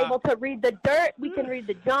 We're able to read the dirt. We can read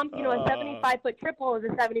the jump. You know, a 75-foot triple is a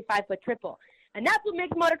 75-foot triple. And that's what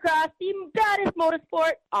makes motocross the baddest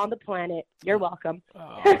motorsport on the planet. You're welcome.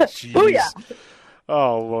 Oh, jeez.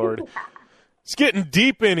 Oh, Lord. It's getting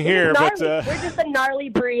deep in here, but we're just a gnarly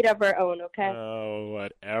breed of our own, okay? Oh,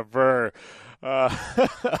 whatever.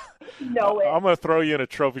 Know it. I'm going to throw you in a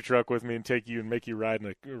trophy truck with me and take you and make you ride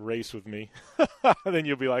in a race with me. Then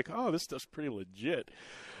you'll be like, oh, this stuff's pretty legit.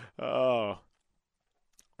 Oh.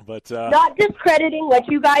 But not discrediting what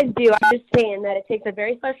you guys do. I'm just saying that it takes a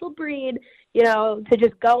very special breed, you know, to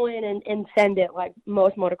just go in and send it like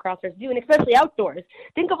most motocrossers do, and especially outdoors.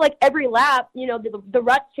 Think of like every lap, you know, the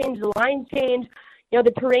ruts change, the lines change, you know,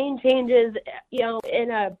 the terrain changes, you know, in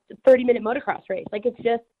a 30-minute motocross race. Like, it's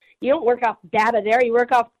just, you don't work off data there. You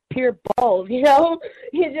work off pure balls, you know.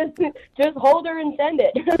 You just hold her and send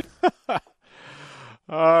it.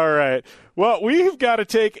 All right. Well, we've got to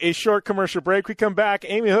take a short commercial break. We come back.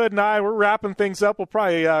 Amy Hood and I, we're wrapping things up. We'll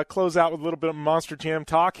probably close out with a little bit of Monster Jam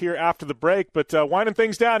talk here after the break. But winding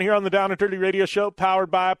things down here on the Down and Dirty Radio Show,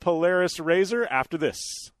 powered by Polaris RZR after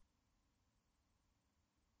this.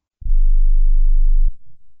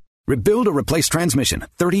 Rebuild or replace transmission,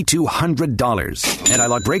 $3,200.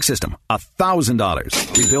 Anti-lock brake system,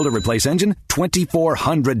 $1,000. Rebuild or replace engine,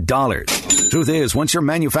 $2,400. Truth is, once your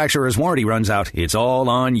manufacturer's warranty runs out, it's all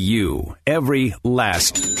on you. Every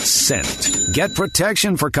last cent. Get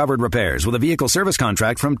protection for covered repairs with a vehicle service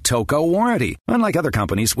contract from Toco Warranty. Unlike other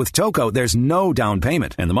companies, with Toco, there's no down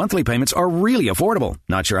payment, and the monthly payments are really affordable.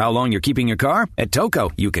 Not sure how long you're keeping your car? At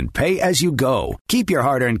Toco, you can pay as you go. Keep your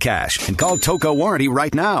hard-earned cash and call Toco Warranty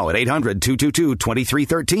right now at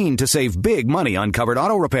 800-222-2313 to save big money on covered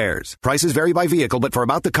auto repairs. Prices vary by vehicle, but for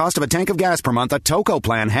about the cost of a tank of gas per month, a Toco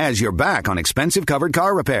plan has your back on expensive covered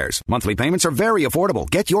car repairs. Monthly payments are very affordable.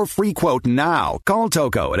 Get your free quote now. Call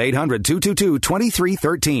Toco at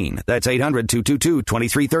 800-222-2313. That's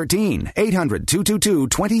 800-222-2313.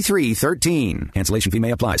 800-222-2313. Cancellation fee may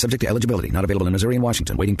apply. Subject to eligibility. Not available in Missouri and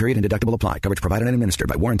Washington. Waiting period and deductible apply. Coverage provided and administered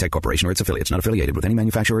by Warrantech Corporation or its affiliates. Not affiliated with any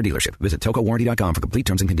manufacturer or dealership. Visit TocoWarranty.com for complete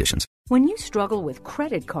terms and conditions. When you struggle with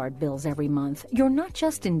credit card bills every month, you're not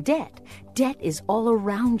just in debt. Debt is all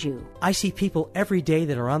around you. I see people every day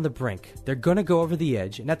that are on the brink. They're going to go over the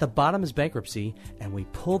edge, and at the bottom is bankruptcy, and we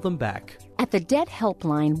pull them back. At the Debt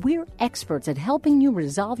Helpline, we're experts at helping you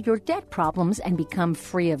resolve your debt problems and become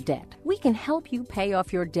free of debt. We can help you pay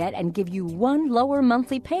off your debt and give you one lower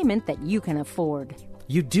monthly payment that you can afford.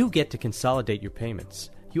 You do get to consolidate your payments.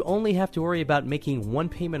 You only have to worry about making one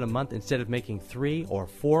payment a month instead of making 3 or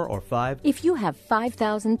 4 or 5. If you have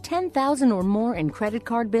 $5,000, $10,000 or more in credit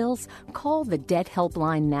card bills, call the Debt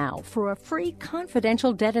Helpline now for a free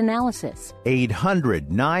confidential debt analysis.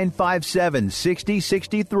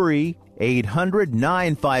 800-957-6063.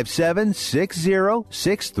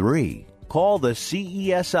 800-957-6063. Call the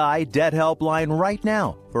CESI Debt Helpline right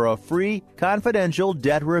now for a free confidential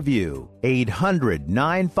debt review.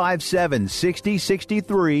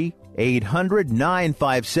 800-957-6063.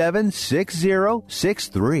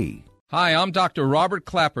 800-957-6063. Hi, I'm Dr. Robert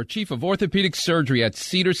Clapper, Chief of Orthopedic Surgery at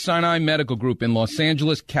Cedars-Sinai Medical Group in Los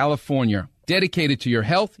Angeles, California. Dedicated to your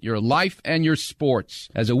health, your life, and your sports.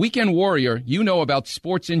 As a weekend warrior, you know about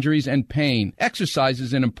sports injuries and pain. Exercise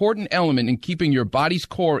is an important element in keeping your body's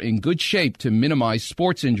core in good shape to minimize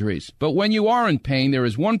sports injuries. But when you are in pain, there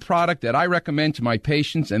is one product that I recommend to my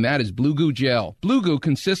patients, and that is Blue Goo Gel. Blue Goo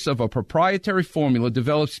consists of a proprietary formula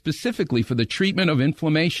developed specifically for the treatment of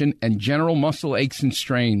inflammation and general muscle aches and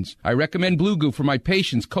strains. I recommend Blue Goo for my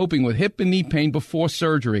patients coping with hip and knee pain before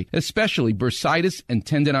surgery, especially bursitis and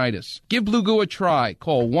tendinitis. Give Blue Goo a try.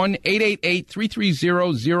 Call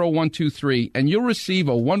 1-888-330-0123 and you'll receive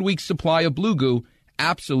a 1-week supply of Blue Goo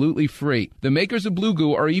absolutely free. The makers of Blue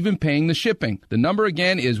Goo are even paying the shipping. The number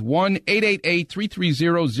again is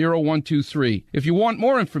 1-888-330-0123. If you want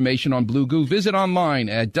more information on Blue Goo, visit online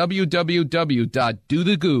at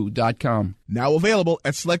www.dothegoo.com. Now available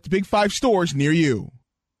at select Big 5 stores near you.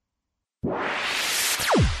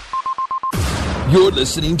 You're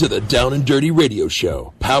listening to the Down and Dirty Radio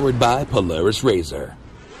Show, powered by Polaris Razor.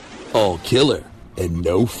 All killer and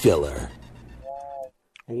no filler.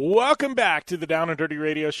 Welcome back to the Down and Dirty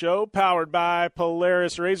Radio Show, powered by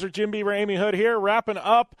Polaris Razor. Jim Beaver, Amy Hood here, wrapping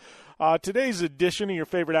up today's edition of your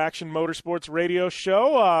favorite action motorsports radio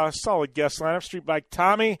show. Solid guest lineup, Street Bike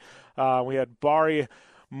Tommy. We had Bari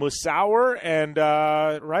Musauer and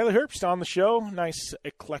Riley Herbst on the show. Nice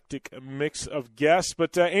eclectic mix of guests.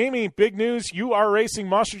 But Amy, big news. You are racing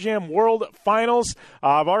Monster Jam World Finals.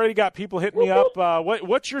 I've already got people hitting me up.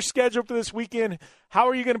 What's your schedule for this weekend? How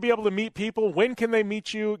are you going to be able to meet people? When can they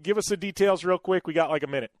meet you? Give us the details real quick. We got like a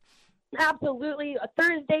minute. Absolutely.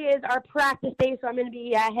 Thursday is our practice day, so I'm going to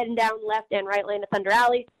be heading down left and right lane to Thunder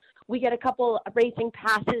Alley. We get a couple of racing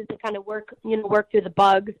passes to kind of work through the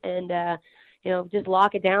bugs and just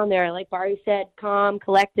lock it down there. Like Bari said, calm,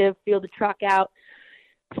 collective, feel the truck out,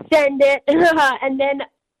 send it. And then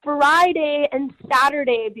Friday and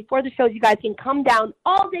Saturday before the shows, you guys can come down,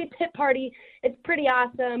 all-day pit party. It's pretty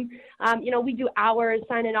awesome. We do hours,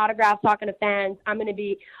 signing autographs, talking to fans. I'm going to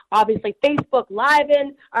be obviously Facebook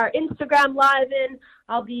Live-in, our Instagram Live-in.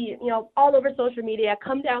 I'll be, all over social media.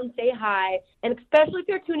 Come down, say hi. And especially if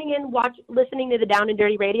you're tuning in, listening to the Down and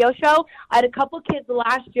Dirty Radio Show, I had a couple kids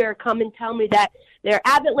last year come and tell me that they're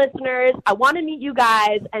avid listeners. I want to meet you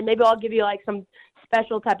guys, and maybe I'll give you like some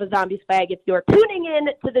special type of zombie swag if you're tuning in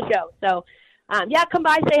to the show. So, come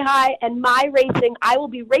by, say hi. And I will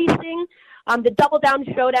be racing the Double Down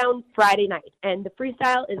Showdown Friday night, and the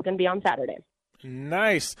freestyle is going to be on Saturday.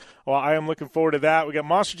 Nice. Well, I am looking forward to that. We got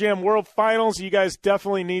Monster Jam World Finals. You guys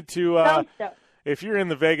definitely need to, if you're in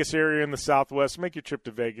the Vegas area in the Southwest, make your trip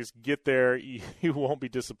to Vegas. Get there. You won't be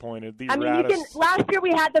disappointed. Last year we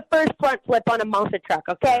had the first front flip on a monster truck,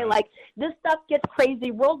 okay? Yeah. Like, this stuff gets crazy.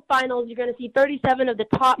 World Finals, you're going to see 37 of the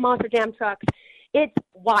top Monster Jam trucks. It's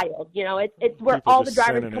wild. It's where all the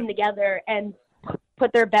drivers come together, and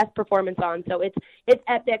put their best performance on. So it's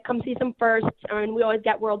epic. Come see some firsts. I mean, we always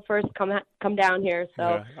get world firsts come down here. So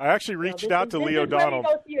yeah. I actually reached out to Leo Donald.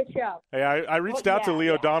 Go see a show. Hey, I reached out to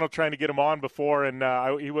Leo Donald trying to get him on before, and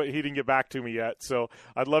he didn't get back to me yet. So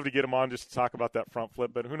I'd love to get him on just to talk about that front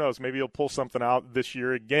flip. But who knows? Maybe he'll pull something out this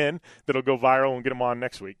year again that'll go viral and get him on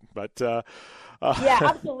next week. But yeah,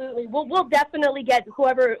 absolutely. We'll definitely get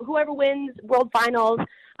whoever wins World Finals.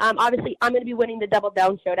 Obviously, I'm going to be winning the Double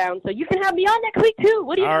Down Showdown, so you can have me on next week too.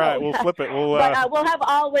 What do you know? All right, we'll flip it. But we'll have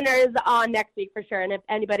all winners on next week for sure. And if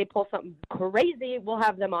anybody pulls something crazy, we'll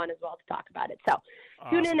have them on as well to talk about it. So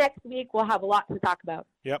tune in next week. We'll have a lot to talk about.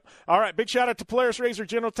 Yep. All right. Big shout out to Polaris RZR,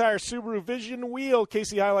 General Tire, Subaru, Vision Wheel,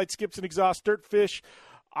 KC Highlights, Skips and Exhaust, Dirtfish,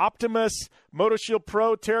 Optimus, MotoShield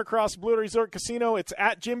Pro, Terracross, Blue Resort Casino. It's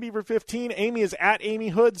at Jim Beaver 15. Amy is at Amy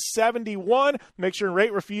Hood 71. Make sure and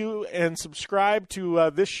rate, review, and subscribe to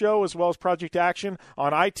this show as well as Project Action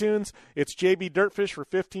on iTunes. It's JB Dirtfish for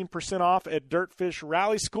 15% off at Dirtfish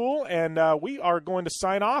Rally School, and we are going to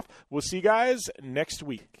sign off. We'll see you guys next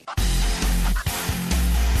week.